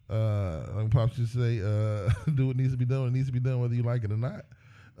Pops just say, do what needs to be done. It needs to be done whether you like it or not.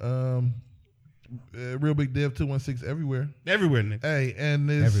 Real Big Dev 216 everywhere. Everywhere, Nick. Hey, and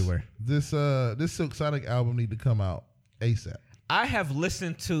this Everywhere. This Silk Sonic album need to come out ASAP. I have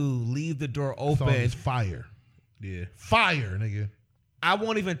listened to "Leave the Door That song Open." is fire. Yeah. Fire, nigga. I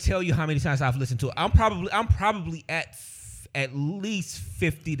won't even tell you how many times I've listened to it. I'm probably at least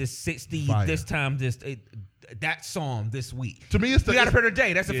 50 to 60 Fire. that song this week. To me, it's the We Got a Better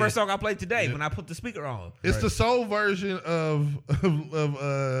Day. That's the Yeah. first song I played today Yeah. when I put the speaker on. It's the soul version of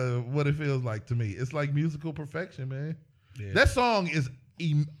what it feels like to me. It's like musical perfection, man. Yeah. That song is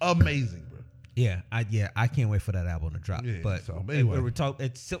amazing, bro. Yeah, I can't wait for that album to drop. Yeah, but so, anyway.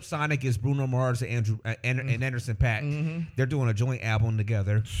 it's Silk Sonic is Bruno Mars and Anderson .Paak. They're doing a joint album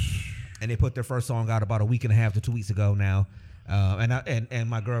together, and they put their first song out about a week and a half to 2 weeks ago now. And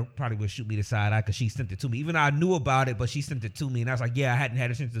my girl probably would shoot me the side eye because she sent it to me. Even though I knew about it, but she sent it to me, and I was like, yeah, I hadn't had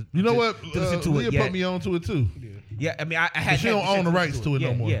a chance to. You know what? To listen to Leah it yet. put me on to it too. Yeah, I mean, I had. She don't own the rights to it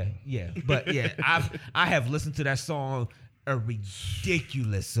no more. Yeah. But yeah, I have listened to that song a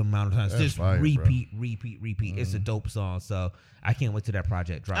ridiculous amount of times. That's Just fire, repeat. It's a dope song, so I can't wait till that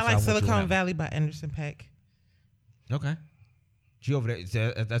project drops. I like want to Silicon have- Valley by Anderson .Paak. Okay. She over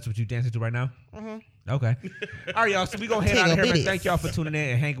there. That's what you dancing to right now? Okay. All right, y'all. So we gonna head out of here, man. Thank y'all for tuning in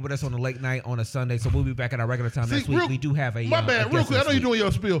and hanging with us on the late night on a Sunday. So we'll be back at our regular time next week. We do have a my bad. a Real guest quick, I know next you're week. doing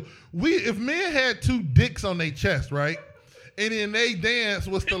your spiel. If men had two dicks on their chest, right, and then they dance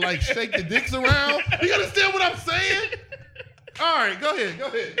was to like shake the dicks around, you understand what I'm saying? All right, go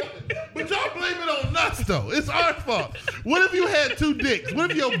ahead. But y'all blame it on nuts though. It's our fault. What if you had two dicks?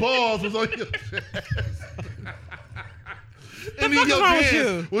 What if your balls was on your chest? And then your wrong with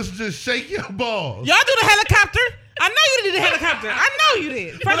dance was just shake your balls. Y'all do the helicopter? I know you did the helicopter. I know you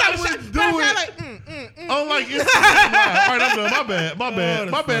did. But I wouldn't do it. Like, Oh, like Instagram Live. All right, I'm done.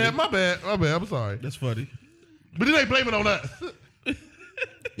 My bad. I'm sorry. That's funny. But then they blame it on us.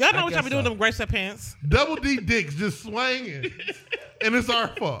 Y'all know what y'all guess be doing so. them gray sweatpants. Double D dicks just swinging, and it's our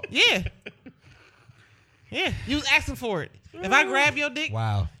fault. Yeah. Yeah. You was asking for it. If I grab your dick,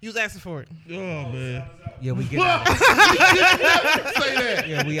 Wow. you was asking for it. Oh man. Yeah, we get out. Say that.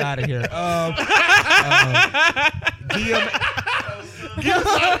 Yeah, we out of here. Get us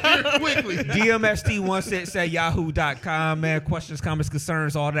out here quickly. DMST16 at yahoo.com, man. Questions, comments,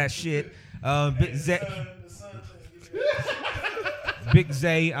 concerns, all that shit. Big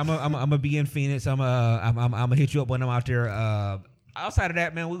Zay, I'm gonna be in Phoenix. I'm gonna hit you up when I'm out there. Outside of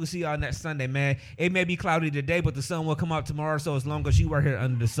that, man, we will see y'all next Sunday, man. It may be cloudy today, but the sun will come out tomorrow. So as long as you are here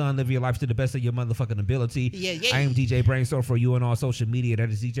under the sun, live your life to the best of your motherfucking ability. Yeah. I am DJ Brainstorm for you on all social media. That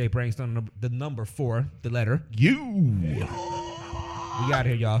is DJ Brainstorm, the number 4, the letter. You. We out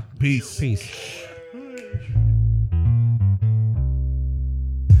here, y'all. Peace.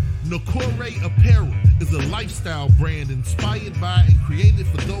 Nakore Apparel is a lifestyle brand inspired by and created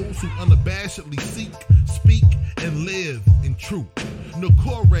for those who unabashedly seek, speak, and live in truth.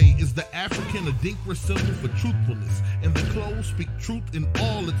 Nakore is the African Adinkra symbol for truthfulness, and the clothes speak truth in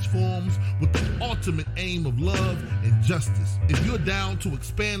all its forms with the ultimate aim of love and justice. If you're down to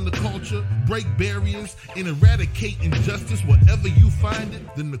expand the culture, break barriers, and eradicate injustice wherever you find it,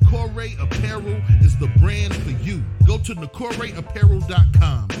 then Nakore Apparel is the brand for you. Go to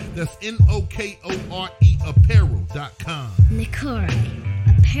NakoreApparel.com. That's NOKORE apparel.com. Nakore,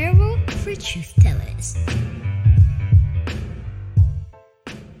 apparel for truth tellers.